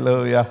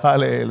 Hallelujah.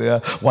 Hallelujah.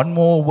 One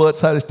more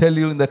words I'll tell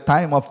you in the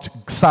time of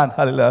Son.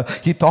 Hallelujah.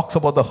 He talks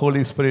about the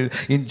Holy Spirit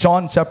in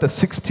John chapter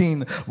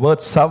 16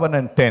 verse 7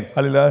 and 10.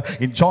 Hallelujah.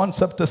 In John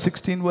chapter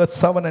 16 verse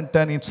 7 and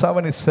 10, in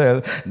 7 it says,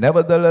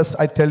 nevertheless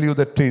I tell you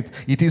the truth,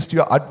 it is to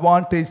your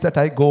advantage that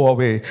I go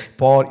away.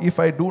 For if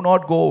I do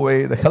not go away,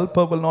 the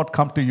helper will not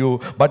come to you,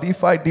 but if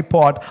I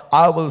depart,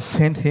 I will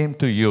send him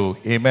to you.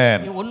 Amen.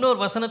 இன்னொரு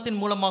வசனத்தின்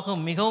மூலமாக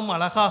மிகவும்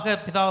அழகாக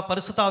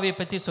பரிசுத்த ஆவியை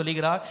பற்றி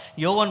சொல்கிறார்.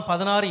 யோவான்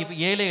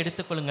 16:7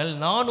 எடுத்துக்கொள்ளுங்கள்.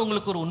 நான்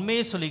உங்களுக்கு ஒரு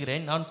உண்மையை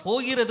சொல்கிறேன், நான்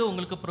போகிறது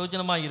உங்களுக்கு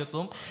பிரயோஜனமாய்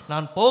இருக்கும்.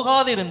 நான்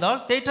போகாதிருந்தால்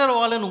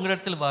தேற்றரவாளன்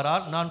உங்களிடத்தில்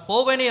வரார். நான்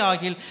போவேனே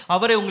ஆகில்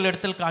அவரை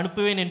உங்களிடத்தில்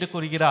அனுப்புவேன் என்று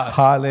கூறுகிறார்.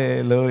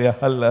 Hallelujah.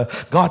 Hallelujah.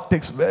 God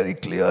takes very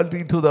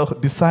clearly to the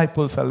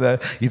disciples.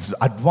 Hallelujah. It's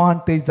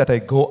advantage that I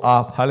go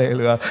up.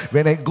 Hallelujah.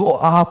 When I go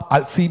up,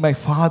 I'll see my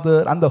Father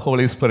and the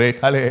Holy Spirit.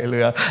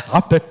 Hallelujah.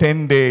 After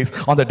 10 days,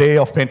 on the day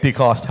of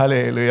Pentecost,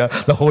 hallelujah,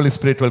 the Holy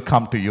Spirit will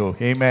come to you.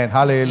 Amen.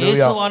 Hallelujah.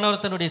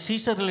 இயேசுவானவர் தன்னுடைய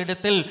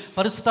சீஷர்களிடத்தில்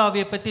பரிசுத்த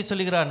ஆவியை பற்றி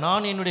சொல்கிறார்.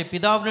 நான் என்னுடைய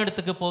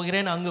பிதாவினிடத்துக்கு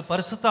போகிறேன், அங்கு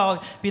பரிசுத்த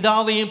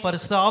பிதாவையும்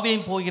பரிசுத்த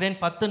ஆவியையும் போகிறேன்.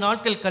 10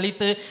 நாட்கள்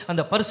கழித்து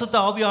அந்த பரிசுத்த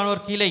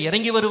ஆவியானவர் கீழே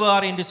இறங்கி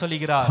வருவார் என்று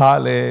சொல்கிறார்.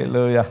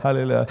 Hallelujah.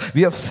 Hallelujah.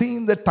 We have seen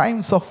the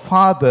times of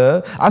Father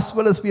as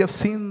well as we have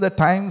seen the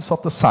times of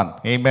the Son.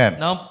 Amen.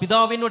 நாம்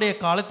பிதாவினுடைய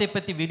காலத்தை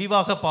பற்றி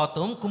விரிவாக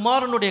பார்த்தோம்,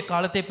 குமாரனுடைய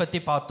காலத்தை பற்றி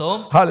பார்த்தோம்.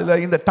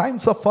 Hallelujah. In the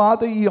times of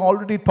Father, he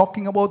already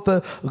talking about the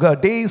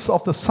days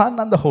of the Son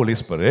and the Holy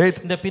Spirit.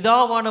 இந்த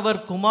பிதாவானவர்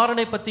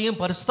குமாரனை பற்றியும்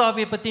பரிசுத்த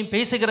ஆவியை பற்றியும்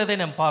பேசுகிறதை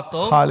நாம்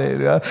பார்த்தோம்.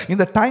 Hallelujah. In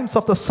the times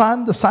of the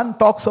Son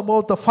talks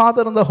about the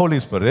Father and the Holy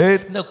Spirit.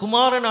 இந்த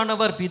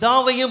குமாரனானவர்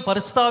பிதாவையும்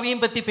பரிசுத்த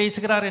ஆவியையும் பற்றி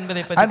பேசுகிறார்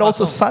என்பதை பற்றி And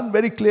also Son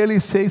very clearly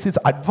says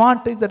it's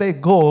advantage that I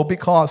go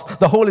because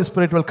the Holy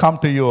Spirit will come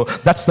to you.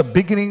 That's the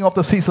beginning of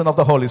the season of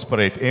the Holy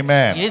Spirit.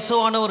 Amen.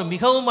 இயேசுவானவர்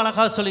மிகவும்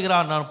அழகாக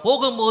சொல்கிறார், நான்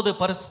போகும்போது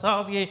பரிசுத்த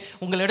ஆவியை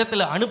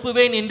உங்களிடத்தில்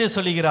அனுப்புவேன் என்று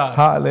சொல்கிறார்.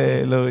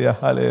 Hallelujah.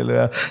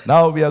 Hallelujah.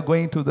 Now we are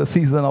going to the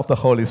season of the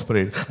Holy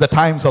Spirit, the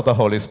times of the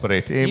Holy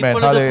Spirit. Amen.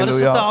 Hallelujah.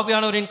 பரிசுத்த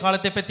ஆவியானவரின்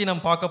காலத்தை பற்றி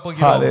நாம் பார்க்க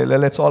போகிறோம்.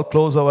 Hallelujah. Let's all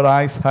close our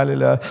eyes.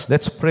 Hallelujah.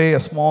 Let's pray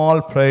a small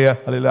prayer.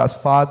 Hallelujah. As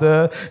Father,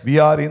 we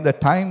are in the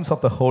times of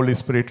the Holy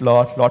Spirit,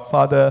 Lord. Lord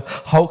Father,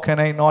 how can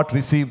I not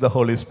receive the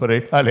Holy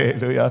Spirit?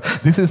 Hallelujah.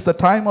 This is the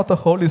time of the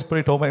Holy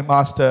Spirit, oh my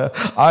Master.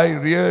 I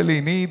really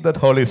need that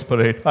Holy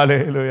Spirit.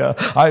 Hallelujah.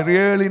 I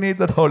really need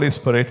that Holy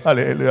Spirit.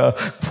 Hallelujah.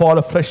 Fall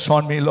afresh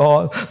on me,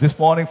 Lord. This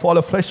morning, fall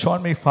afresh on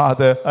me,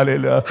 Father.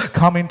 Hallelujah.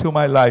 Come into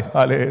my life.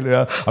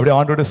 Hallelujah. அப்படியே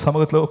ஆண்டவருடைய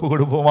சமூகத்தில் ஒப்பு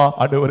கொடுப்போமா?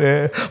 ஆண்டவரே,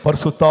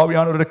 பரிசுத்த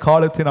ஆவியானவருடைய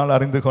காலத்தை நான்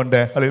அறிந்து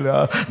கொண்டேன். ஹல்லேலூயா.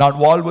 நான்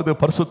வாழ்வது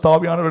பரிசுத்த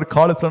ஆவியானவருடைய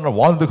காலத்தில் நான்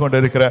வாழ்ந்து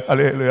கொண்டிருக்கிறேன்.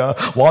 ஹல்லேலூயா.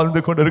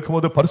 வாழ்ந்து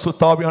கொண்டிருக்கும்போது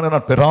பரிசுத்த ஆவியானவரை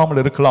நான்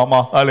பெறாமல்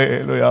இருக்கலாமா?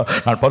 ஹல்லேலூயா.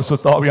 நான்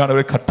பரிசுத்த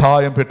ஆவியானவரை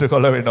கட்டாயம்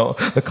பெற்றுக்கொள்ள வேண்டும்.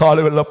 இந்த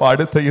காலையில்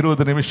அடுத்த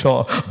 20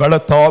 நிமிஷம்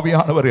பலத்த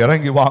ஆவியானவர்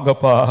இறங்கி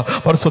வாங்கப்பா.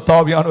 பரிசுத்த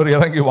ஆவியானவர்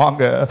இறங்கி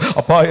வாங்க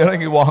அப்பா,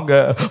 இறங்கி வாங்க.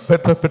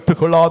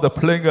 பெற்றுக்கொள்ளாத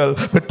பிள்ளைகள்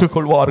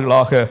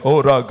பெற்றுக்கொள்வார்களாக. ஓ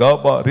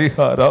ரகபா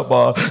ரிஹா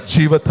ரபா.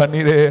 ஜீவ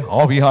தண்ணீரே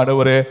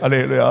ஆவியானவரே,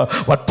 ஹல்லேலூயா,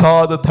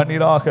 வற்றாத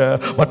தண்ணீராக,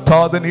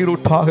 வற்றாத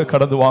நீரூற்றாக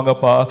கடந்து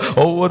வாங்கப்பா.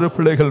 ஒவ்வொரு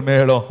பிள்ளைகள்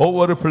மேலும்,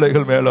 ஒவ்வொரு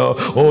பிள்ளைகள் மேலும்.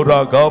 ஓ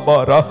ரகபா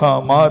ரஹா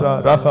மாரா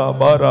ரஹா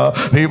பாரா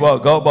ரிவா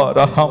கபா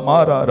ரஹா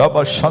மாரா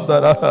ரபா சந்த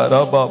ரஹ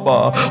ரபா.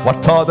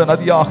 வற்றாத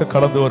நதியாக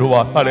கடந்து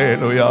வருவார்.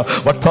 ஹல்லேலூயா.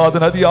 வற்றாத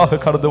நதியாக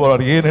கடந்து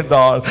வருவார்.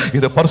 ஏனென்றால்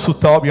இது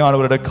பரிசுத்த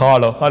ஆவியானவருடைய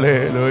காலம்.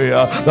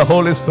 ஹல்லேலூயா. The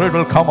Holy Spirit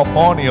will come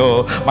upon you,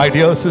 my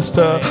dear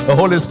sister. The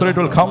Holy Spirit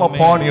will come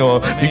upon you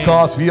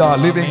because we are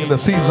living in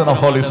the season of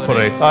Holy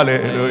Spirit.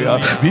 Hallelujah.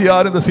 We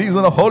are in the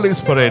season of Holy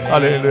Spirit.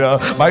 Hallelujah.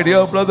 My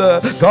dear brother,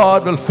 God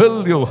will fill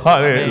you.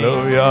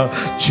 Hallelujah.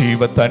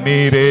 ஜீவ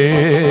தண்ணீரே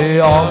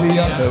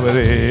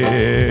ஆவியானவரே,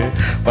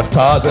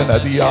 வற்றாத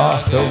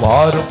நதியாக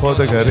வாரும்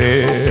போதகரே.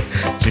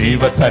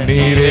 ஜீவ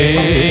தண்ணீரே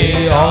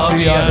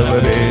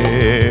ஆவியானவரே,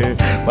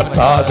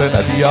 வற்றாத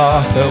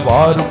நதியாக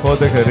வாரும்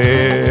போதகரே.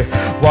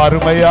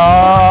 வாருமையா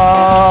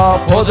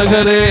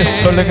போதகரே,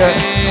 சொல்லுங்க.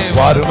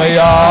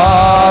 வாருமையா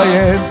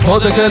என்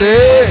போதகரே,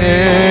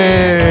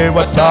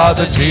 வற்றாத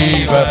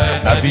ஜீவ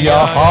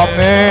நதியாக,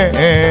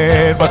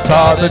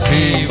 வற்றாத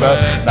ஜீவ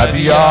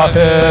நதியாக.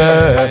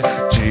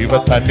 ஜீவ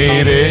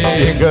தண்ணீரே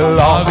எங்கள்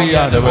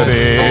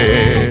ஆவியானவரே,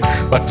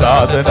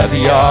 வற்றாத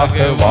நதியாக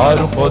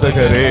வாரும்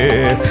போதகரே,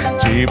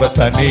 ஜீவ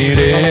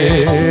தண்ணீரே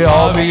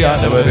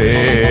ஆவியானவரே,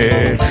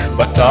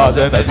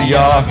 வற்றாத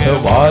நதியாக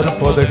வாரும்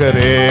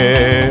போதகரே,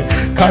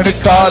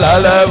 கணுக்கால்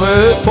அளவு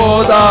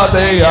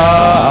போதாதையா,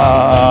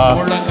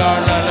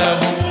 முழங்கால்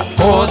அளவு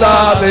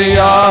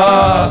போதாதையா,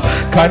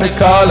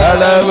 கணுக்கால்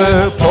அளவு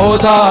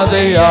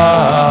போதாதையா,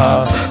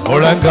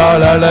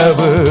 முழங்கால்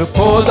அளவு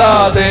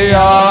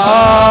போதாதையா,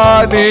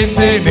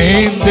 நீந்தி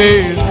நீந்தி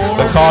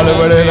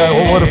காலவெளியில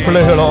ஒவ்வொரு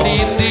பிள்ளைகளும்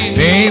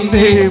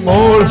நீந்தி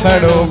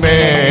மூழ்கணுமே,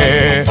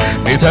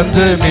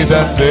 மிதந்து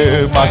மிதந்து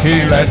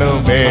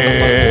மகிழனுமே,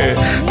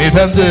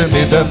 மிதந்து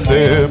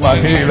மிதந்து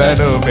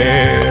மகிழனுமே,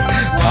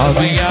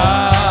 ஆவியா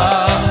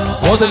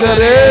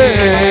போதகரே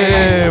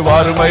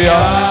வாருமையா.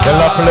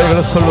 எல்லா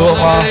பிள்ளைகளும்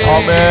சொல்லுவோமா?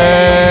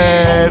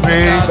 ஆமென்.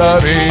 ரீகா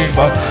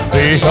ரீபா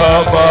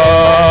ரீகாபா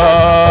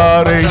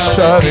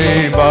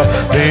ரீஷரீபா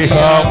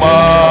ரீகாமா,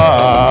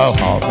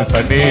 ஆவி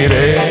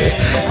தண்ணீரே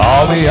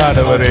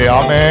ஆவியானவரே,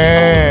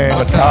 ஆமென்.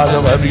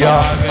 வற்றாதவரியா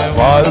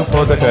வாரும்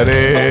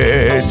போதகரே,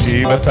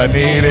 ஜீவ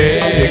தண்ணீரே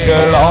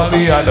எங்கள்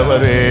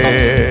ஆவியானவரே,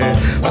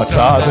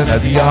 வற்றாத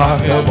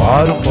நதியாக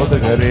வாரும்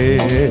போதகரே.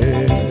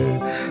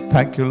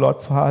 Thank you, Lord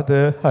Father.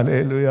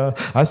 Hallelujah.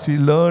 As we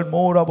learn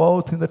more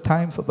about in the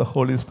times of the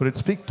Holy Spirit,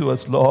 speak to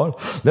us, Lord.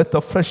 Let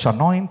the fresh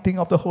anointing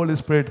of the Holy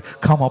Spirit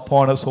come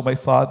upon us, oh my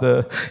Father.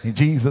 In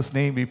Jesus'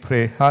 name we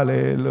pray.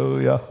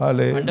 Hallelujah.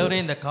 Hallelujah. ஆண்டவரே,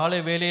 இந்த காலை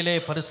வேளையிலே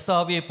பரிசுத்த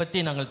ஆவியை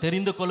பற்றி நாங்கள்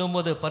தெரிந்து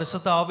கொள்ளும்போது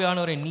பரிசுத்த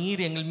ஆவியானவரை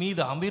நீர் எங்கள்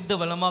மீது அமிர்த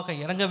வளமாக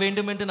இறங்க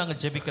வேண்டும் என்று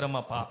நாங்கள் ஜெபிக்கிறோம்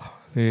அப்பா.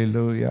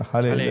 Hallelujah.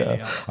 Hallelujah.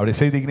 அப்படி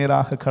செய்திக்கு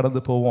நேராக கடந்து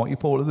போவோம்.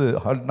 இப்பொழுது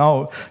now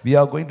we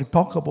are going to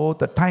talk about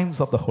the times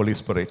of the Holy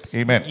Spirit.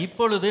 Amen.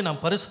 இப்பொழுது நாம்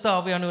பரிசுத்த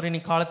ஆவியானவரின்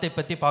காலத்தை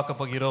பற்றி பார்க்க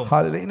போகிறோம்.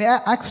 Hallelujah. In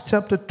Acts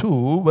chapter 2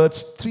 verse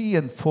 3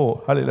 and 4.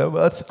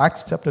 Hallelujah.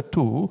 Acts chapter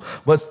 2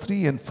 verse 3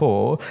 and 4.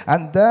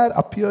 And there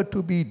appeared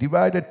to be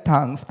divided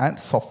tongues and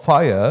of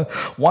fire,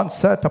 one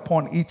sat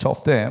upon each of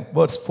them.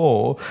 Verse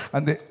 4.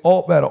 And they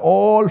all were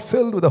all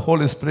filled with the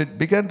Holy Spirit,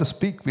 began to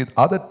speak with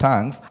other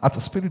tongues as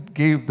the Spirit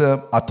gave them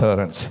utterance.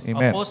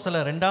 Amen.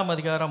 அப்போஸ்தலர் 2ஆம்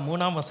அதிகாரம்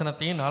 3ஆம்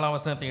வசனத்தையும் 4ஆம்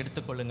வசனத்தையும்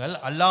எடுத்துக்கொள்ளுங்கள்.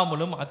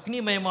 அல்லாமலும்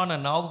அக்னிமயமான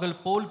நாவுகள்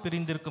போல்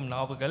பிரிந்திருக்கும்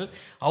நாவுகள்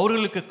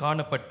அவர்களுக்கு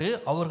காணப்பட்டு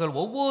அவர்கள்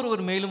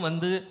ஒவ்வொருவர் மேலும்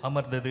வந்து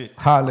அமர்ந்தது.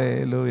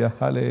 Hallelujah.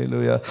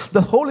 Hallelujah.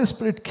 The Holy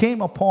Spirit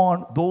came upon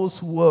those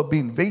who have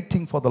been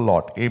waiting for the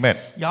Lord. Amen.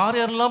 யார்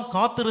யாரெல்லாம்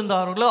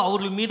காத்திருந்தார்களோ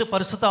அவர்கள் மீது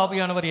பரிசுத்த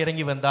ஆவியானவர்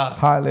இறங்கி வந்தார்.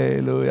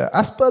 Hallelujah.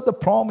 As per the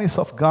promise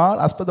of God,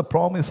 as per the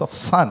promise of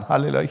Son,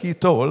 hallelujah, He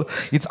told,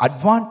 it's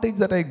advantage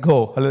that I go.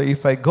 Hallelujah.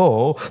 If I go,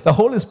 the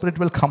Holy Spirit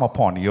will come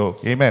upon you.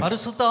 Amen.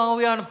 பரிசுத்த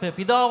ஆவியான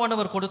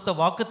பிதாவானவர் கொடுத்த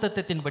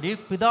வாக்குத்தத்தத்தின்படி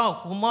பிதா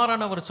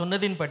குமாரனவர்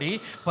சொன்னதின்படி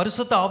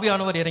பரிசுத்த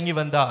ஆவியானவர் இறங்கி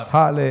வந்தார்.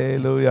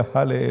 Hallelujah.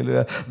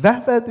 Hallelujah.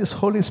 Where were this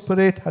Holy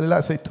Spirit?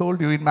 Hallelujah. As I told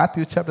you in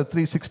Matthew chapter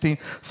 3, 16,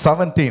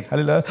 17.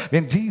 Hallelujah.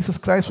 When Jesus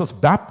Christ was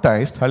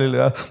baptized,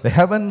 hallelujah, the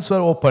heavens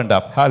were opened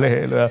up.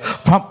 Hallelujah.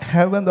 From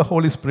heaven the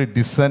Holy Spirit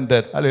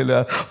descended.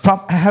 Hallelujah.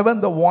 From heaven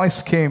the voice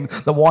came,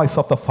 the voice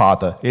of the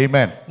Father.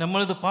 Amen.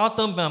 நம்மளது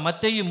பார்த்தோம்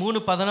மத்தேயு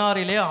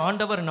 3:16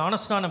 ஆண்டவர்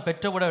ஞானஸ்நானம்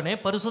பெற்றவுடனே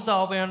பரிசுத்த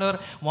ஆவியானவர்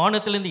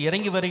வானத்திலிருந்து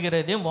இறங்கி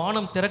வருகிறதையும்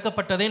வானம்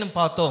திறக்கப்பட்டதையும்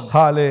பார்த்தோம்.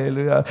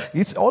 Hallelujah.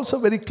 It's also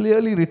very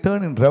clearly written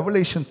in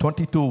Revelation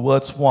 22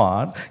 verse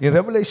 1. In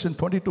Revelation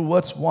 22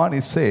 verse 1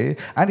 it says,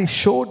 and he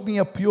showed me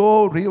a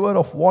pure river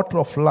of water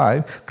of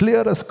life,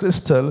 clear as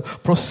crystal,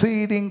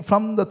 proceeding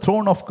from the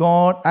throne of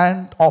God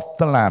and of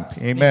the Lamb.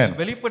 Amen.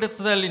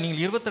 வெளிப்படுத்துதல்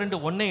நீங்கள்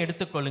 22:1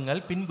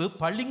 எடுத்துக்கொள்ளுங்கள். பின்பு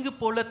பளிங்கு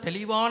போல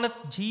தெளிவான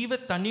ஜீவ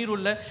தண்ணீர்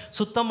உள்ள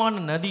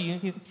சுத்தமான நதி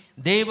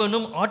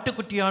தேவனும்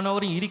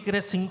ஆட்டுக்குட்டியானவரும் இருக்கிற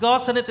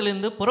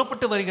சிங்காசனத்திலிருந்து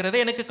புறப்பட்டு வருகிறதை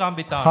எனக்கு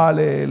காண்பித்தார்.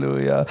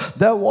 Hallelujah.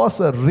 There was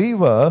a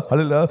river,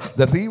 hallelujah,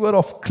 the river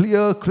of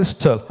clear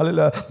crystal,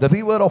 hallelujah, the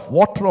river of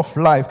water of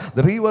life,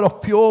 the river of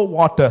pure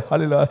water,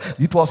 hallelujah.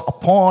 It was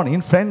upon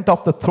in front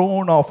of the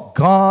throne of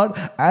God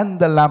and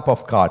the lamp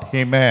of God.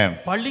 Amen.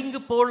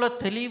 பளிங்கு போல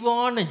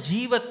தெளிவான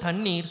ஜீவ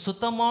தண்ணீர்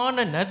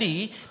சுத்தமான நதி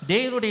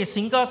தேவனுடைய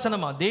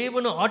சிங்காசனமா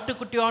தேவனும்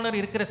ஆட்டுக்குட்டியானவர்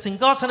இருக்கிற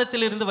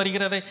சிங்காசனத்திலிருந்து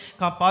வருகிறதை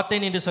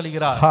பார்த்தேன் என்று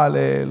சொல்கிறார்.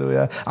 Hallelujah.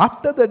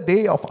 After the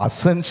day of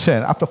ascension,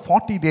 after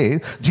 40 days,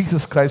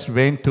 Jesus Christ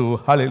went to,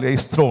 hallelujah,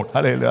 his throne.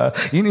 Hallelujah.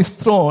 In his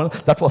throne,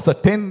 that was the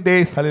 10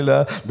 days,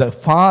 hallelujah, the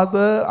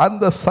Father and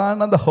the Son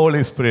and the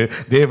Holy Spirit,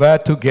 they were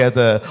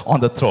together on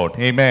the throne.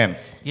 Amen.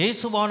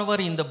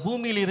 இயேசுவானவர் இந்த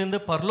பூமியில் இருந்து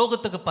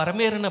பரலோகத்துக்கு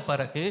பரமேறின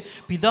பிறகு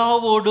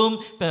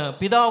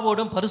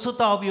பிதாவோடும்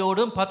பரிசுத்த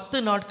ஆவியோடும்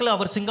 10 நாட்கள்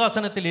அவர்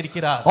சிங்காசனத்தில்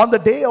இருக்கிறார். On the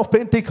day of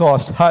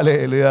Pentecost,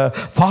 hallelujah,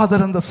 Father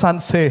and the Son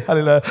say,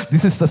 hallelujah,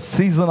 this is the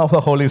season of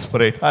the Holy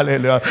Spirit.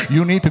 Hallelujah.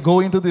 You need to go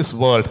into this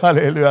world.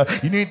 Hallelujah.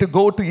 You need to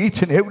go to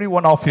each and every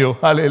one of you.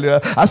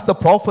 Hallelujah. As the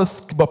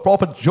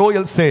prophet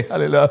Joel say,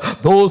 hallelujah,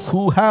 those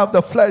who have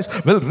the flesh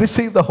will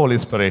receive the Holy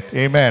Spirit.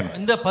 Amen.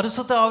 இந்த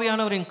பரிசுத்த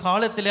ஆவியானவரின்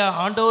காலத்திலே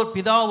ஆண்டவர்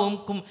பிதாவும்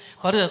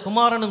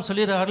குமாரனும்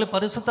சொல்கிறார்கள்,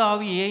 பரிசுத்த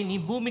ஆவியே நீ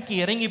பூமிக்கு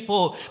இறங்கி போ,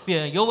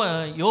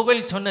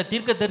 யோவேல் சொன்ன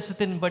தீர்க்க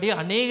தரிசனத்தின்படி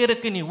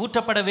அநேகருக்கு நீ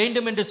ஊற்றப்பட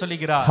வேண்டும் என்று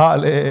சொல்கிறார்.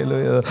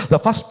 Hallelujah.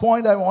 The first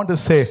point I want to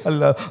say,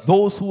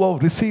 those who have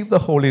received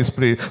the Holy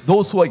Spirit,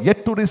 those who are yet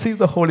to receive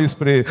the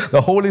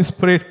Holy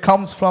Spirit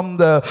comes from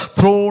the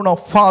throne of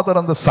Father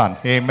and the Son.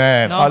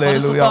 Amen. பரிசுத்த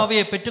Hallelujah.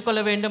 ஆவியை பெற்றுக்கொள்ள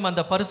வேண்டும்.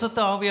 அந்த பரிசுத்த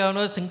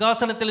ஆவியானவர்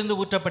சிங்காசனத்திலிருந்து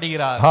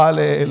ஊற்றப்படுகிறார்.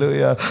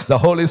 Hallelujah. The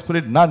Holy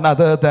Spirit none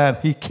other than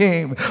he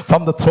came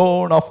from the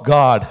throne of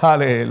God.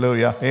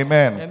 Hallelujah.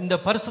 Amen. இந்த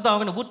பரிசுத்த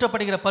ஆவியானவர்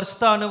ஊற்றப்படுகிற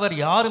பரிசுத்த ஆவியானவர்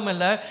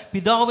யாருமல்ல,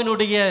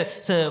 பிதாவினுடைய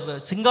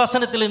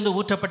சிங்காசனத்திலிருந்து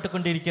ஊற்றப்பட்டு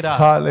கொண்டிருக்கிறார்.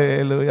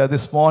 Hallelujah.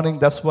 This morning,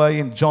 that's why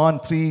in John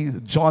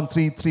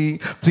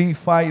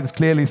 3:5 it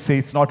clearly says,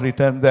 it's not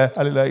written there.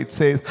 Hallelujah. It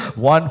says,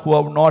 one who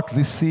have not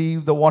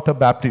received the water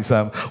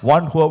baptism,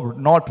 one who have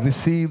not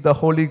received the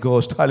Holy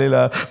Ghost,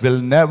 hallelujah, will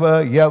never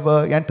ever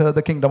enter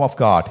the kingdom of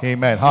God.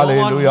 Amen.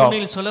 Hallelujah.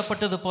 யோவான்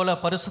சொல்லப்பட்டது போல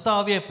பரிசுத்த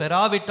ஆவியை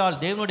பெறாவிட்டால்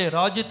தேவனுடைய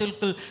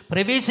ராஜ்யத்திற்குள்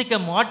பிரவேசிக்க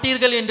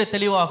மாட்டீர்கள் என்று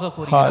தெளிவாக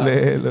கூறுகிறார்.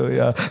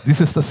 Hallelujah. This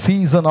is the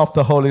season of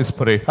the Holy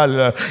Spirit.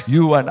 Hallelujah.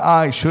 You and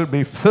I should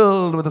be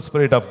filled with the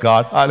Spirit of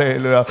God.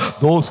 Hallelujah.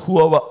 Those who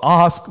have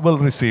asked will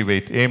receive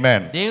it.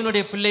 Amen.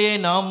 தேவனுடைய பிள்ளையை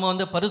நாம்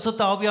பரிசுத்த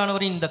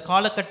ஆவியானவரின் இந்த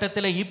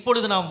காலகட்டத்தில்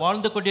இப்பொழுது நாம்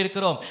வாழ்ந்து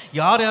கொண்டிருக்கிறோம்.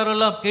 யார்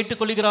யாரெல்லாம்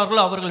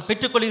கேட்டுக்கொள்கிறார்களோ அவர்கள்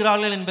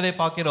பெற்றுக்கொள்கிறார்கள் என்பதை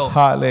பார்க்கிறோம்.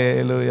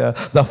 Hallelujah.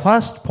 The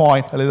first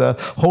point, hallelujah,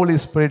 Holy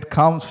Spirit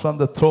comes from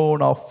the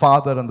throne of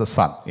Father and the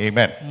Son.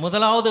 Amen.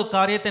 முதலாவது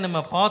காரியத்தை நம்ம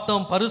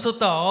பார்த்தோம்,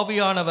 பரிசுத்த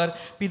ஆவியானவர்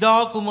பிதா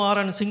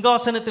குமாரன்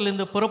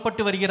சிங்காசனத்திலிருந்து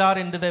புறப்பட்டு வருகிறார்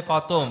என்பதை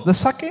பார்த்தோம். The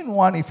second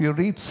one, if you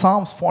read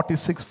Psalms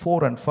 46:4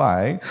 and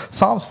 5,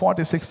 Psalms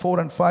 46:4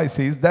 and 5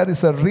 says, there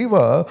is a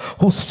river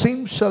whose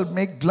stream shall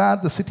make glad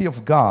the city of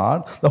God,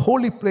 the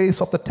holy place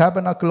of the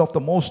tabernacle of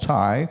the Most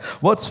High.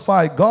 Verse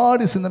 5, God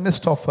is in the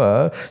midst of her,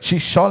 she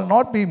shall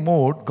not be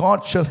moved, God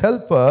shall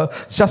help her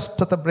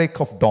just at the break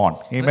of dawn.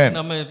 Amen.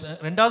 நம்ம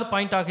இரண்டாவது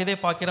பாயிண்டாக இதை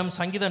பார்க்கிறோம்.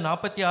 சங்கீதம்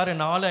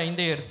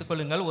 46:4-5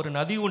 எடுத்துக்கொள்ளுங்கள். ஒரு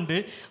நதி உண்டு,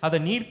 அது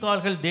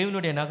நீர்க்கால்கள்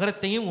தேவனுடைய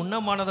நகரத்தையும்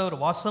உன்னமானவர்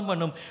வாசம்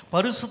பண்ணும்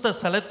பரிசுத்த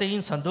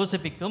ஸ்தலத்தையும்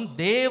சந்தோஷிப்பிக்கும்.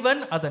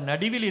 தேவன் அதன்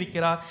நடுவில்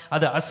இருக்கிறார்,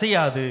 அது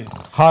அசையாது.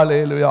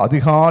 Hallelujah.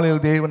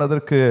 அதிகாலையில் தேவன்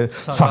அதற்கு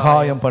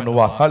சகாயம்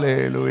பண்ணுவார்.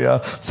 Hallelujah.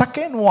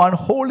 Second one,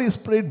 Holy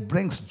Spirit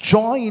brings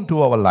joy into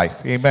our life.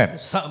 Amen.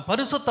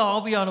 பரிசுத்த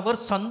ஆவியானவர்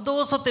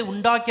சந்தோஷத்தை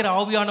உண்டாக்குற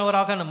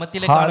ஆவியானவராக நம்ம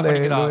மத்தியிலே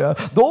காணப்படுகிறார்.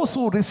 Those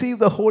who receive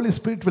the Holy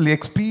Spirit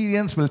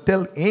will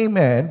tell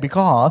amen,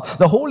 because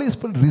the Holy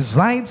Spirit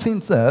resides in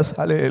us.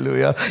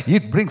 Hallelujah.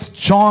 It brings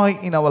joy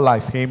in our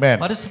life. Amen.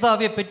 பரிசுத்த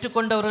ஆவியை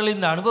பெற்றுக்கொண்டவர்கள்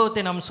இந்த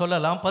அனுபவத்தை நாம்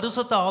சொல்லலாம்.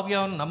 பரிசுத்த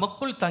ஆவியானவர்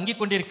நமக்குள் தங்கி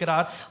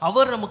கொண்டிருக்கிறார்,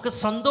 அவர் நமக்கு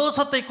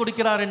சந்தோஷத்தை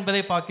கொடுக்கிறார்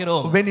என்பதை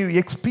பார்க்கிறோம். When you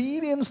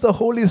experience the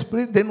Holy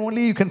Spirit, then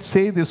only you can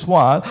say this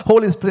one,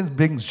 Holy Spirit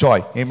brings joy.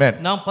 Amen.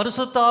 நாம்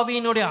பரிசுத்த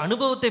ஆவியினுடைய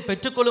அனுபவத்தை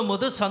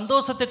பெற்றுக்கொள்ளும்போது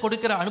சந்தோஷத்தை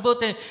கொடுக்கிற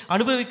அனுபவத்தை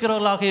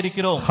அனுபவிக்கிறவர்களாக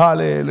இருக்கிறோம்.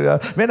 Hallelujah.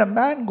 When a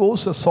man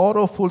goes a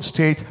sorrowful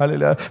state,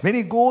 hallelujah, when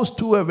he goes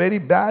to a very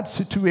bad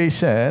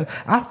situation,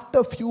 after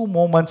few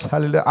moments,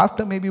 hallelujah,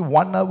 after maybe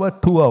 1 hour,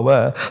 2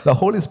 hours, the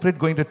Holy Spirit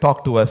going to talk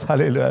to us.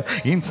 Hallelujah.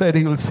 Inside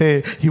he will say,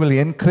 he will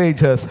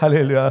encourage us.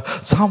 Hallelujah.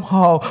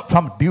 Somehow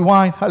from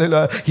divine,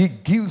 hallelujah, he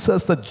gives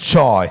us the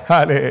joy.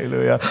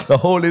 Hallelujah. The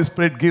Holy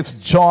Spirit gives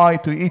joy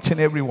to each and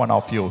every one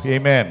of you.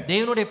 Amen.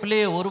 தேவனுடைய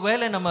பிள்ளையை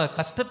ஒருவேளை நம்ம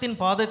கஷ்டத்தின்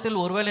பாதத்தில்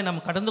ஒருவேளை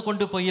நம்ம கடந்து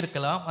கொண்டு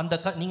போயிருக்கலாம். அந்த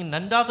நீங்க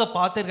நன்றாக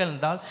பார்த்தீர்கள்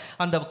என்றால்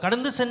அந்த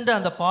கடந்து சென்ற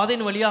அந்த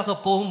பாதையின் வழியாக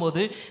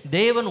போகும்போது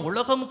தேவன்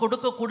உலகம்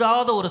கொடுக்க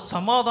கூடாத ஒரு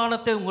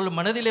சமாதானத்தை உங்கள்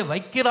மனதிலே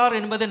வைக்கிறார்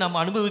என்பதை நாம்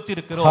அனுபவித்து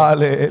இருக்கிறோம்.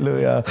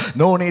 Hallelujah.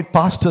 No need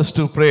pastors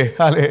to pray.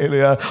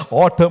 Hallelujah.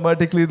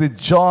 Automatically the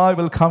joy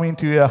will come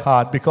into your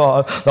heart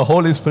because the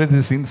Holy Spirit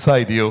is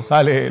inside you.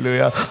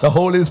 Hallelujah. The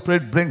Holy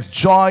Spirit brings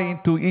joy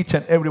into each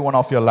and every one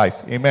of your life.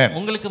 Amen.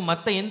 உங்களுக்கு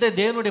மத்த எந்த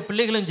தேவனுடைய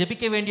பிள்ளைகளும்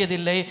ஜெபிக்க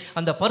வேண்டியதில்லை.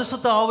 அந்த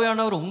பரிசுத்த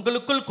ஆவியானவர்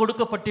உங்களுக்குள்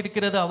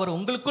கொடுக்கப்பட்டிருக்கிறது, அவர்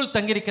உங்களுக்குள்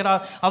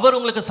தங்கியிருக்கிறார், அவர்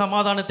உங்களுக்கு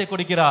சமாதானத்தை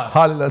கொடுக்கிறார்.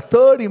 Hallelujah.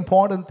 Third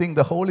important thing,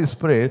 the Holy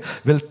Spirit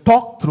will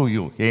talk through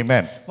you.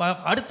 Amen.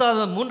 அடுத்த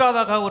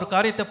மூன்றாவதாக ஒரு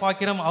காரியத்தை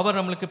பார்க்கிறோம், அவர்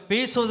நமக்கு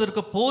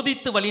பேசுவதற்கு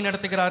போதித்து வழி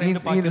நடத்துகிறார்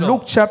என்று பார்க்கிறோம். In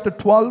Luke chapter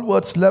 12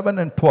 verse 11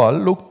 and 12,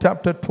 Luke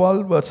chapter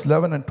 12 verse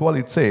 11 and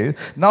 12, it says,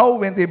 now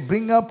when they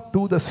bring up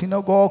to the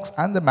synagogues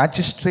and the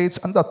magistrates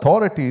and the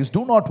authorities,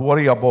 do not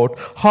worry about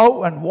how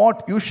and what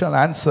you shall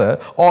answer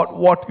or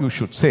what you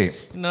should say.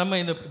 நம்ம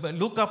இந்த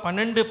லூக்கா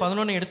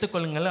 12:11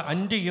 எடுத்துக்கொள்ளுங்கள்.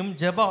 அன்றியும்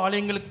ஜெப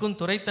ஆலயங்களுக்கும்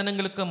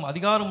துரைத்தனங்களுக்கும்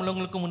அதிகாரம்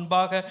உள்ளவங்களுக்கும்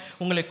முன்பாக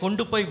உங்களை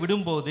கொண்டு போய்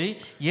விடும்போது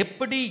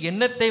எப்படி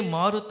என்னத்தை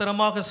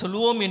மாறுத்தரமாக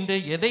சொல்லுவோம் என்று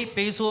எதை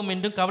பேசுவோம்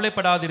என்று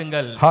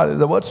கவலைப்படாதிருங்கள்.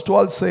 The verse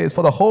 12 says,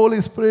 for the Holy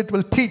Spirit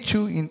will teach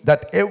you in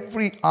that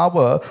every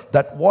hour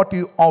that what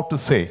you ought to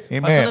say.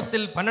 Amen.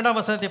 வசனத்தில் 12ஆம்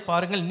வசனத்தை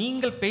பாருங்கள்.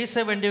 நீங்கள்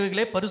பேச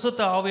வேண்டியவைகளை பரிசுத்த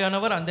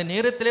ஆவியானவர் அந்த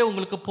நேரத்திலே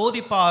உங்களுக்கு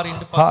போதிப்பார்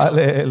என்று பார்க்கிறோம்.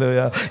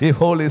 Hallelujah. If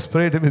Holy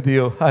Spirit with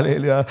you,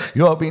 hallelujah,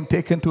 you have been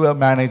taken to a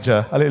manager,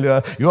 hallelujah,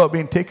 you have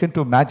been taken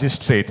to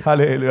magistrate,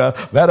 hallelujah,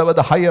 wherever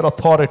the higher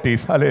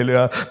authorities,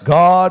 hallelujah,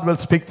 God will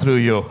speak through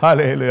you,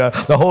 hallelujah,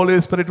 the Holy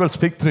Spirit will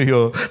speak through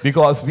you,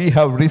 because we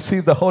have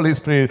received the Holy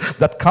Spirit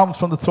that comes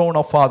from the throne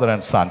of Father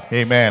and Son.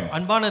 Amen.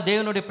 அன்பான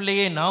தேவனுடைய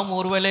பிள்ளையே, நாம்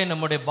ஒருவேளை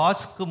நம்முடைய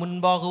பாஸ்க்கு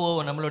முன்பாகவோ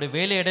நம்மளுடைய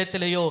வேலை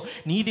இடத்திலேயோ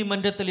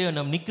நீதிமன்றத்திலேயோ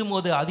நாம் நிற்கும்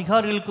போது,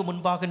 அதிகாரிகளுக்கு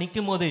முன்பாக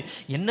நிற்கும் போது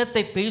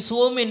என்னத்தை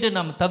பேசுவோம் என்று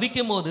நாம்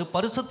தவிக்கும் போது,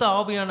 பரிசுத்த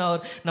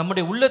ஆவியானவர்,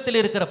 நம்முடைய உள்ளத்தில்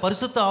இருக்கிற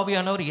பரிசுத்த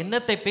ஆவியானவர்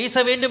என்னத்தை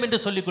பேச வேண்டும் என்று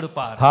சொல்லிக்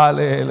கொடுப்பார்.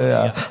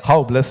 Hallelujah. How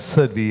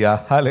blessed we are.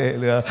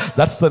 Hallelujah.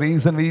 That's the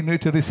reason we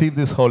need to receive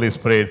this Holy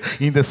Spirit.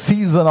 In the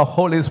season of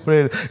Holy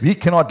Spirit, we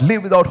cannot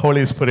live without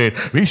Holy Spirit.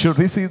 We should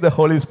receive the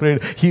Holy Spirit.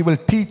 He will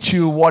teach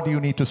you what you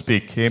need to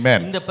speak. Amen.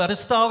 இந்த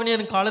பரிசுத்த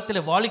ஆவியானவரின்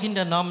காலத்தில்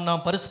வாழ்கின்ற நாம்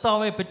பரிசுத்த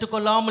ஆவியை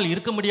பெற்றுக்கொள்ளாமல்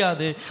இருக்க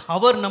முடியாது.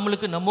 அவர்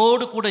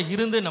நம்மோடு கூட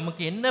இருந்து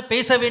நமக்கு என்ன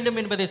பேச வேண்டும்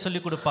என்பதை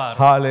சொல்லிக் கொடுப்பார்.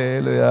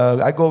 Hallelujah.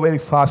 I go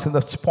very fast in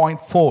the point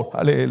 4.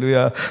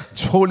 Hallelujah.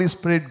 Holy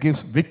Spirit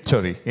gives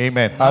victory.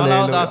 Amen.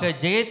 நாலாவதாக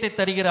ஜெயத்தை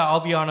தருகிற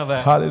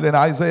ஆவியானவர். Hallelujah. In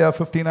Isaiah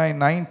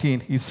 59:19,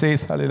 he says,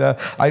 hallelujah,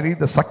 I read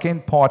the second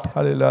part,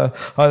 hallelujah.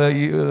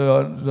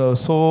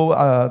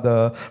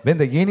 When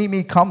the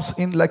enemy comes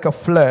in like a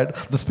flood,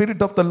 the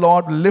Spirit of the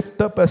Lord will lift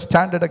up a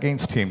standard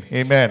against him.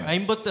 Amen.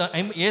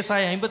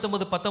 ஏசாயா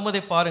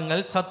 59:19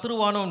 பாருங்கள்.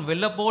 சத்ருவானவன்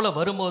வெள்ள போல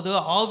வரும்போது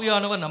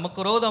ஆவியானவர் நமக்கு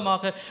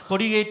விரோதமாக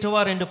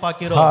கொடியேற்றுவார் என்று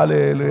பார்க்கிறோம்.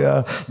 Hallelujah.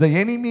 The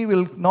enemy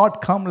will not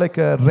come like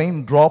a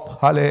raindrop.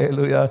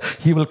 Hallelujah.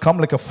 He will come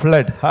like a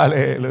flood.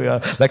 Hallelujah.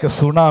 Like a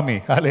tsunami.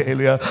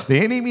 Hallelujah. The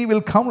enemy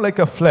will come like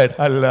a flood.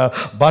 Hallelujah.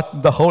 But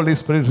the Holy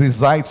Spirit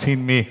resides in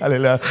me.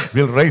 Hallelujah.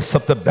 Will raise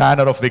up the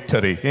banner of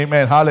victory.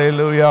 Amen.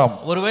 Hallelujah.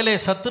 ஒருவேளை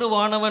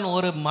சத்ருவானவன்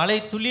ஒரு மலை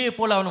துளியை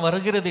போல அவன்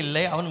வருகிறது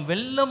இல்லை, அவன்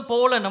வெள்ளம்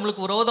போல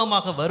நமக்கு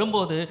விரோதமாக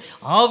வரும்போது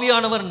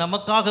ஆவியானவர்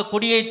நமக்காக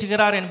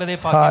கொடியேற்றுகிறார் என்பதை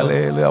பார்க்கிறோம்.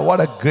 Hallelujah. What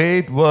a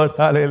great word.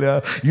 Hallelujah.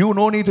 You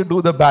no need to do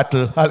the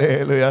battle.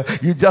 Hallelujah.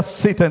 You just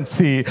sit and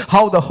see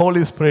how the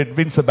Holy Spirit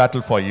wins the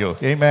battle for you.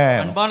 Amen.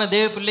 அன்பான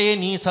தேவ பிள்ளையே,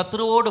 நீ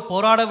சத்ருவோடு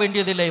போராட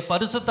வேண்டியதில்லை,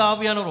 பரிசுத்த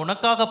ஆவியானவர்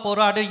உனக்காக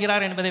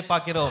போராடுகிறார் என்பதை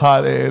பார்க்கிறோம்.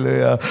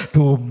 Hallelujah.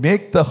 To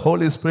make the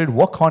Holy Spirit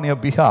work on your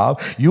behalf,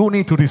 you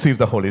need to receive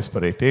the Holy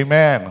Spirit.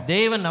 Amen.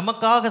 தேவன்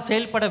நமக்காக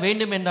செயல்பட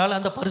வேண்டும் என்றால்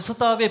அந்த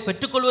பரிசுத்த ஆவியை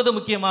பெற்றுக்கொள்வது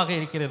முக்கியமாக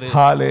இருக்கிறது.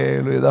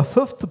 Hallelujah. The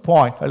fifth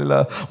point,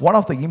 one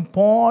of the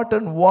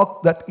important work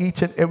that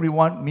each and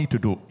everyone need to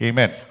do.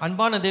 Amen.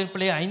 அன்பான தேவ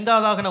பிள்ளையே,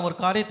 ஐந்தாவதாக நாம் ஒரு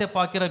காரியத்தை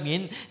பார்க்கிறோம்.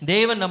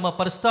 தேவன் நம்ம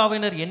பரிசுத்த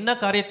ஆவியினர் என்ன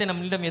காரியத்தை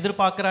நம்மிடம்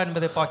எதிர்பார்க்கிறார்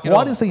என்பதை பார்க்கிறோம்.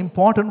 What is the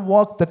important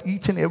work that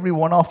each and every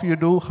one of you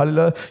do?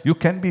 Hallelujah. You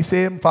can be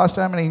saying, Pastor,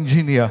 I'm an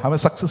engineer. I'm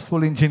a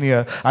successful engineer.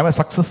 I'm a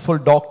successful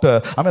doctor.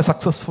 I'm a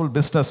successful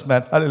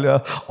businessman. Hallelujah.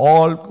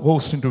 All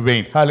goes into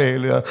vain.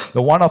 Hallelujah.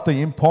 The one of the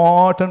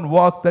important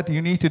work that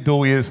you need to do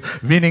is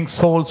winning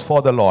souls for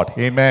the Lord.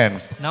 Amen.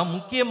 நாம்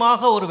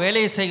முக்கியமாக ஒரு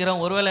வேலையை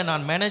செய்கிறோம். ஒருவேளை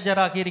நான்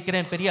மேனேஜராக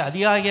இருக்கிறேன், பெரிய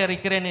அதிகாரியாக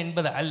இருக்கிறேன்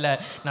என்பது அல்ல.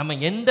 நம்ம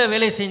எந்த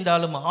வேலை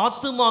செய்தாலும்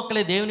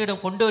ஆத்துமாக்களை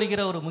தேவனிடம் கொண்டு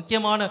வருகிற ஒரு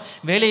முக்கியமான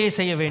வேலையை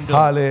செய்ய வேண்டும்.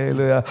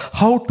 Hallelujah.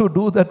 How to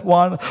do that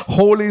one?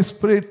 Holy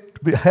Spirit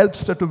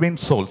helps us to win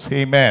souls.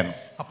 Amen.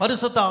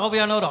 பரிசுத்த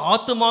ஆவியானவர்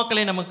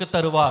ஆத்துமாக்களை நமக்கு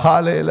தருவார்.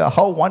 Hallelujah.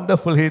 How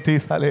wonderful it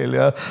is.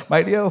 Hallelujah. My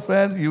dear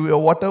friends,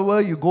 whatever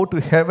you go to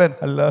heaven,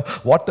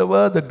 whatever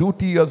the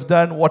duty you have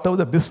done, whatever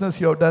the business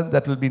you have done,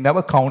 that will be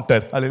never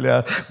counted. Hallelujah.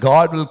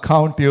 God will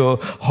count you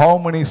how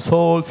many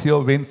souls you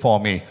win for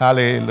me.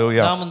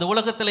 Hallelujah. நாம் இந்த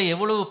உலகத்தில்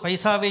எவ்வளவு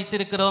பைசா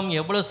வைத்திருக்கிறோம்,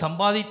 எவ்வளவு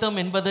சம்பாதித்தோம்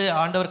என்பது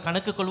ஆண்டவர்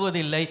கணக்கு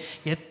கொள்வதில்லை.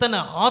 எத்தனை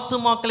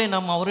ஆத்துமாக்களை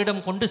நாம்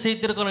அவரிடம் கொண்டு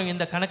சேர்த்திருக்கிறோம்,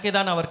 இந்த கணக்கை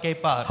தான் அவர்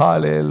கேட்பார்.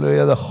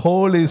 Hallelujah. The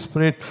Holy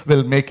Spirit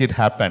will make it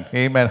happen.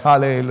 Amen.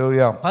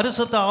 Hallelujah.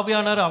 பரிசுத்த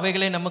ஆவியானவர்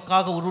அவைகளை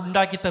நமக்காக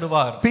உண்டாக்கி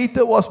தருவார்.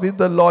 Peter was with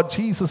the Lord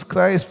Jesus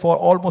Christ for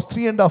almost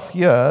 3.5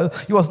 years.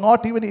 He was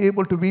not even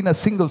able to win a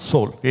single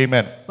soul.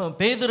 Amen.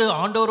 பேதுரு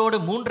ஆண்டவரோடு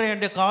 3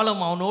 ஆண்டு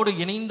காலம் அவனோடு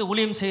இணைந்து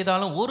ஊழியம்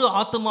செய்தாலும் ஒரு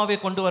ஆத்துமாவை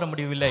கொண்டு வர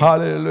முடியவில்லை.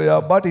 Hallelujah.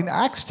 But in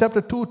Acts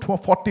chapter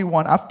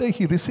 2:41, after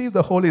he received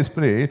the Holy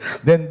Spirit,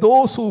 then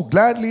those who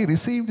gladly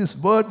received his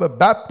word were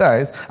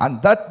baptized,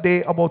 and that day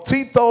about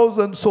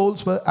 3,000 souls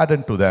were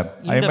added to them.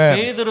 இந்த Amen.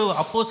 பேதுரு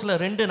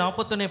அப்போஸ்தலர் 2:41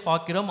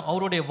 பார்க்கிறோம்.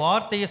 அவருடைய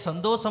வார்த்தையை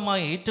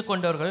சந்தோஷமாக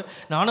ஏற்றுக்கொண்டவர்கள்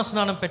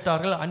ஞானஸ்நானம்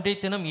பெற்றார்கள். அன்றைய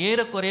தினம்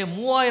ஏறக்குறைய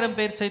 3000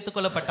 பேர் சேர்த்துக் In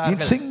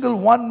கொள்ளப்பட்டார்கள். single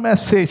one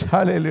message,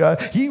 hallelujah,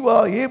 he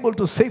was able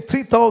to save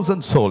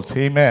 3,000 souls.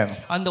 Amen.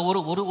 அந்த ஒரு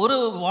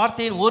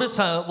வார்த்தையின்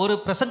ஒரு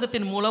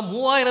பிரசங்கத்தின் மூலம்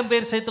 3000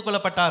 பேர் சேர்த்துக்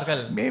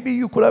கொள்ளப்பட்டார்கள். Maybe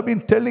you could have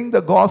been telling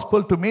the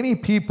gospel to many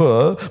people,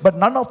 but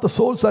none of the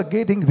souls are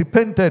getting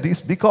repented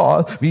is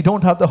because we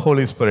don't have the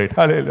Holy Spirit.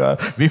 Hallelujah.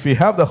 If we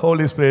have the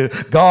Holy Spirit,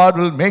 God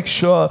will make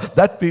sure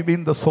that we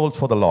win the souls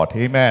for the Lord. Lord.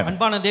 Amen.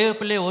 அன்பான தேவ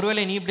பிள்ளை,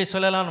 ஒருவேளை நீ இப்படி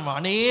சொல்லலாம்,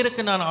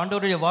 அநேருக்கு நான்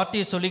ஆண்டவருடைய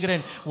வார்த்தையை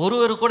சொல்லுகிறேன்,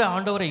 ஒருவர் கூட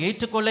ஆண்டவரை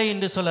ஏற்றுக்கொள்ள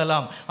என்று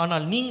சொல்லலாம்.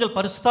 ஆனால் நீங்கள்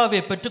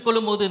பரிசுத்தாவியை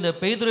பெற்றுக்கொள்ளும் போது இந்த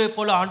பேதுருவை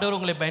போல ஆண்டவர்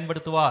உங்களை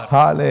பயன்படுத்துவார்.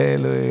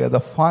 Hallelujah.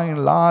 The fine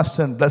last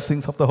and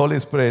blessings of the Holy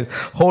Spirit.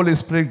 Holy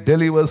Spirit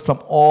delivers from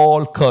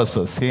all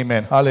curses.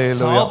 Amen.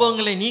 Hallelujah.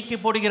 சாபங்களை நீக்கி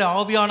போடுகிற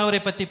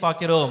ஆவியானவரை பற்றி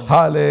பார்க்கிறோம்.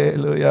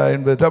 Hallelujah.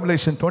 In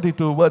Revelation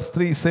 22 verse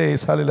 3 says,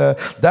 hallelujah,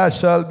 there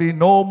shall be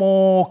no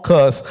more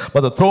curse,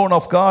 but the throne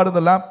of God and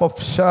the lamp of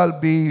shall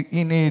be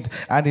in it,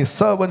 and his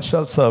servants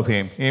shall serve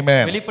him.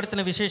 Amen.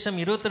 வெளிப்படுத்தின விசேஷம்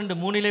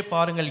 22:3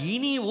 பாருங்கள்,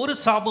 இனி ஒரு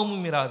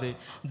சாபமும் இராது,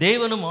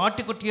 தேவனும்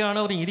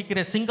ஆட்டுக்குட்டியானவரும் இருக்கிற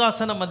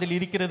சிங்காசனம் அதில்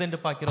இருக்கிறது என்று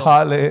பார்க்கிறோம்.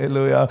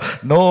 Hallelujah.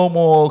 No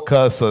more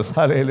curses.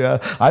 Hallelujah.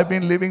 I've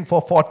been living for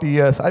 40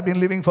 years. I've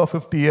been living for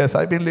 50 years.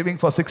 I've been living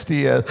for 60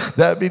 years.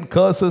 There have been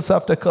curses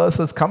after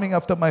curses coming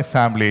after my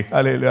family.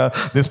 Hallelujah.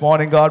 This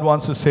morning God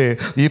wants to say,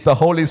 if the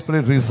Holy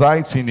Spirit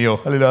resides in you,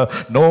 hallelujah,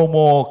 no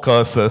more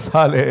curses.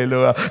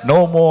 Hallelujah. No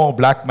more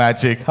black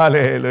magic.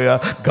 Hallelujah.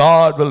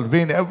 God will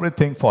win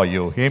everything for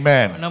you.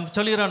 Amen. நாம்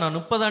சொல்கிறோம், நான்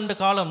 30 ஆண்டு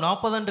காலம்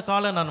 40 ஆண்டு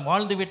காலம் நான்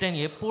வாழ்ந்து விட்டேன்,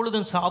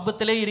 எப்பொழுதும்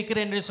சாபத்திலே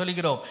இருக்கிறேன் என்று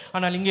சொல்கிறோம்.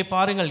 ஆனால் இங்கே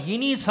பாருங்கள்,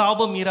 இனி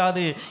சாபம்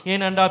இராது,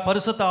 ஏனென்றால்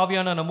பரிசுத்த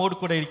ஆவியானவர் நம்மோடு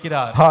கூட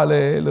இருக்கிறார்.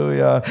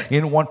 Hallelujah.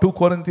 In 2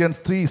 Corinthians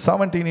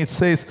 3:17 it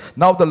says,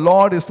 now the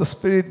Lord is the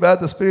Spirit, where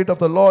the Spirit of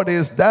the Lord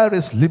is, there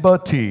is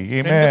liberty. 2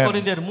 Amen.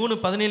 கொரிந்தியர்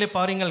 3:17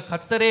 பாருங்கள்,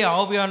 கர்த்தரே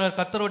ஆவியானவர்,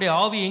 கர்த்தருடைய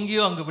ஆவி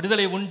எங்கேயோ அங்கு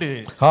விடுதலை உண்டு.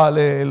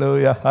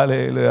 Hallelujah.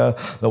 Hallelujah.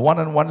 The one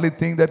and only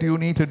thing that you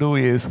need to do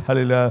is,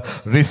 hallelujah,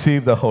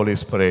 receive the Holy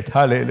Spirit.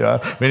 Hallelujah.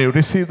 When you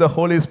receive the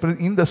Holy Spirit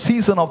in the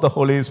season of the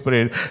Holy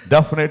Spirit,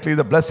 definitely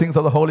the blessings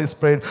of the Holy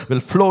Spirit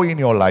will flow in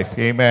your life.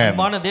 Amen.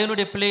 அன்பான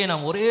தேவனுடைய பிள்ளையே,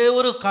 நாம் ஒரே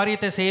ஒரு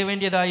காரியத்தை செய்ய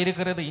வேண்டியதா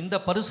இருக்கிறது. இந்த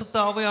பரிசுத்த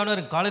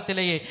ஆவியானவர்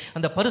காலத்திலேயே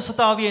அந்த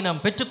பரிசுத்த ஆவியை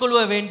நாம்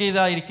பெற்றுக்கொள்ள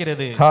வேண்டியதா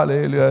இருக்கிறது.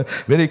 Hallelujah.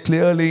 Very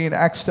clearly in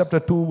Acts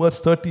chapter 2 verse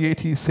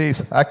 38 he says,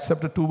 Acts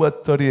chapter 2 verse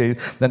 38,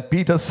 then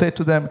Peter said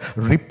to them,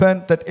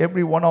 repent that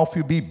every one of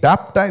you be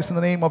baptized in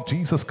the name of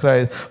Jesus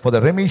Christ for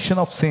the remission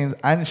of sins,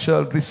 and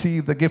shall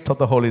receive the gift of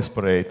the Holy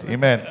Spirit.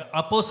 Amen.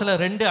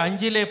 அப்போஸ்தலர்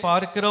 2:5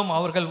 பார்க்கிறோம்,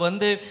 அவர்கள்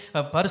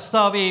பரிசுத்த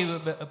ஆவியை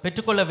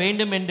பெற்றுக்கொள்ள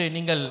வேண்டும் என்று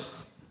நீங்கள்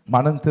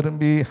மனம்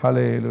திரும்பி,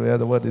 hallelujah,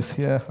 the word is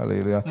here,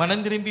 hallelujah,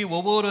 மனம் திரும்பி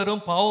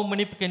ஒவ்வொருவரும் பாவ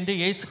மன்னிப்புக்கென்று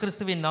இயேசு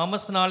கிறிஸ்துவின்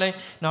நாமத்தினாலே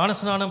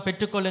ஞானஸ்நானம்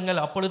பெற்றுக்கொள்ளுங்கள்,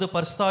 அப்பொழுது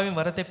பரிசுத்த ஆவியின்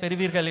வரத்தை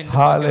பெறுவீர்கள் என்று.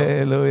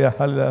 hallelujah,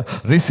 hallelujah.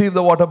 Receive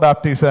the water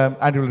baptism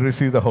and you will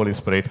receive the Holy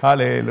Spirit.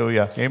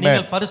 Hallelujah. Amen.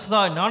 நீங்கள்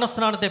பரிசுத்த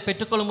ஞானஸ்நானத்தை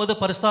பெற்றுக்கொள்ளும்போது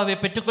பரிசுத்த ஆவியை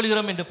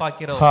பெற்றுக்கொள்கிறோம் என்று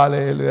பார்க்கிறோம்.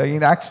 Hallelujah.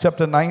 In Acts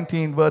chapter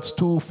 19 verse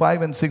 2,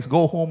 5 and 6,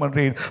 go home and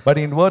read. But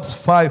in verse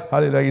 5,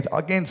 hallelujah, it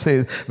again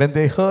says, when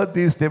they heard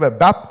this, they were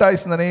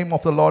baptized in the name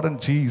of the Lord and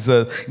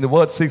Jesus. In the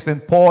verse 6, when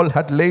Paul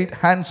had laid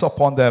hands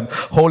upon them,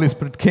 Holy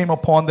Spirit came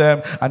upon them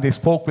and they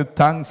spoke with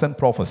tongues and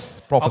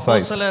prophesied.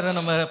 அப்போஸ்தலர்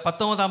நம்ம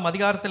 19ஆம்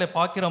அதிகாரத்திலே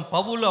பார்க்கிறோம்,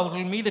 பவுல்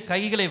அவர்கள் மீது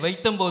கைகளை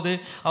வைத்தபோது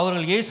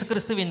அவர்கள் இயேசு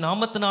கிறிஸ்துவின்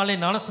நாமத்தினாலே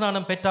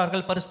ஞானஸ்நானம்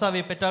பெற்றார்கள், பரிசுத்த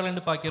ஆவியை பெற்றார்கள்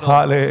என்று பார்க்கிறோம்.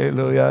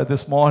 Hallelujah.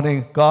 This morning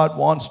God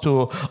wants to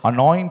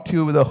anoint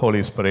you with the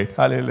Holy Spirit.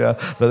 Hallelujah.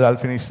 Brother,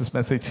 I'll finish this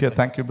message here.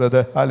 Thank you,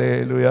 brother.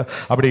 Hallelujah.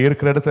 அப்படி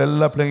இருக்கிற இடத்துல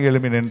எல்லா பிள்ளைங்க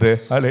எழும்பி நின்று,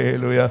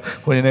 hallelujah,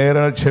 கொஞ்ச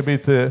நேரம்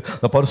ஜெபித்து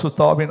இந்த பரிசுத்த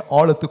ஆவியின்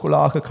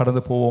ஆழத்துக்குள்ளாக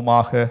கடந்து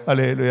போவோமாக.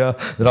 ஹல்லேலூயா.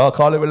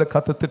 காலவேளை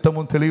கத்த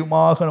திட்டமும்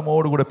தெளிவுமாக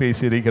நம்மோடு கூட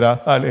பேசி இருக்கிறார்.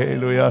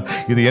 ஹல்லேலூயா.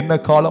 இது என்ன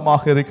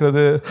காலமாக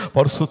இருக்கிறது?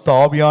 பரிசுத்த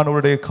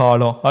ஆவியானவருடைய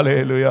காலம்.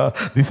 ஹல்லேலூயா.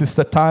 This is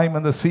the time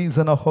and the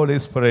season of Holy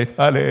Spirit.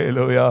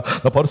 ஹல்லேலூயா.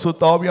 இந்த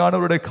பரிசுத்த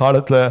ஆவியானவருடைய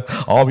காலத்துல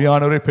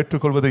ஆவியானவரை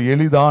பெற்றுக்கொள்வது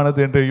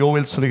எளிதானது என்று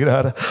யோவேல்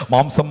சொல்கிறார்.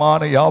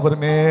 மாம்சமான யாவர்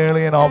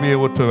மேலே என் ஆவியை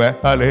ஊற்றுவேன்.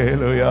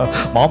 ஹல்லேலூயா.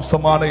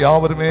 மாம்சமான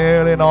யாவர்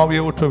மேலே என்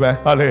ஆவியை ஊற்றுவேன்.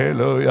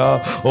 ஹல்லேலூயா.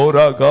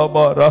 ஓரா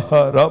கபா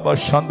ரஹ ரப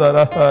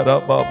சந்தர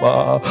ரபா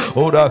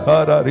ஓரா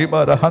ஹர ரிப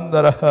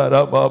ரஹந்தர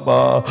ரபா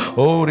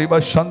ஓ ரிப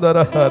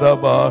சந்தர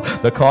ரபா.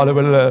 இந்த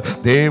காலவெல்ல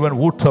தேவன்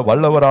ஊற்ற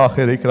வல்லவராக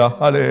இருக்கிறார்.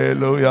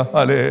 ஹல்லேலூயா.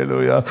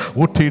 ஹல்லேலூயா.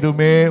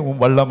 ஊற்றிடுமே உன்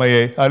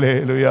வல்லமையை.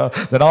 ஹல்லேலூயா.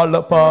 இந்த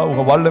நாள்லப்பா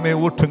உங்க வல்லமையை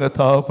ஊற்றுங்க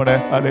தகப்பனே.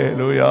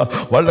 ஹல்லேலூயா.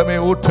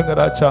 வல்லமையை ஊற்றுங்க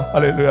ராஜா.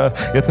 ஹல்லேலூயா.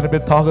 எத்தனை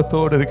பேர்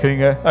தாகத்தோடு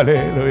இருக்கீங்க?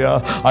 ஹல்லேலூயா.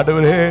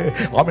 ஆண்டவரே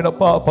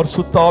ஆமெனப்பா,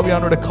 பரிசுத்த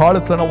ஆவியானவருடைய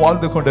காலத்துல நான்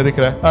வாழ்ந்து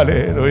கொண்டிருக்கிறேன்.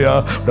 ஹல்லேலூயா.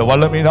 இந்த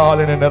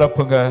வல்லமையினால் என்னை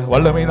நிரப்புங்க,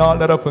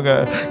 வல்லமையினால் நிரப்புங்க.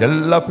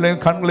 எல்லா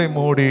பிள்ளையும் கண்களை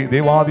மூடி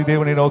தேவாதி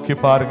தேவனை நோக்கி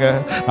பாருங்க.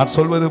 நான்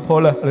சொல்வது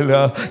போல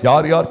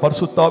யார் யார்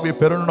பரிசுத்த ஆவியை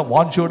பெறணும்னு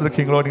வாஞ்சியோடு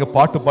இருக்கீங்களோ நீங்க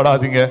பாட்டு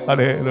பாடாதீங்க.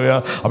 ஹல்லேலூயா.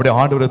 அப்படியே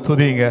ஆண்டவரை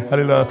துதிங்க.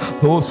 ஹல்லேலூயா.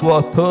 Those who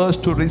are thirst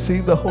to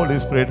receive the Holy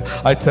Spirit,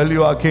 I tell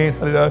you again,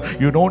 hallelujah,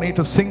 you don't need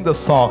to sing the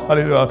song.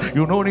 Hallelujah.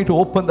 You don't need to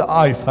open the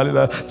eyes.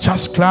 Hallelujah.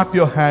 Just clap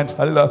your hands.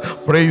 Hallelujah.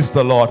 Praise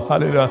the Lord.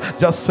 Hallelujah.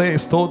 Just say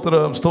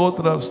stotram,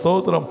 stotram,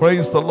 stotram.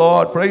 Praise the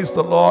Lord. Praise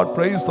the Lord.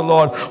 Praise the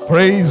Lord.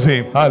 Praise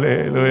Him.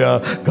 Hallelujah.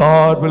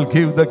 God will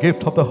give the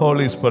gift of the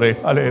Holy Spirit.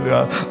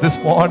 Hallelujah. This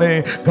morning,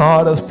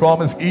 God has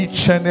promised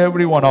each and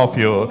every one of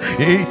you,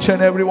 each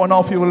and every one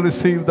of you will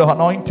receive the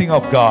anointing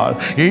of God.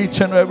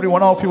 Each and every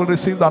one of you will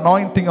receive the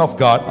anointing of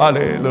God.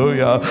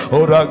 Hallelujah.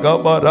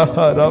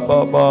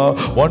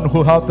 One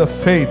who have the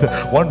faith,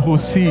 one who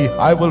see,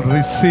 I will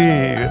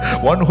receive.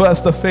 One who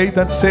has the faith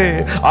and say,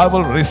 I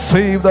will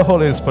receive the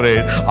Holy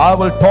Spirit. I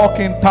will talk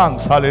in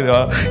tongues.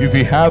 Hallelujah. If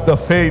you have the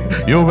faith,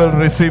 you will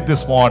receive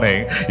this morning.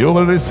 You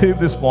will receive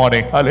this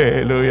morning.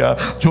 Hallelujah.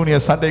 Junior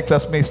Sunday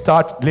class may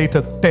start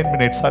later 10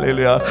 minutes.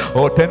 Hallelujah.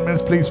 Oh, 10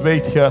 minutes, please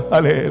wait here.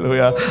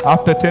 Hallelujah.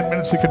 After 10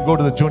 minutes, you can go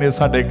to the junior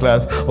Sunday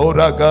class. Oh,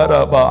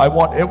 Ragaraba. I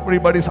want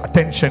everybody's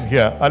attention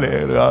here.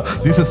 Hallelujah.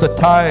 This is the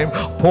time.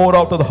 Pour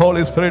out of the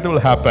Holy Spirit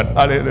will happen.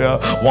 Hallelujah.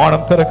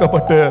 வானம்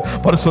திறக்கப்பட்டு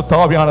பரிசுத்த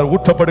ஆவியானவர்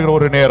ஊற்றப்படுகிற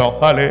ஒரு நேரம்.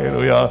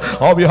 ஹல்லேலூயா.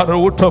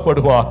 ஆவியானவர்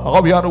ஊற்றப்படுவார்.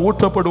 ஆவியானவர்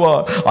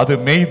ஊற்றப்படுவார். அது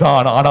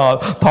மெய்தான். ஆனால்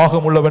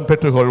தாகம் உள்ளவன்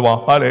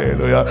பெற்றுக்கொள்வான்.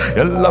 ஹல்லேலூயா.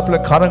 எல்லா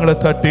கரங்களை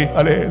தட்டி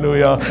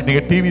ஹல்லேலூயா.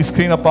 நீங்க டிவி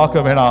ஸ்கிரீனை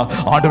பார்க்க வேணாம்.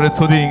 ஆண்டவரை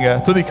துதிங்க.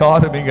 துதிக்க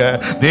ஆரம்பிங்க.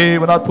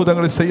 தேவன்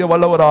அற்புதங்களை செய்ய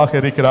வல்லவராக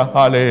இருக்கிறார்.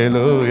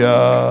 ஹல்லேலூயா.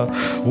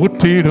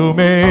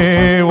 ஊற்றிடுமே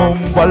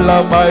உம்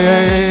வல்லமையை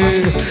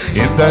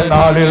இந்த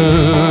நாளில்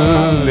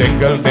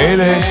எங்கள்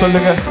மேலே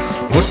சொல்லுங்க.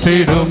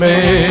 ஊற்றிடுமே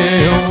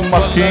உம்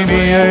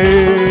அக்கினியை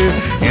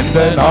இந்த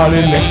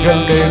நாளில்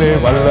எங்கள் மேலே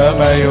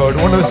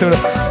வல்லமையோடு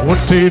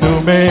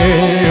ஊற்றிடுமே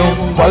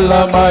உம்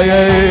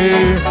வல்லமையை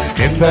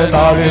இந்த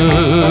நாளில்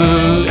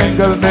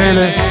எங்கள்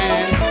மேலே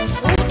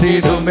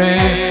ஊற்றிடுமே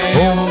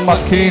உம்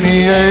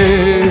அக்கினியை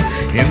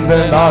இந்த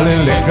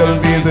நாளில் எங்கள்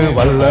மீது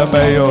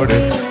வல்லமையோடு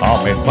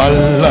ஆமென்.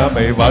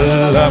 வல்லமை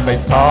வல்லமை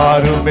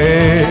தாருமே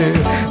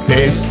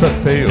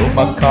தேசத்தை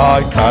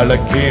உமக்காய்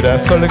கலக்கிட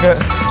சொல்லுங்க.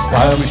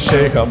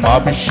 அபிஷேகம்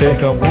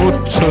அபிஷேகம்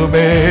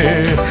ஊற்றுமே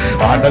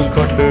ஆடல்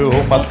கொண்டு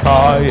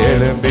உமக்காய்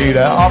எழும்பிட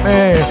ஆமே.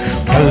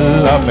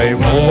 வல்லமை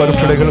ஒவ்வொரு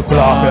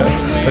பிள்ளைகளுக்குள்ளாக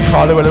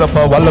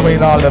காலவெளிப்பா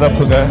வல்லமையினால்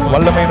நிரப்புங்க.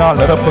 வல்லமையினால்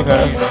நிரப்புங்க.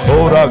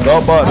 ஓரா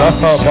கபா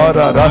ரகா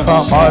மாரா ரகா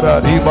மாரா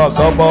ரீபா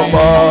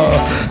கபாபா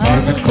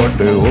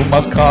கொண்டு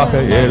உமக்காக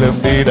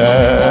எழும்பிட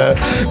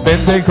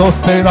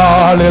பெந்தைகோஸ்தே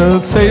நாளில்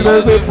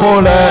செய்வது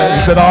போல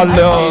இந்த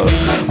நாளில்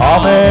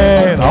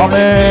ஆமென்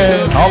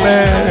ஆமென்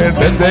ஆமென்.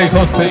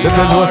 பெந்தைகோஸ்தே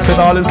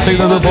நாளில்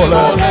செய்தது போல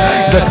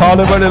இந்த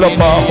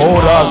காலவெளிப்பா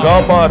ஓரா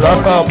கபா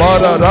ரகா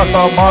மாரா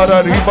ரகா மாரா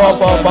ரீபா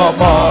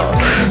பாபா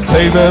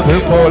செய்தது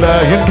போல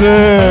இன்று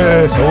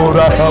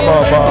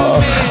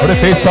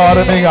பேச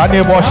ஆரம்பிங்க.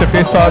 அந்நிய பாஷை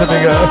பேச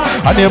ஆரம்பிங்க.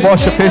 அந்நிய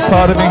பாஷை பேச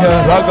ஆரம்பிங்க.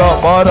 ரகா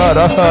மாரா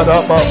ரகா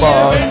ரபா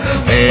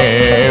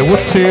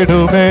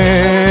உச்சிடுமே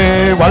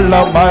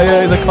வல்லமாய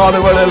இது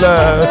காலவெளியில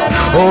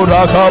ஓ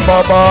ரகா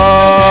பாபா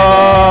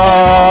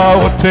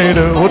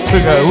ஊற்றிடு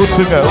ஊற்றுங்க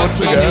ஊற்றுங்க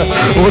ஊற்றுங்க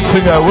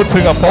ஊற்றுங்க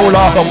ஊற்றுங்க.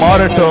 பவுலாக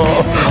மாறட்டும்.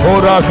 ஓ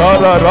ரகா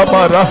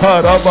ரபா ரகா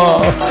ரபா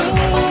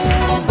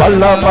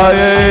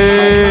வல்லமையே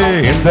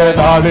இந்த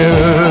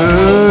நாளில்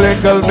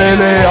எங்கள்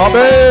மேலே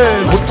ஆமே.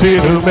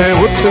 ஊற்றிடுமே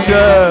ஊற்றுங்க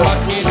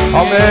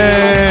ஆமே.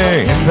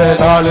 இந்த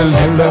நாளில்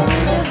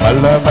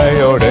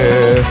வல்லமையோடு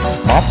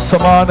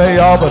மாம்சமான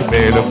யாவர்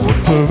மேலும்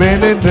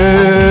ஊற்றுவேன் என்று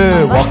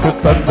வாக்கு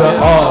தந்த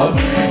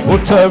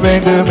ஊற்ற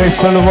வேண்டுமே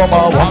சொல்லுவோமா.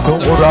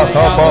 வாக்கும்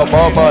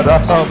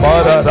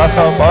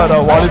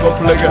வாலிப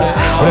பிள்ளைங்க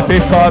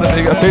பேச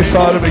ஆரம்பிங்க பேச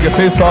ஆரம்பிங்க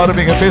பேச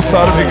ஆரம்பிங்க பேச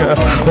ஆரம்பிங்க.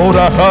 ஓ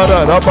ரஹா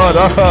ரபா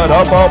ரஹா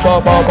ரபா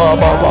பாபா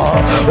பாபா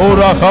ஓ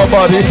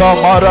ரஹா ரிஹா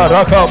மாரா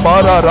ரஹா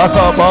மாரா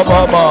ரஹா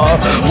பாபா.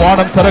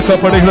 வானம்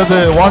திறக்கப்படுகிறது.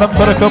 வானம்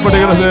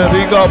திறக்கப்படுகிறது.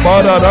 ரிகா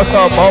மாரா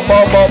ரஹா பாபா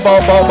பாபா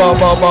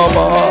பாபா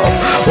பாபா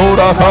ஓ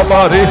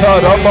ரஹா ரிஹா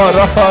ரபா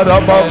ரஹா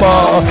ரபா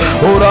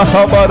ஓ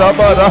ரஹா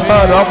ரபா ரஹா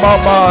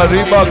ரபா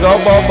ரிபா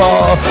கபா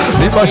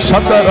ரிபா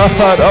ஷந்த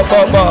ரஹா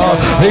ரபா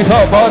ரிஹா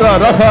மாரா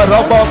ரஹா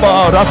ரபா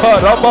ரஹா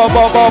ரபா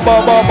பாபா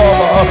பாபா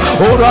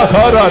ஓ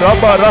ரஹா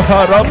ரபா ரஹா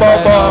ரபா.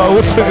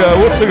 ஊற்றுங்க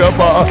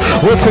ஊற்றுங்கப்பா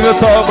ஊற்றுங்க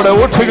தாபட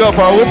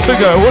ஊற்றுங்கப்பா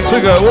ஊற்றுங்க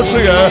ஊற்றுங்க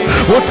ஊற்றுங்க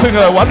ஊற்றுங்க.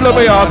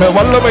 வல்லமையாக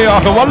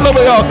வல்லமையாக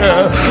வல்லமையாக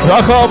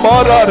ரஹா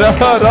மாரா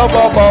ரஹா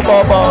ரபா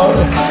பாபா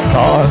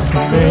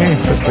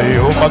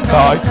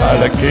உமக்காய்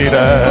கலக்கிற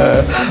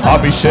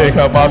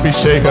அபிஷேகம்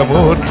அபிஷேகம்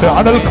ஊற்று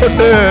அனல்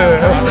கொண்டு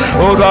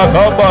ஓ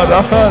ரஹா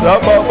ரஹா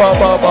ரபா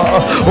பாபா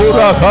ஓ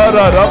ரஹா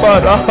ரபா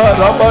ரஹா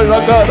ரபா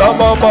ரகா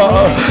ரபா.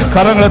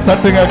 கரங்களை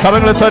தட்டுங்க.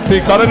 கரங்களை தட்டி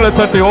கரங்களை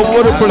தட்டி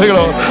ஒவ்வொரு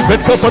பிள்ளைகளும்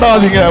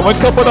வெட்கப்படாதீங்க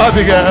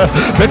வெட்கப்படாதீங்க.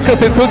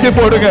 வெட்கத்தை தூக்கி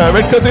போடுங்க.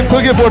 வெட்கத்தை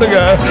தூக்கி போடுங்க.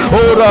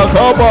 ஓ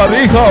ரஹா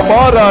ரிஹா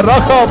மாரா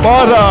ரஹா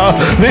மாரா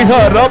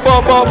ரிஹா ரபா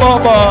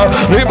பாபா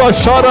ரிபா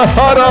ஷரா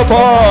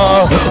ஹரபா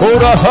ஓ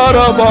ரஹா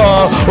ரபா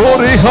ஓ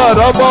ரிஹா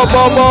ரபா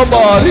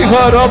பாபா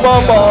ரிஹா ரபா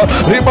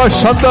ரிபா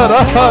ஷந்த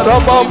ரஹா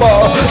ரபா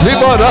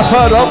ரிபா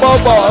ரஹா ரபா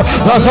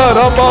ரஹா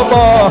ரபா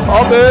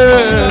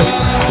ஆமென்.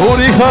 ஓ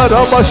ரிஹா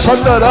ரபா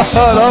ஷந்த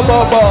ரஹா ரபா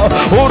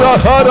ஓ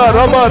ரஹா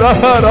ரபா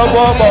ரஹா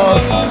ரபா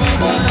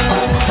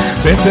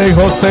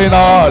பெந்தேகோஸ்தே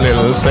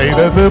நாளில்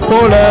செய்தது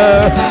போல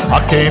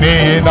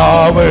அக்கினியின்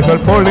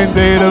ஆவிகள்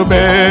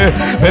பொழிந்திடுமே.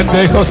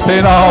 பெந்தேகோஸ்தே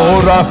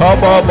நாளில்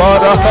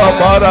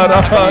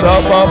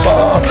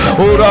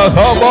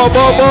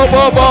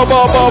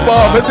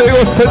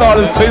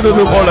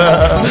செய்தது போல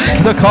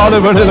இந்த காலை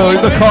வேளையிலோ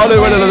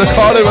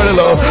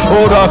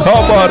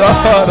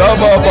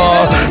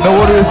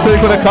ஒரு விசை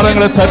கூட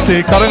கரங்களை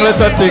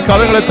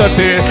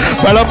தட்டி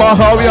பலமாக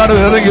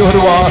ஆவியானவர் இறங்கி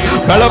வருவார்.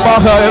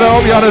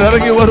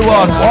 இறங்கி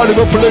வருவார். வாலிப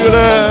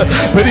பிள்ளைகளே,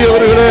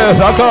 பெரியவர்களே,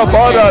 ரகா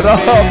பாரா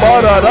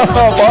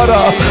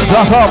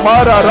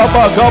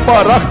ரபா கபா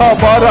ரகா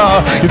பாரா.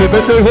 இது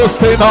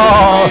பெந்தேகோஸ்தே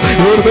நாள்,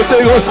 இது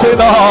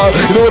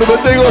ஒரு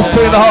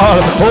பெந்தேகோஸ்தே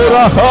நாள். ஓ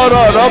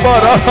ரஹாரா ரபா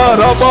ரஹா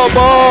ரபா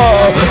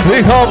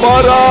ரிஹா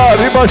பாரா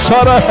ரிபா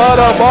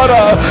ஷரஹாரா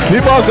பாரா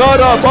ரிபா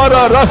காரா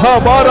பாரா ரஹா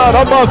பாரா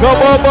ரபா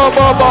கபா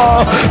பாபா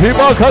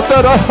ரிபா கத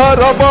ரஹா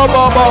ரபா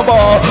பாபா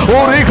ஓ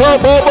ரிஹா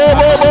பாபா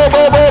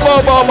பாபா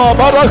பாபா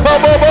ரஹா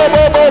பாபா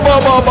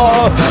பாபா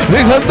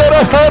ரிஹா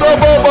ரஹா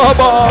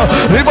பாபா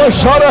ரிபா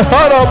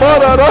ஷரஹாரா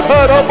பாரா ரஹா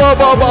ரபா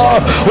பாபா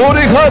ஓ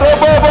ரிஹா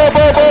ரபா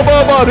பாபா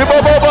பாபா ரிபா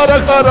பாபா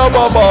ரஹா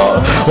ரபா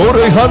ஓ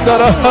ரிஹா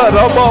ரஹா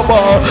பாபா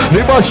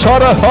ரிபா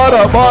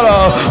ஷரஹாரா பாரா.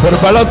 ஒரு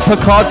பலத்த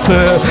காற்று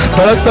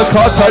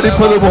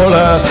அடிப்பது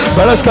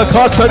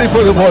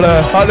போல,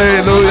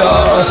 ஹல்லேலூயா.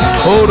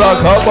 ஓ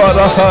ரகபா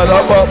ரஹா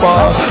ரபா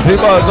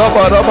ரிபா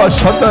கபா ரபா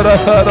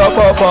ஷந்தரஹா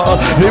ரபா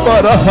ரிபா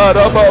ரஹா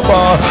ரபா.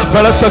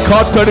 பலத்த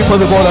காற்று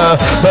அடிப்பது போல,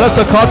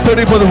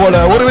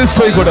 ஒரு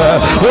விசை கூட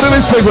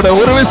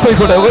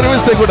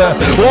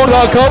ஓ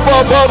ரகபா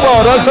பாபா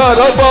ரஹா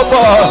ரபா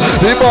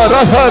ரிபா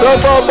ரஹா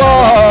ரபா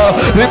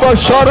ரிபா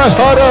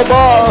ஷரஹா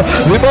ரபா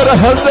ரிபா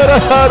ரஹா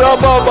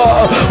ரபா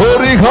ஓ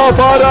ரிஹா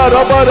பாரா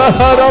ரபா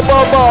ரஹா ரபா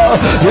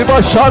ரிபா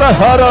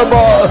ஷரஹா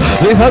ரபா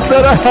ரிஹா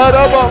ரஹா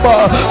ரபா.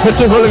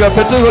 பெற்றுக்கொள்ளுங்க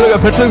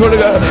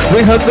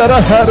ரிஹா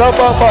ரஹா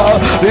ரபா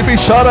ரிபி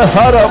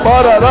ஷரஹா ரபா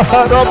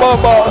ரஹா ரபா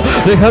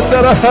ரிஹா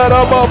ரஹா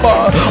ரபா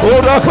ஓ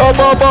ரஹா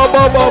பாபா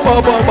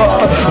பாபா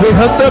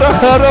ரிஹா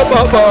ரஹா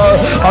ரபா.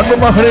 அன்பு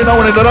மகனே, நான்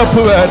உன்னை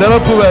நிரப்புவேன்.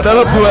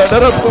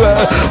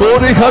 ஓ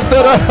ரிஹா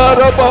ரஹா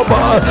ரபா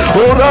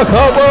ஓ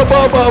ரஹா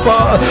பாபா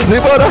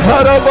ரிபா ரஹா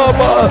ரபா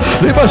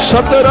ரிபா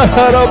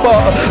ஷந்தரஹா ரபா.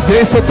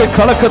 தேசத்தை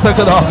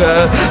கலக்கத்தக்கதாக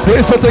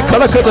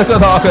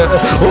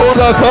ஓ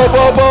ரஹா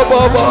பாபா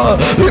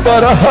ரிபா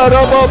ரஹா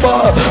ரபா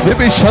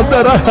ரிபி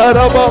ஷந்தரஹா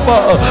ரபா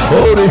ஓ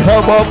ரிஹா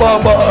பாபா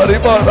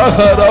ரிபா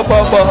ரஹா ரபா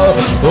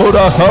ஓ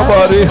ரஹா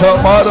ரிஹா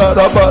மாரா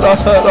ரபா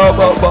ரஹா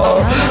ரபா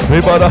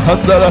ரிபா ரஹா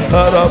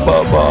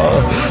ரபா.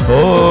 ஓ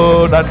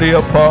நன்றி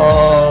அப்பா,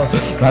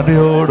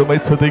 நன்றியோடு மை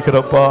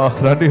துதிக்கிறப்பா,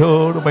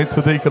 நன்றியோடு மை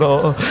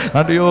துதிக்கிறோம்.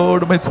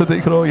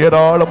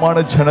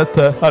 ஏராளமான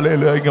ஜனத்தை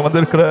ஹல்லேலூயா இங்க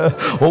வந்திருக்கிற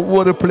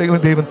ஒவ்வொரு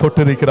பிள்ளைகளும் தேவன்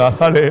தொட்டிருக்கிறார்.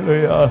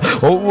 ஹல்லேலூயா.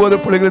 ஒவ்வொரு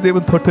பிள்ளைகளும்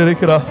தேவன்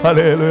தொட்டிருக்கிறார்.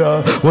 ஹல்லேலூயா.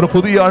 ஒரு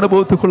புதிய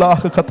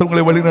அனுபவத்துக்குள்ளாக கர்த்தர்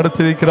உங்களை வழி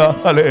நடத்தியிருக்கிறார்.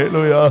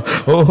 ஹல்லேலூயா.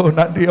 ஓ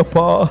நன்றி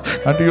அப்பா,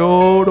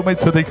 நன்றியோடு மை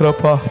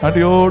துதிக்கிறப்பா,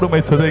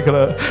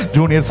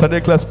 ஜூனியர்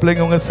சண்டே கிளாஸ்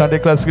பிள்ளைங்க உங்க சண்டே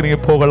கிளாஸ்க்கு நீங்க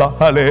போகலாம்.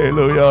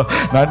 ஹல்லேலூயா.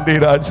 நன்றி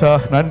ராஜா,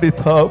 நன்றி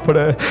தாப்பட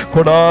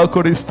கொடா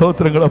கொடி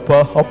ஸ்தோத்திரங்களப்பா.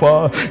 அப்பா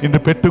இன்று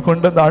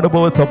பெற்றுக்கொண்ட அந்த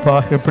அனுபவத்தப்பா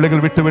என்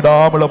பிள்ளைகள் விட்டு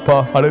விடாமலப்பா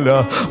ஹல்லேலூயா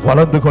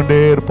வளர்ந்து கொண்டே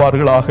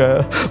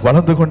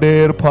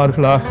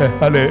இருப்பார்களாக.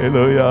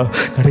 ஹல்லேலூயா.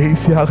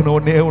 கடைசியாக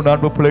ஒன்னே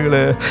அன்பு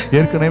பிள்ளைகளே,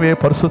 ஏற்கனவே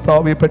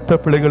பரிசுத்தாவியை பெற்ற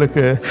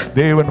பிள்ளைகளுக்கு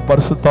தேவன்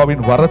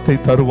பரிசுத்தாவின் வரத்தை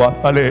தருவார்.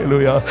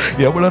 ஹல்லேலூயா.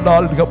 எவ்வளவு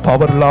நாள் நீங்க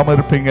பவர் இல்லாம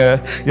இருப்பீங்க,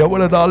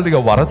 எவ்வளவு நாள்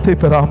நீங்க வரத்தை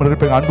பெறாமல்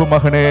இருப்பீங்க. அன்பு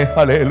மகனே,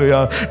 ஹல்லேலூயா,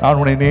 நான்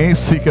உன்னை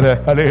நேசிக்கிறேன்.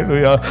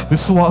 ஹல்லேலூயா.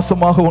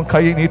 விசுவாசமாக உன்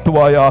கையை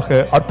நீட்டுவாயாக,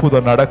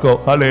 அற்புதம் நடக்கும்.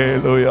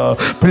 ஹல்லேலூயா.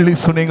 பிள்ளை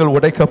சுனிகள்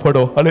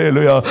உடைக்கப்படும்.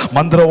 ஹல்லேலூயா.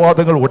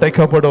 மந்திரவாதங்கள்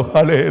உடைக்கப்படும்.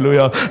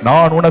 ஹல்லேலூயா.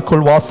 நான்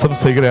உனக்குள் வாசம்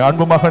செய்கிறேன்.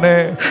 அன்பு மகனே,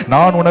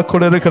 நான்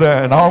உனக்குள்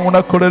இருக்கிறேன்.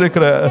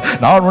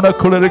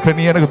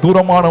 நீ எனக்கு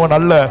தூரமானவன்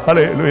அல்ல.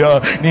 ஹல்லேலூயா.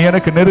 நீ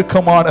எனக்கு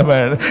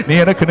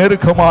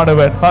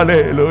நெருக்கமானவன்.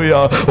 ஹல்லேலூயா.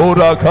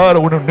 ஓராகார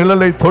உன்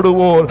நிழலை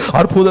தொடுவோர்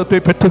அற்புதத்தை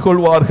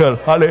பெற்றுக்கொள்வார்கள்.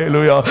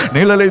 ஹல்லேலூயா.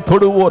 நிழலை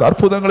தொடுவோர்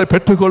அற்புதங்களை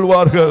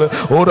பெற்றுக்கொள்வார்கள்.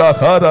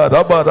 ஓராகார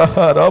ரபா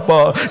ரஹா ரபா.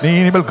 நீ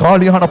இனிமேல்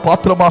காலியான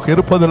பாத்திரமாக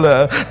இருப்பதில்லை.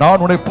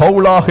 நான் உன்னை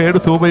பவுலாக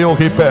எடுத்து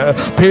உபயோகிப்பேன்,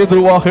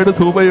 பேதுருவாக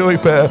எடுத்து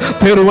உபயோகிப்பேன்.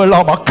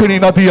 தெருவெல்லாம் அக்கினி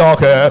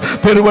நதியாக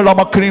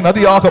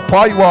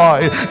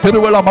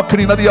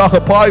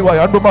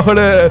பாய்வாய். அன்பு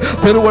மகளே,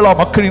 தெருவெல்லாம்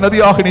அக்கினி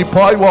நதியாக நீ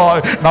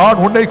பாய்வாய்.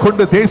 நான் உன்னை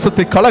கொண்டு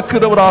தேசத்தை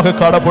கலக்கிறவராக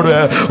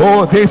காணப்படுவேன். ஓ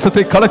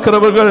தேசத்தை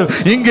கலக்கிறவர்கள்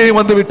இங்கே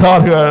வந்து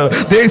விட்டார்கள்.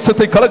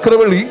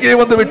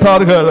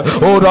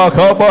 ஓ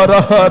ரஹபா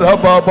ரஹா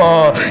ரபா.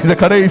 இந்த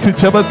கடைசி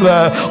ஜெபத்துல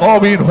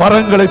ஆவியின்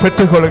வரங்களை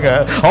பெற்றுக்கொள்ளுங்க.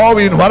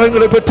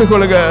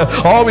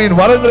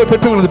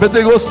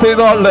 பெந்தேகோஸ்தே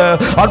நாள்ல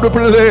அன்பு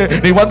பிள்ளைகளே,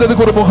 நீ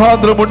வந்ததுக்கு ஒரு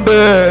முகாந்திரம் உண்டு,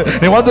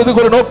 நீ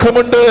வந்ததுக்கு ஒரு நோக்கம்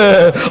உண்டு.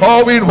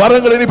 ஆவியின்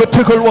வரங்களை நீ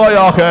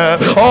பெற்றுக்கொள்வாயாக.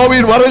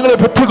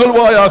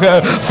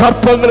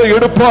 சர்ப்பங்களை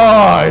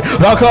எடுப்பாய்.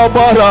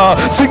 ரகாபாரா,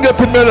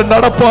 சிங்கத்தின் மேல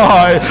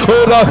நடப்பாய். ஓ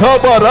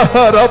ரகாபா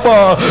ரஹா ரபா.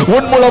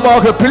 உன்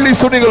மூலமாக பில்லி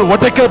சுனிகள்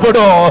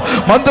உடைக்கப்படும்,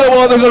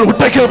 மந்திரவாதங்கள்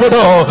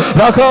உடைக்கப்படும்.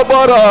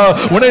 ரகாபாரா,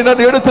 உன்னை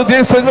நான் எடுத்த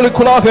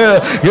தேசங்களுக்குள்ளாக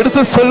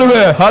எடுத்து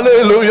செல்லுவேன்.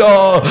 ஹல்லேலூயா.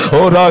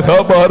 ஓ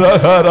ரகபா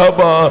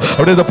ரகரபா.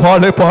 அப்படியே இந்த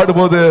பாடலை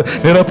பாடும்போது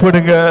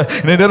நிரப்பிடுங்க,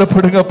 என்னை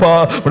நிரப்பிடுங்கப்பா,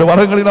 உடைய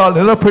வரங்களினால்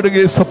நிரப்பிடுங்க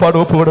இயேசுப்பா.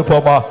 ஒப்பு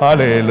கொடுப்போமா?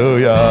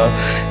 ஹல்லேலூயா.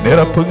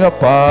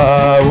 நிரப்புங்கப்பா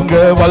உங்க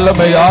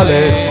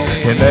வல்லமையாலே,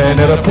 என்னை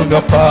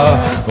நிரப்புங்கப்பா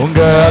உங்க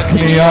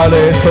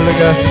அக்னியாலே.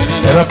 சொல்லுங்க,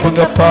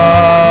 நிரப்புங்கப்பா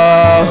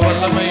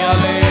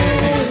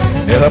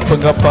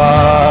நிரப்புங்கப்பா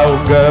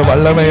உங்க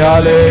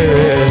வல்லமையாலே.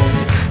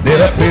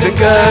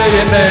 நிரப்பிடுங்க,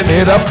 என்ன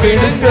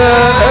நிரப்பிடுங்க.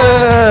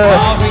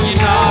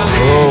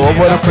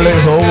 ஒவ்வொரு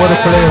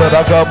பிள்ளைகள்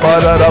ரகா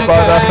பாரா ரபா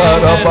ரகா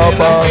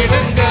ரபா.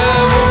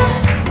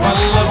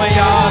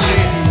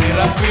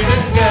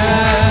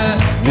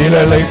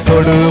 நிழலை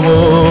தொடுவோ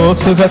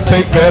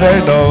சுகத்தை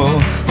பெறணும்,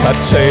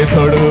 கச்சை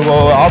தொடுவோ.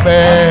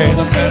 ஆமென்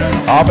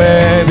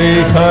ஆமென்.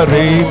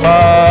 ஹரிமா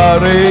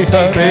ரே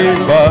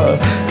ஹரிமா.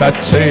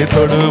 கச்சை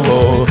தொடுவோ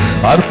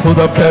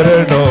அற்புதம்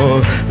பெறணும்.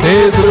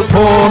 பேதுரு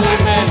போல்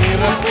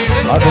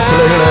அது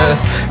பிள்ளைகளை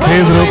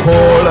பேதுரு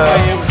போல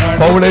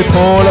பவுலை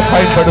போல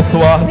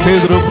பயன்படுத்துவார்.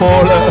 பேதுரு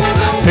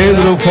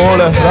போல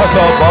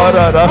ரகா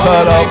பாரா ரகா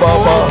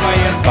ரபா.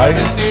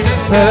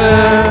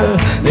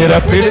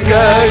 நிரப்பிடுங்க,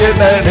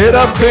 என்ன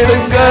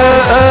நிரப்பிடுங்க,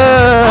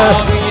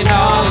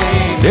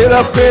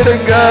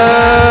 நிரப்பிடுங்க,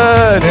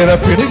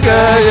 நிரப்பிடுங்க,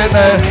 என்ன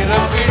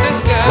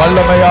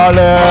வல்லமையால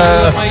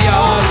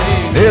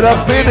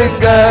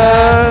நிரப்பிடுங்க.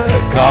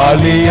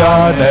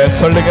 காலியான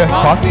சொல்லுங்க,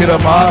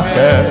 பாத்திரமாக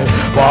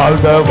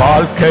வாழ்ந்த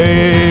வாழ்க்கை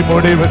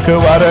முடிவுக்கு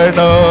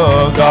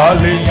வரணும்.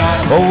 காலி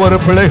ஒவ்வொரு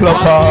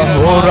பிள்ளைகளப்பா.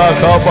 ஓரா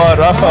காபா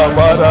ரகா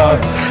பாரா.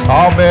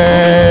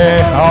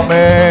 ஆமென்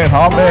ஆமென்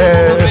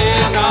ஆமென்.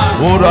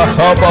 ஓரா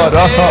காபா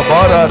ரகா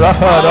பாரா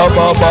ரகா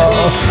ரபா.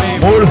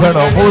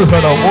 மூழ்கணும்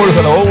மூழ்கணும்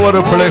மூழ்கணும் ஒவ்வொரு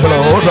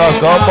பிள்ளைகளும். ஓரா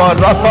காபா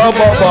ரகா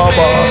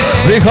பாபா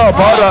ரிகா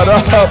பாரா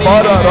ரகா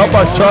பாரா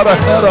ரபா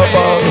ஷரகா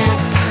ரபா.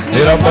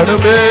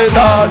 நிரம்பணுமே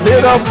நான்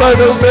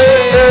நிரம்பணுமே,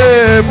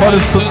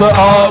 பரிசுத்த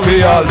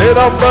ஆவியால்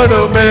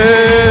நிரம்பணுமே.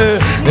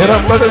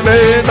 நிரம்பணுமே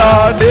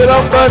நான்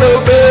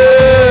நிரம்பணுமே,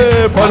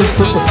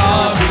 பரிசுத்த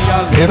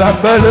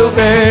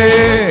நிரம்பணுமே.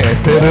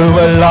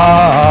 திருவள்ளா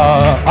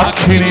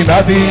அக்கினி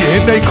நதி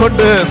என்னை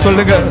கொண்டு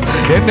சொல்லுங்க,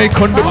 என்னை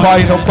கொண்டு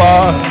பாயணும்பா.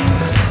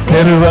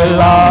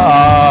 திருவள்ளா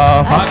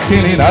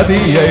அக்கினி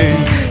நதியை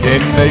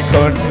என்னை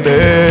கொண்டு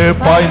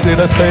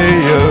பாய்ந்திட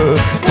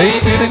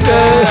செய்திடுங்க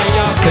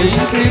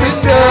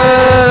செய்திடுங்க.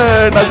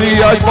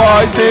 நதியாய்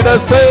பாய்ந்திட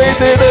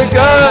செய்திடுங்க.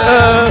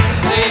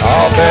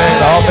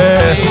 ஆமென்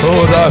ஆமென்.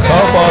 ஓரா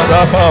காபா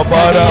ரகா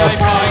பாரா.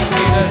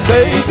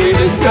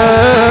 செய்திடுங்க,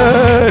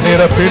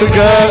 நிரப்பிடுங்க.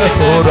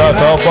 ஓரா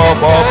காபா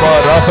பாபா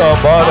ரகா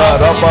பாரா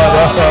ரபா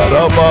ரகா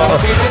ரபா.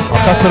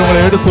 கர்த்தர்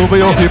எடுத்து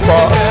உபயோகிப்பா,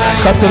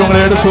 கர்த்தர்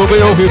எடுத்து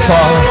உபயோகிப்பா,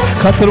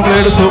 கர்த்தர்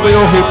எடுத்து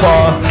உபயோகிப்பா,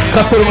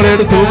 கர்த்தர்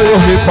எடுத்து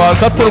உபயோகிப்பா,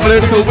 கர்த்தர்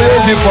எடுத்து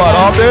உபயோகிப்பார்.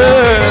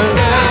 ஆமென்.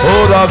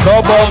 ஓரா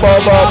காபா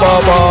பாபா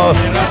பாபா.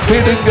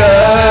 பிடுங்க,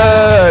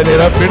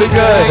 நிரப்பிடுங்க,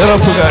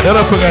 நிரப்புங்க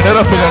நிரப்புங்க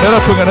நிரப்புங்க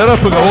நிரப்புங்க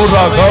நிரப்புங்க.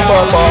 ஓரா காபா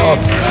பா.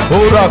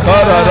 ஓரா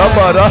காரா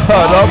ரபா ரஹா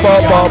ரபா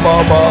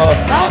பாபா.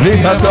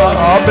 ரிஹதா.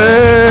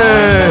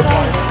 ஆமென்.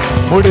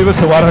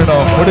 முடிவுக்கு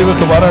வரணும்,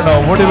 முடிவுக்கு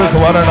வரணும், முடிவுக்கு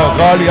வரணும்.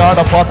 காலியான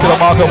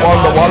பாத்திரமாக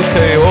வாழ்ந்த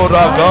வாழ்க்கை.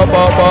 ஓரா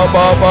காபா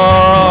பாபா பா.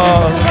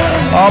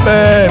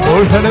 ஆமென்.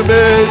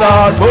 மூழ்கணுமே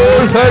நான்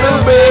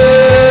மூழ்கணுமே.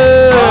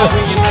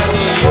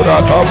 ஓரா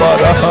காபா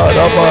ரஹா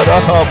ரபா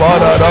ரஹா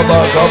பாரா ரபா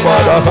காபா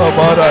ரஹா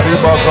பாரா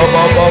ரிபா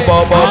காபா பாபா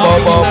பாபா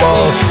பாபா.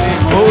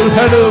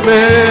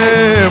 மூழ்கணுமே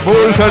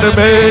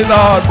மூழ்கணுமே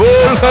நான்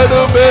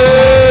மூழ்கணுமே.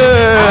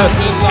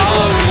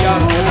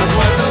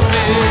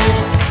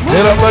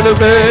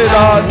 நிரம்பணுமே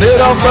நான்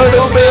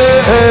நிரம்பணுமே,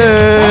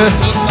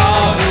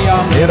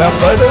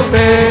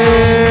 நிரம்பணுமே.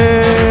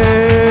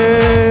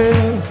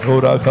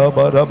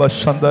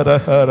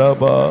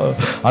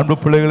 அன்பு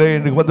பிள்ளைகளே,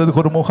 எனக்கு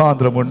வந்ததுக்கு ஒரு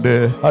முகாந்திரம் உண்டு.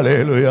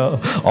 ஹல்லேலூயா.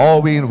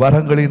 ஆவியின்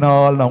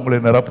வரங்களினால் நான் உங்களை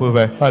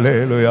நிரப்புவேன்.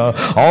 ஹல்லேலூயா.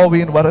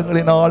 ஆவியின்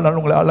வரங்களினால் நான்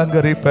உங்களை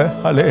அலங்கரிப்பேன்.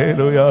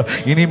 ஹல்லேலூயா.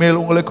 இனிமேல்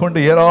உங்களை கொண்டு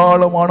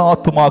ஏராளமான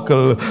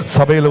ஆத்துமாக்கள்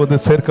சபையில் வந்து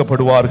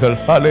சேர்க்கப்படுவார்கள்.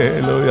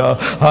 ஹல்லேலூயா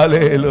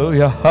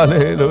ஹல்லேலூயா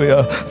ஹல்லேலூயா.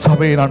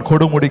 சபையை நான்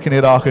கொடுமுடிக்கு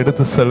நேராக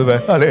எடுத்து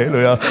செல்வேன்.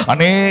 ஹல்லேலூயா.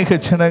 அநேக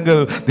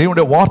ஜனங்கள்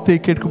தேவனுடைய வார்த்தையை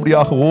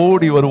கேட்கும்படியாக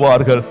ஓடி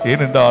வருவார்கள்.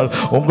 ஏனென்றால்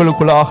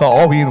உங்களுக்குள்ளாக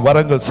ஆவியின்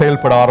வரங்கள்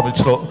செயல்பட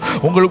ஆரம்பிச்சிடும்.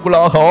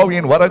 உங்களுக்குள்ளாக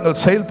ஆவியின் வரங்கள்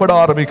செயல்பட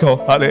ஆரம்பிக்கும்.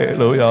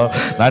 ஹல்லேலூயா.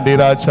 நன்றி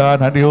ராஜா,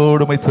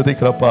 நன்றியோடு உம்மை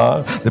துதிக்கிறப்பா.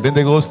 இந்த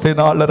பெந்தெகோஸ்தே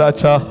நாள்ல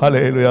ராஜா,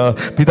 ஹல்லேலூயா,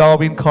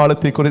 பிதாவின்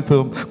காலத்தை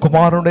குறித்தும்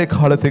குமாரனுடைய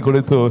காலத்தை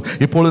குறித்தும்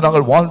இப்பொழுது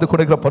நாங்கள் வாழ்ந்து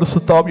கொண்டிருக்கிற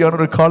பரிசுத்த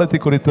ஆவியானவருடைய காலத்தை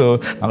குறித்து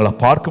நாங்கள்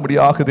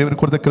பார்க்கும்படியாக தேவன்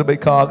கொடுத்த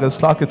கிருபைக்காக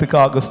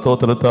ஸ்லாக்கியத்துக்காக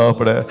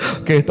ஸ்தோத்திரத்தப்பட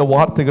கேட்ட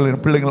வார்த்தைகள்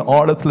என் பிள்ளைகள்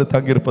ஆழத்தில்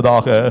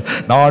தங்கியிருப்பதாக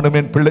நானும்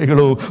என்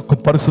பிள்ளைகளும்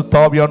பரிசுத்த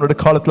ஆவியானவருடைய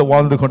காலத்தில்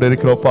வாழ்ந்து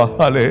கொண்டிருக்கிறோப்பா.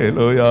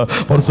 ஹல்லேலூயா.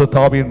 பரிசுத்த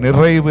ஆவியின் பரிசுத்தாவியின்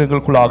நிறைவு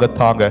எங்களுக்குள்ளாக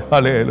தாங்க.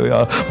 ஹல்லேலூயா.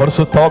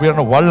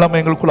 பரிசுத்தாவியான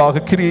வல்லமை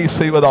எங்களுக்குள்ளாக கிரியை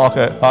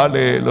செய்வதாக.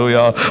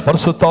 ஹல்லேலூயா.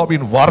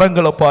 பரிசுத்தாவின்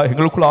வரங்களப்பா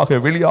எங்களுக்குள்ளாக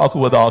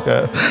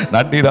வெளியாகுவதாக.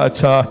 நன்றி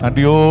ராஜா,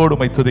 நன்றியோடு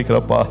உம்மை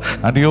துதிக்கிறப்பா,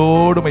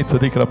 நன்றியோடு உம்மை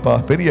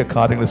துதிக்கிறப்பா. பெரிய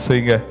காரியங்களை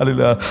செய்யுங்க.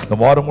 ஹல்லேலூயா. இந்த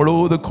வாரம்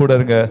முழுவதும் கூட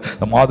இருங்க.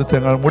 இந்த மாதத்தை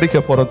எங்கள் முடிக்க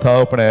போறோம்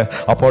தகப்பனே.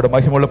 அப்போட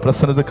மகிமையுள்ள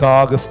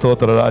பிரசன்னத்துக்காக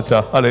ஸ்தோத்திர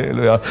ராஜா.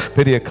 ஹல்லேலூயா.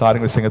 பெரிய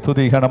காரியங்களை செய்யுங்க.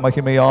 துதிகான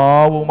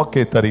மகிமையாவும்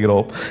உமக்கே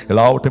தருகிறோம்.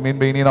 எல்லாவற்றையும்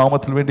இன்பை நீ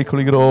நாமத்தில் வேண்டிக்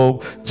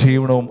கொள்கிறோம்.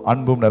 ஜீவனும்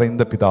அன்பும்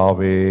நிறைந்த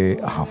பிதாவே,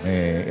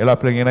 ஆமென். எல்லா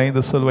பிள்ளைங்க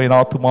இணைந்து சொல்வேன்,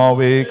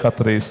 ஆத்துமாவே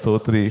கர்த்தரை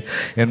ஸ்தோத்திரி,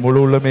 என்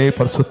முழு உள்ளமே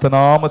பரிசுத்த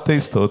நாமத்தை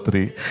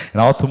ஸ்தோத்திரி.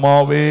 என்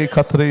ஆத்துமாவே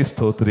கர்த்தரை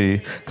ஸ்தோத்திரி,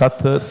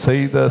 கர்த்தர்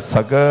செய்த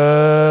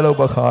சகல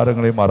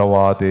உபகாரங்களை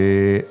மறவாதே.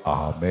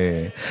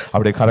 ஆமென்.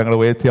 அப்படியே கரங்களை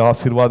உயர்த்தி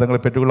ஆசீர்வாதங்களை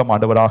பெற்றுக்கொள்ளும்.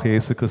 ஆண்டவராக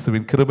இயேசு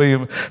கிறிஸ்துவின்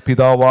கிருபையும்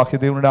பிதாவாகிய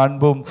தேவனுடைய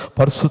அன்பும்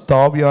பரிசுத்த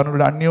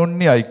ஆவியானவருடைய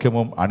அந்யோன்ய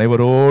ஐக்கியமும்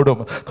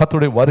அனைவரோடும்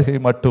கர்த்தருடைய வருகை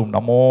மட்டும்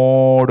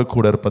நம்மோடு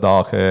கூட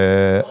இருப்பதாக.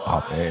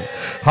 ஆமென்.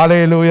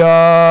 ஹல்லேலூயா,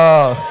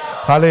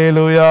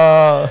 ஹல்லேலூயா,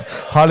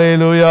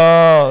 ஹல்லேலூயா.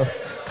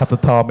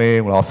 கர்த்தர் தாமே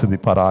உங்களை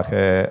ஆசீர்வதிப்பாராக.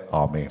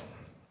 ஆமென்.